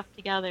this stuff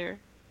together,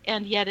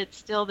 and yet it's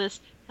still this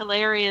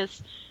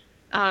hilarious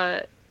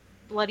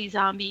bloody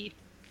zombie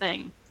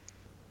thing.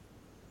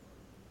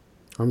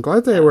 I'm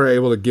glad they were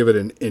able to give it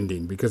an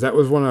ending, because that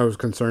was one I was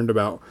concerned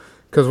about.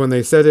 Because when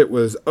they said it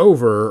was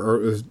over,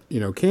 or it was,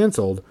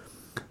 canceled,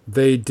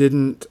 they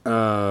didn't.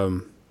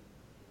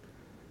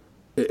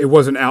 It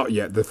wasn't out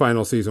yet. The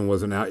final season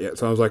wasn't out yet,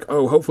 so I was like,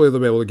 oh, hopefully they'll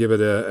be able to give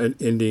it an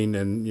ending,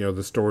 and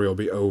the story will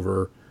be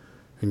over,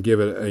 and give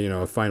it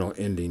a final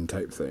ending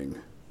type thing.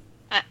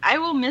 I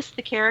will miss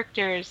the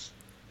characters.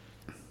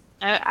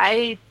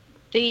 They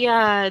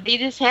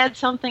just had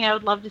something. I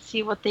would love to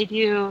see what they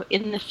do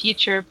in the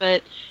future,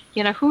 but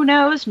who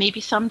knows?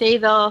 Maybe someday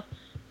they'll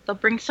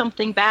bring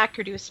something back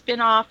or do a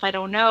spin-off. I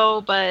don't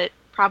know, but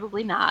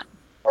probably not.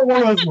 Or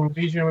one of those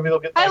movies, maybe they'll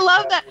get. I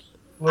love that.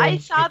 I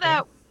saw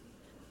that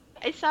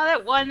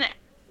one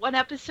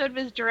episode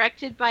was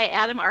directed by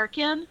Adam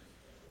Arkin,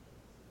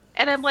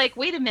 and I'm like,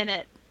 wait a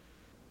minute,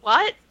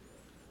 what?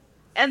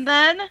 And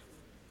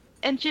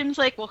Jim's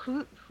like, well,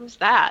 who's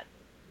that?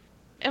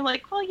 I'm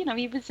like, well,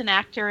 he was an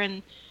actor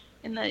in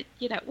the,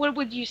 what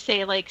would you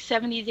say, like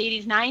 70s,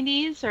 80s,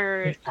 90s,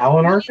 or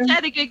Alan Arkin? He's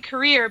had a good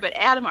career, but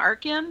Adam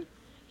Arkin,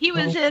 he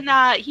was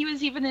he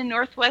was even in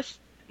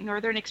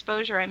Northern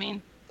Exposure. I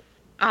mean,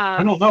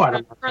 I don't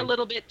know. For a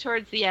little bit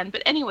towards the end,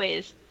 but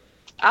anyways,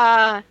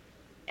 and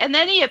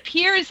then he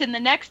appears in the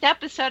next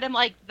episode. I'm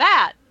like,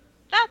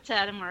 that's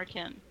Adam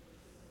Arkin.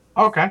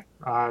 Okay,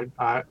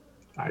 I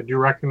do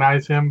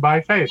recognize him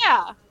by face.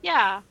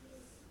 Yeah.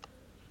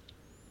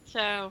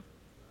 So,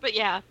 but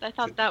yeah, I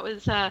thought that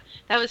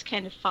was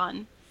kind of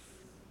fun.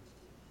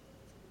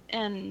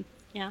 And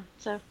yeah,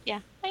 so yeah,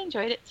 I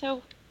enjoyed it.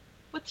 So,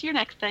 what's your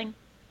next thing?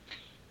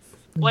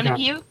 One of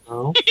you?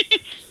 No.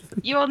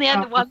 You only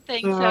had the one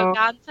thing, so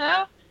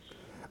Gonzo?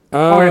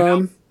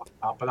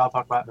 But I'll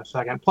talk about it in a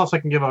second. Plus, I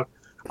can give a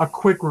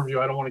quick review.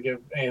 I don't want to give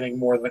anything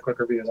more than a quick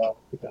review, though,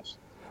 because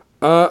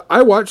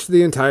I watched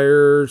the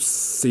entire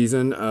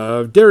season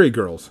of Dairy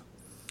Girls,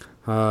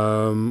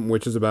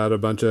 which is about a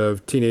bunch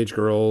of teenage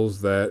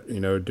girls that,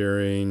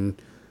 during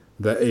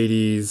the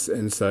 80s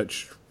and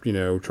such,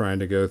 trying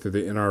to go through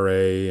the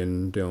NRA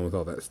and dealing with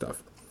all that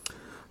stuff.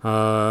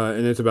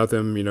 And it's about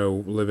them,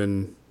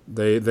 living...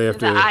 They have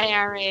the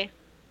IRA,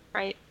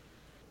 right?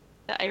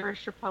 The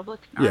Irish Republic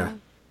Army. Yeah.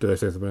 Did I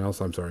say something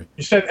else? I'm sorry.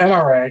 You said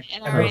NRA.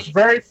 And it's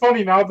very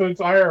funny now that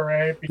it's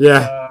IRA. Because,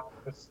 yeah.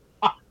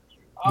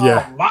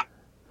 Yeah.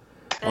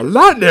 A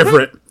lot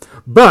different.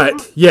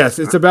 But, yes,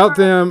 it's about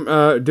them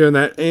doing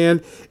that.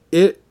 And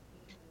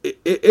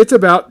it's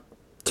about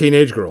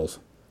teenage girls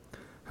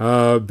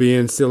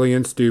being silly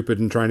and stupid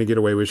and trying to get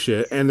away with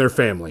shit, and their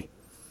family.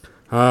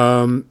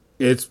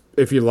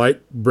 If you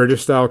like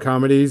British-style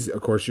comedies,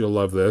 of course you'll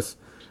love this.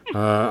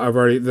 I've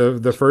already...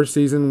 The first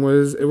season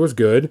was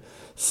good.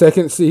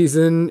 Second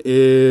season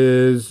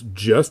is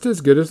just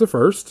as good as the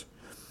first.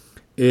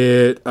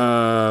 It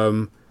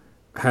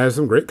has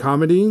some great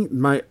comedy.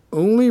 My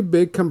only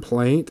big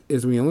complaint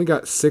is we only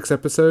got 6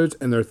 episodes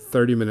and they're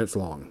 30 minutes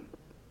long.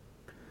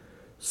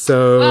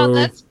 So... Well,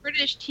 that's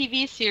British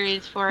TV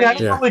series for you.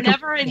 Yeah.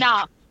 Never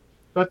enough.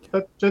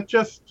 That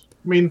just...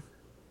 I mean,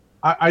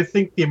 I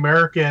think the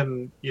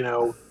American,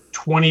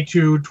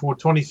 22 to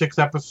 26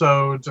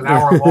 episodes, an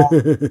hour long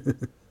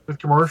with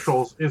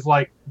commercials is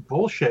like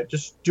bullshit.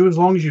 Just do as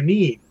long as you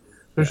need.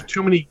 There's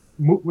too many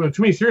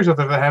series out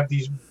there that have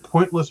these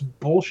pointless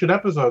bullshit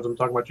episodes. I'm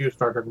talking about you,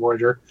 Star Trek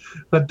Voyager,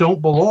 that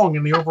don't belong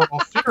in the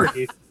overall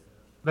series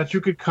that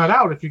you could cut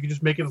out if you could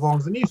just make it as long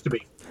as it needs to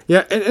be.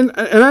 Yeah, and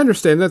I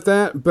understand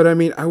that, but I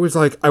mean, I was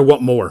like, I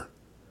want more.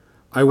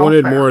 I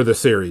wanted more of the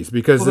series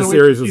because the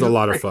series was a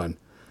lot of fun.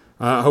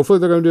 Hopefully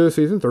they're going to do a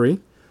season 3.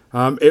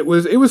 It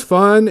was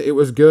fun. It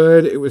was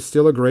good. It was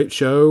still a great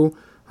show.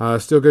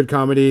 Still good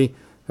comedy.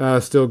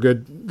 Still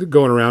good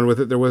going around with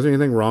it. There wasn't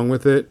anything wrong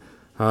with it.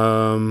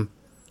 And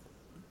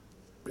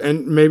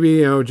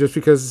maybe, just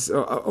because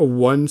a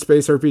one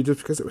space RP,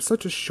 just because it was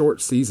such a short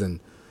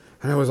season.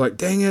 And I was like,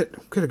 dang it,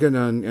 could have gone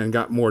on and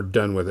got more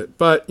done with it.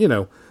 But,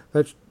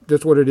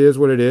 that's what it is,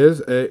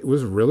 It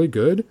was really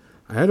good.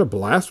 I had a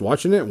blast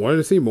watching it, wanted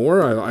to see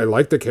more. I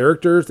like the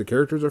characters. The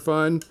characters are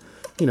fun.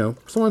 So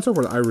on and so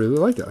forth. I really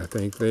liked it. I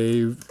think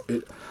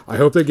I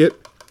hope they get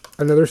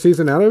another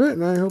season out of it,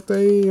 and I hope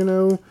they,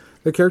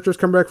 the characters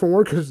come back for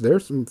more, because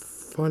there's some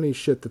funny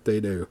shit that they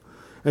do.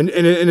 And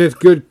it's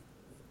good,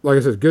 like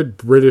I said, good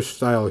British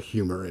style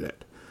humor in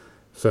it.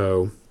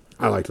 So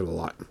I liked it a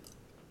lot.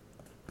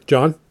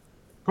 John?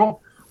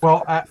 Cool.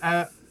 Well,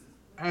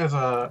 as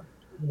a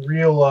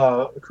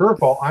real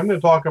curveball, I'm going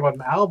to talk about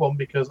an album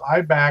because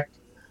I backed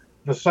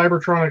the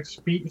Cybertronic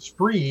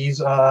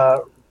Sprees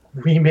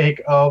remake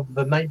of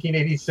the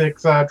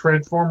 1986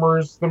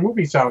 Transformers the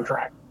movie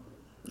soundtrack.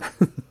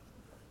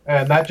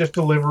 And that just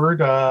delivered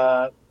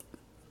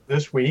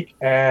this week,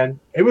 and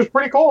it was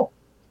pretty cool.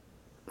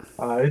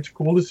 It's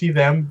cool to see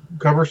them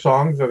cover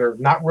songs that are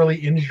not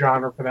really in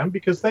genre for them,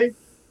 because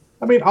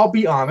I'll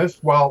be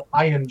honest, while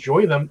I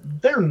enjoy them,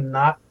 they're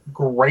not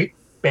great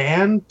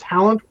band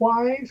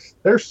talent-wise.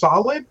 They're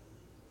solid,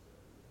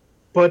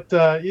 but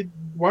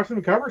watching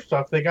them cover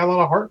stuff, they got a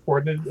lot of heart for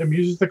it, and it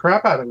amuses the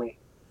crap out of me.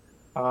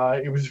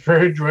 It was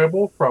very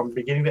enjoyable from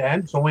beginning to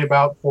end. It's only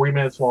about 40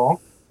 minutes long.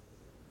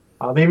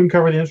 They even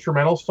cover the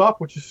instrumental stuff,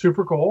 which is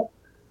super cool.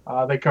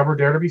 They cover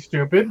Dare to Be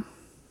Stupid.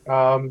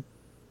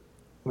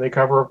 They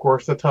cover, of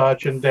course, The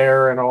Touch and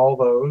Dare and all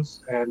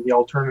those, and the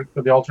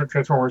alternate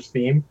Transformers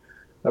theme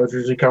that was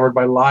usually covered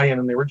by Lion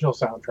in the original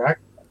soundtrack.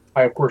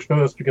 I, of course, know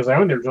this because I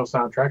own the original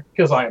soundtrack,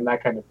 because I am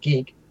that kind of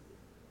geek.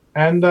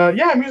 And,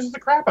 yeah, it amuses the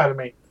crap out of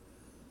me.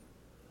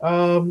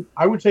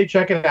 I would say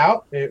check it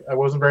out. It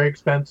wasn't very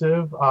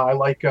expensive. I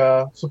like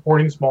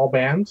supporting small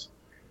bands,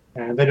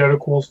 and they do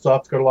cool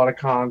stuff, go to a lot of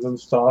cons and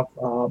stuff.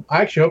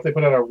 I actually hope they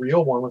put out a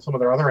real one with some of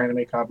their other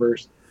anime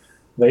covers.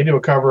 They do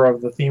a cover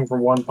of the theme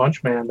from One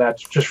Punch Man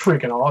that's just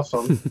freaking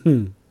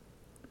awesome.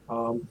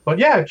 But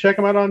yeah, check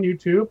them out on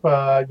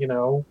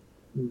YouTube.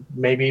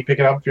 Maybe pick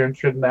it up if you're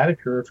interested in that. If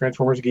you're a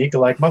Transformers geek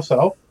like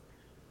myself,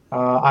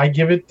 I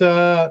give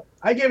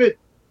it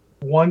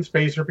one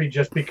Space Herpy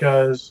just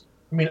because.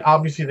 I mean,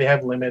 obviously they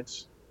have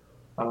limits.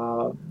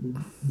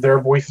 Their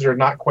voices are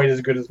not quite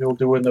as good as they'll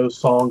do in those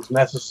songs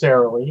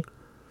necessarily.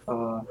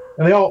 And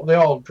they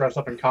all dress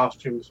up in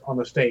costumes on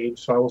the stage.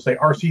 So I will say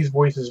RC's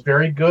voice is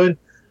very good,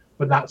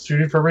 but not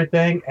suited for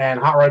everything. And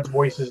Hot Rod's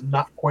voice is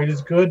not quite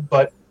as good,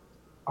 but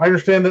I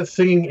understand that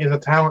singing is a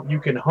talent you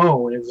can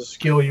hone. It's a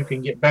skill you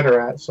can get better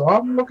at. So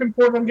I'm looking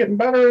forward to them getting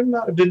better, and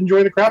I did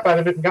enjoy the crap out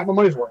of it and got my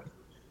money's worth.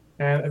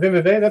 And at the end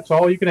of the day, that's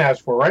all you can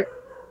ask for, right?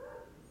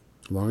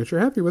 As long as you're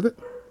happy with it.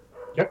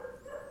 Yep.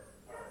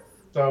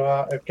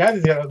 So if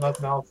Kathy's got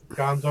nothing else,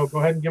 Gonzo, go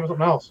ahead and give us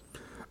something else.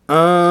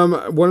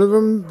 One of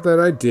them that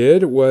I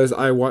did was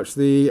I watched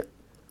the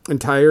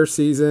entire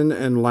season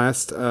and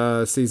last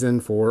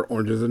season for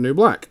Orange is the New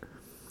Black.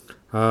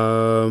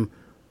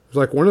 It's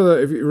like one of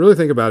the, if you really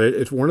think about it,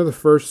 it's one of the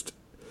first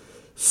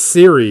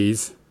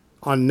series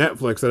on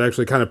Netflix that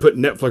actually kind of put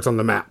Netflix on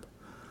the map.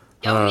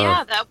 Oh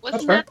yeah,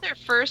 wasn't that their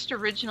first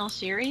original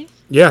series?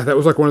 Yeah, that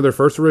was like one of their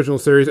first original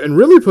series, and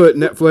really put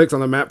Netflix on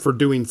the map for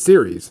doing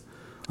series.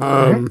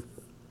 As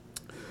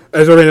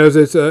everybody knows,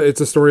 it's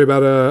a story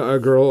about a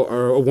girl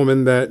or a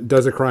woman that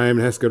does a crime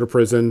and has to go to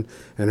prison,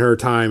 and her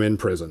time in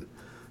prison.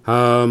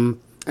 And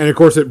of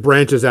course, it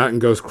branches out and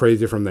goes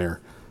crazy from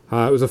there.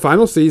 It was the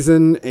final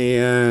season,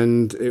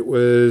 and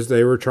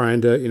they were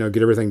trying to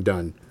get everything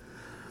done.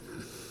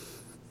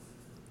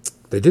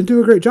 They didn't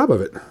do a great job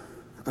of it.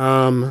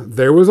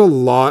 There was a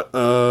lot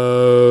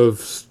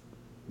of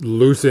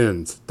loose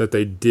ends that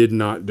they did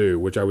not do,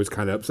 which I was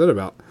kind of upset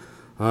about.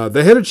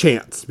 They had a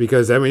chance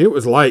because, it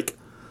was like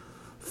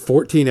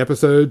 14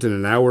 episodes in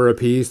an hour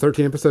apiece,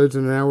 13 episodes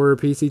in an hour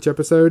apiece each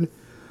episode.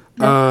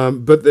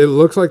 But it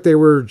looks like they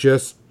were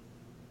just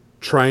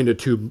trying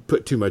to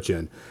put too much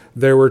in.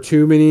 There were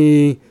too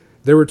many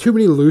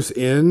loose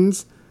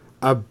ends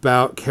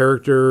about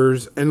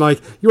characters, and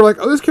you were like,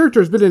 oh, this character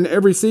has been in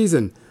every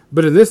season,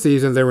 but in this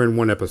season they were in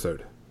one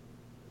episode.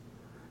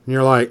 And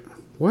you're like,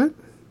 what?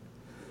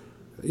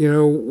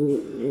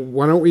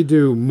 Why don't we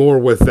do more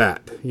with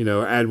that?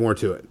 Add more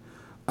to it.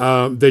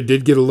 They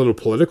did get a little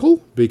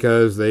political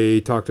because they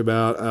talked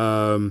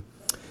about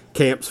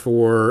camps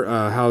for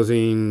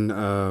housing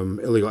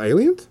illegal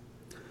aliens.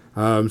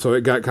 So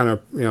it got kind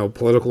of,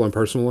 political and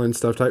personal and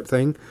stuff type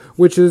thing,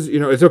 which is,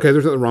 it's okay.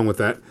 There's nothing wrong with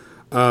that.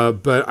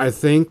 But I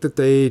think that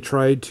they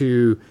tried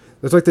to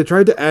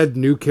add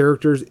new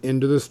characters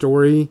into the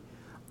story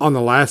on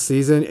the last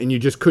season, and you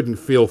just couldn't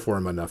feel for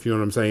them enough. You know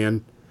what I'm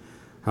saying?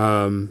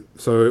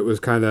 So it was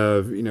kind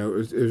of, it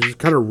was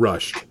kind of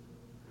rushed.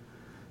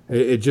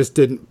 It just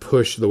didn't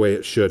push the way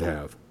it should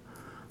have.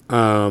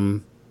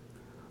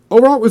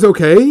 Overall, it was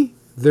okay.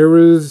 There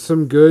was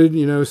some good,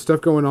 stuff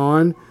going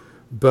on,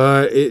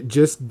 but it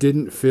just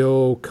didn't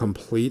feel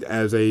complete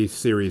as a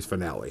series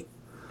finale.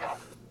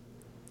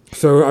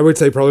 So I would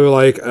say probably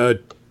like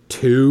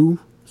 2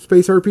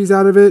 Space Herpies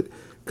out of it,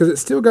 because it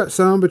still got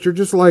some, but you're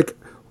just like,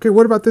 okay,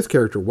 what about this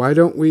character? Why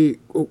don't we,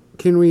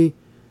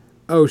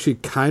 she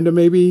kind of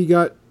maybe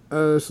got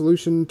a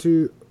solution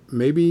to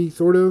maybe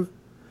sort of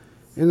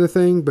in the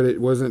thing, but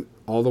it wasn't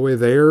all the way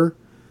there.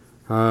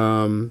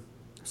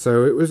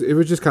 So it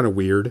was just kind of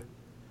weird.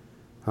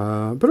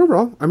 But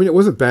overall, it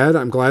wasn't bad.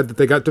 I'm glad that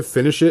they got to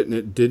finish it and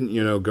it didn't,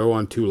 go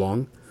on too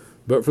long.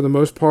 But for the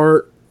most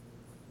part,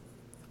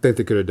 I think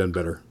they could have done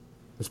better,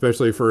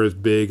 especially for as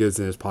big and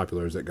as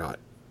popular as it got.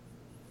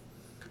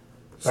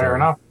 Fair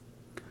enough.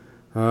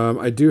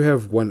 I do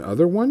have one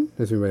other one.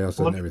 Has anybody else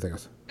done everything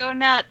else? Go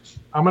nuts.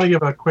 I'm going to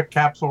give a quick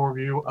capsule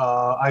review.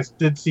 I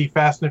did see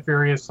Fast and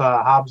Furious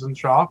Hobbs and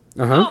Shaw.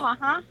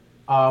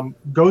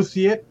 Go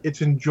see it.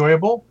 It's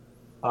enjoyable.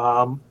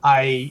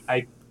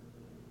 I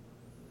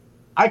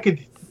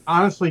could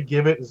honestly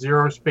give it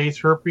 0 Space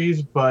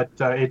Herpes, but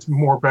it's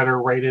more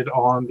better rated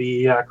on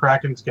the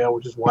Kraken scale,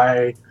 which is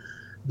why I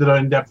did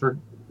an in-depth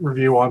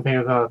review on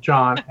Pain with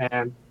John.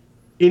 And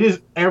it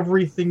is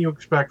everything you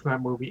expect from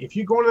that movie. If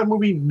you go into that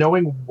movie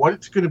knowing what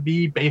it's going to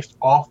be based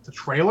off the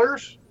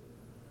trailers,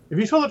 if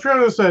you saw the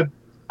trailer that said,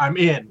 I'm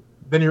in,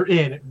 then you're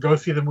in. Go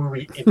see the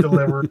movie. It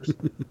delivers.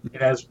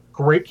 It has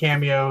great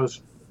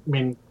cameos.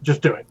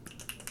 Just do it.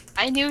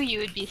 I knew you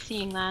would be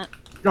seeing that.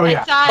 Oh,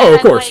 yeah.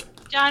 Of course.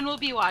 John will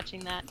be watching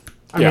that.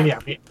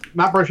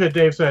 Matt Burchett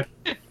Dave said,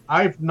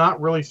 I've not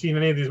really seen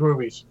any of these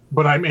movies,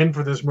 but I'm in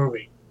for this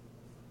movie.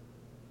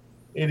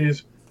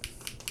 It's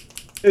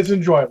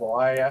enjoyable.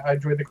 I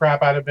enjoy the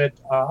crap out of it.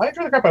 I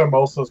enjoy the crap out of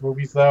most of those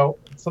movies, though.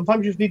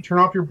 Sometimes you just need to turn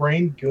off your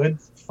brain. Good,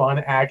 fun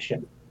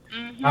action.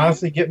 Mm-hmm.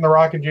 Honestly, getting The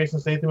Rock and Jason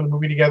Statham in a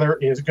movie together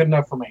is good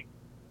enough for me.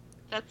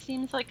 That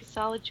seems like a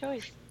solid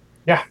choice.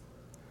 Yeah.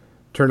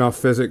 Turn off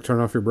physics, turn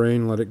off your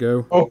brain, let it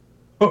go. Oh,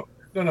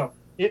 no.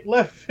 It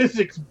left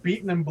physics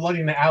beaten and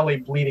bloody in the alley,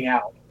 bleeding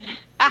out.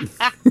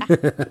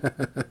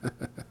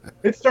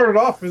 It started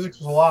off physics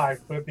was alive,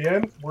 but at the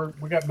end,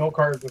 we got milk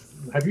cartons.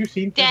 Have you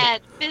seen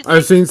Dead.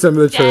 I've seen some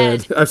of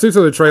the I've seen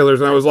some of the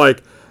trailers, and I was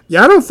like,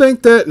 yeah, I don't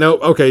think that. No,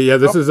 okay, yeah,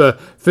 this is a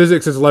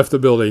physics has left the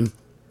building.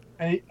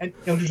 And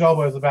Idris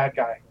Elba is the bad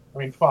guy. I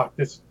mean, fuck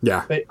this.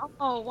 Yeah.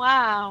 Oh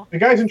wow. The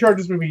guys in charge of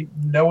this movie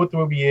know what the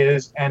movie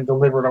is and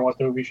delivered on what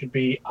the movie should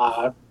be.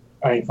 I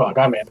mean, fuck,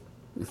 I'm in.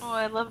 Oh,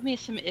 I love me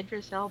some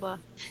Idris Elba.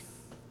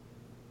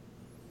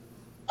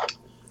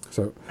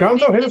 So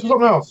Gonzo, hit us with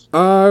something else. We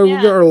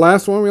got our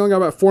last one. We only got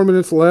about 4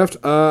 minutes left.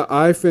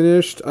 I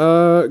finished.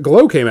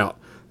 Glow came out,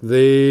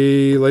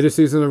 the latest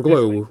season of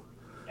Glow,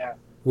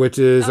 which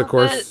is of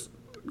course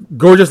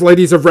Gorgeous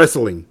Ladies of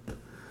Wrestling.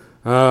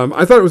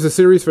 I thought it was a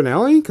series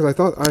finale because I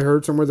thought I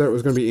heard somewhere that it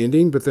was going to be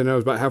ending, but then I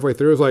was about halfway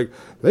through. I was like,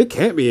 they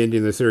can't be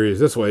ending the series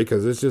this way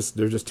because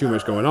there's just too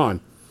much going on.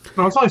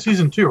 No, it's only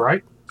season 2,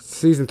 right?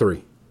 Season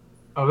 3.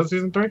 Oh, this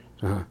season 3?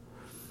 Uh-huh.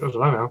 That's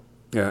what I know.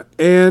 Yeah,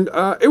 and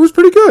it was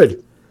pretty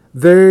good.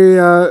 They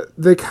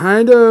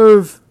kind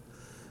of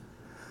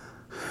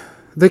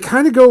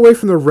go away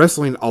from the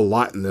wrestling a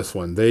lot in this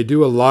one. They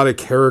do a lot of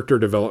character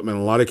development,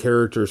 a lot of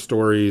character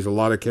stories, a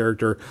lot of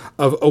character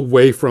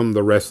away from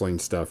the wrestling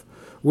stuff,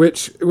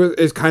 which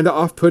is kind of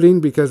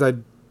off-putting because I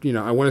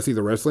want to see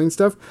the wrestling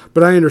stuff,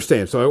 but I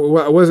understand. So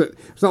I wasn't.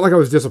 It's not like I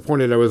was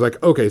disappointed. I was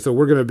like, okay, so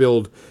we're going to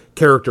build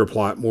character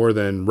plot more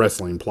than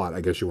wrestling plot, I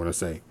guess you want to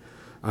say.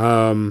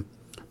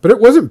 But it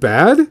wasn't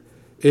bad.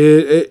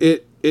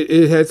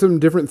 It had some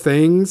different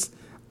things.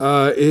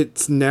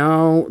 It's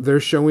now they're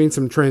showing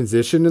some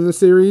transition in the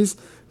series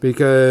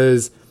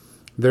because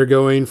they're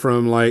going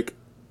from late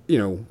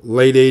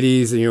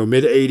 80s,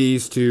 mid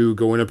 80s to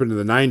going up into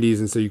the 90s.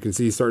 And so you can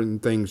see certain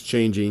things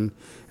changing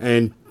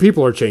and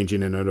people are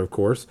changing in it, of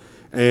course.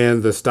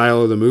 And the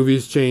style of the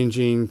movie's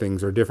changing.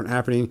 Things are different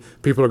happening.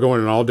 People are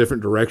going in all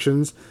different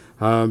directions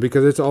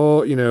because it's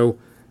all,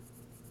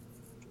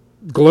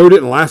 Glow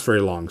didn't last very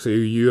long. So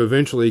you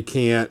eventually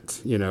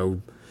can't,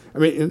 I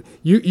mean,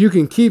 you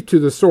can keep to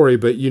the story,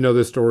 but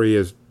the story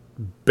is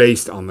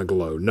based on the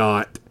Glow,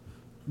 not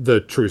the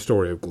true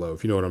story of Glow,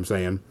 if you know what I'm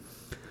saying.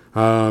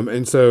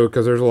 And so,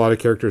 because there's a lot of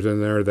characters in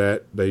there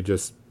that they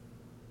just,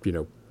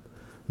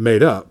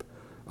 made up.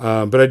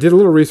 But I did a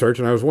little research,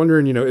 and I was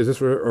wondering, is this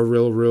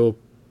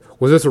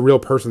was this a real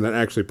person that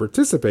actually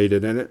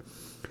participated in it?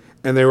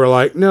 And they were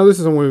like, no, this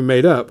is someone we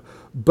made up.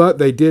 But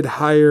they did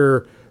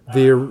hire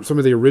some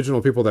of the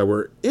original people that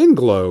were in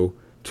Glow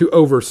to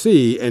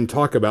oversee and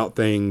talk about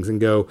things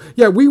and go,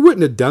 yeah, we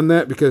wouldn't have done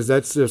that because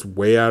that's just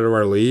way out of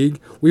our league.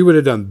 We would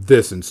have done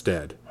this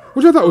instead,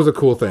 which I thought was a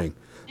cool thing.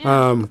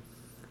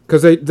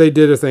 Because they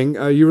did a thing.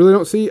 You really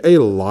don't see a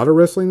lot of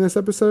wrestling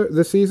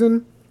this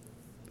season.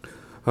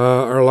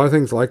 Or a lot of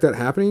things like that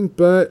happening.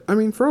 But, I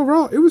mean, for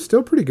overall, it was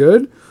still pretty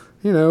good.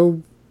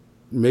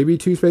 Maybe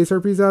 2 space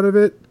herpes out of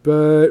it.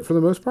 But for the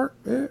most part,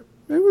 it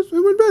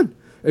went bad.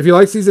 If you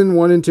like season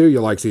 1 and 2, you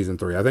like season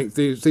 3. I think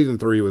season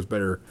 3 was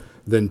better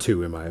than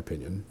 2, in my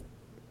opinion.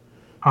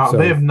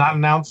 They have not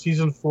announced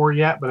season 4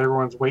 yet, but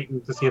everyone's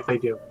waiting to see if they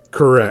do.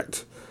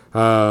 Correct.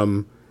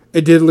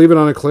 It did leave it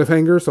on a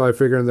cliffhanger, so I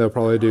figured they'll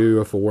probably do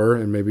a 4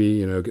 and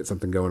maybe, get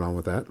something going on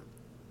with that.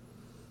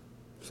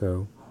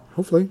 So,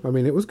 hopefully. I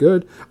mean, it was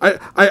good.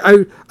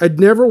 I'd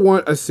never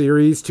want a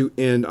series to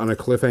end on a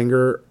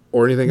cliffhanger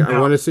or anything. No. I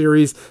want a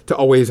series to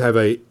always have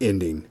a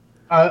ending.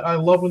 I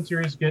love when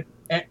series get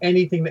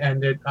anything that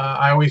ended.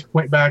 I always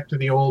point back to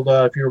the old,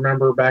 if you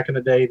remember back in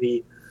the day,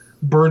 the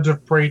Birds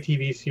of Prey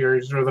TV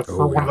series, or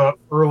one of the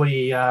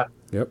early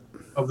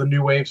of the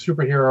new wave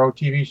superhero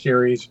TV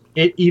series.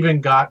 It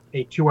even got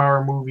a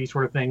 2-hour movie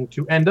sort of thing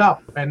to end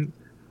up, and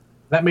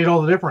that made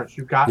all the difference.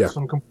 You got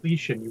some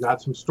completion, you got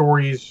some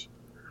stories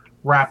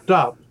wrapped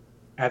up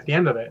at the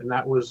end of it, and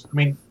that was, I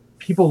mean,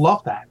 people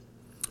love that.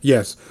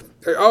 Yes,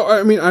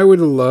 I mean, I would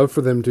love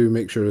for them to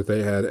make sure that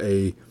they had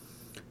a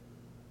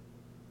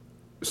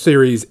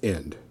series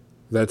end.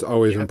 That's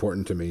always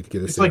important to me to get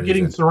a series. It's like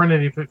getting end.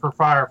 Serenity for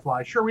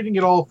Firefly. Sure, we didn't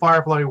get all the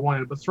Firefly we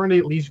wanted, but Serenity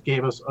at least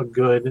gave us a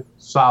good,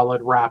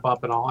 solid wrap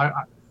up and all. I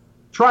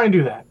try and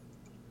do that.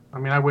 I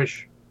mean, I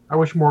wish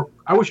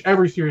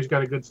every series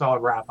got a good,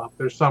 solid wrap up.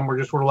 There's some where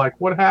just sort of like,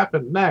 what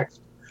happened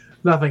next?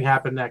 Nothing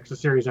happened next. The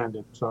series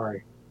ended.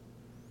 Sorry.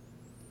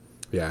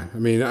 Yeah, I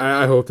mean,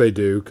 I hope they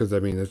do because I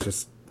mean, it's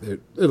just it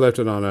left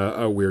it on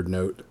a weird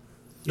note.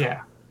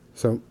 Yeah.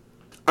 So.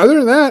 Other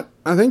than that,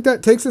 I think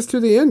that takes us to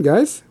the end,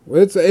 guys.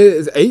 It's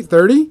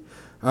 8:30.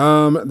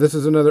 This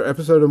is another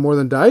episode of More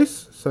Than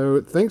Dice. So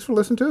thanks for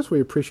listening to us.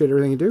 We appreciate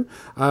everything you do.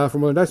 For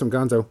More Than Dice, I'm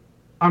Gonzo.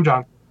 I'm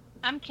John.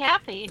 I'm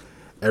Kathy.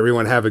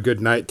 Everyone have a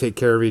good night. Take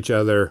care of each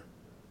other.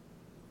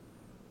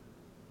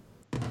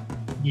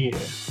 Yeah. I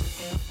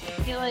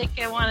feel like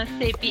I want to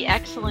say be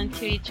excellent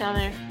to each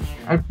other.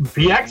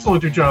 Be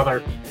excellent to each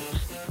other.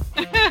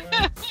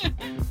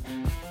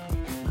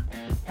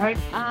 I'm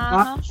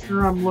not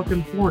sure I'm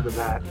looking forward to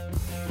that.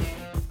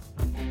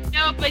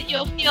 No, but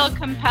you'll feel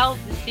compelled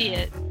to see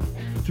it.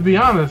 To be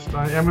honest,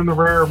 I am in the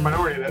rare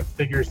minority that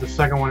figures the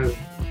second one is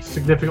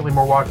significantly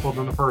more watchable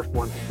than the first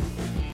one.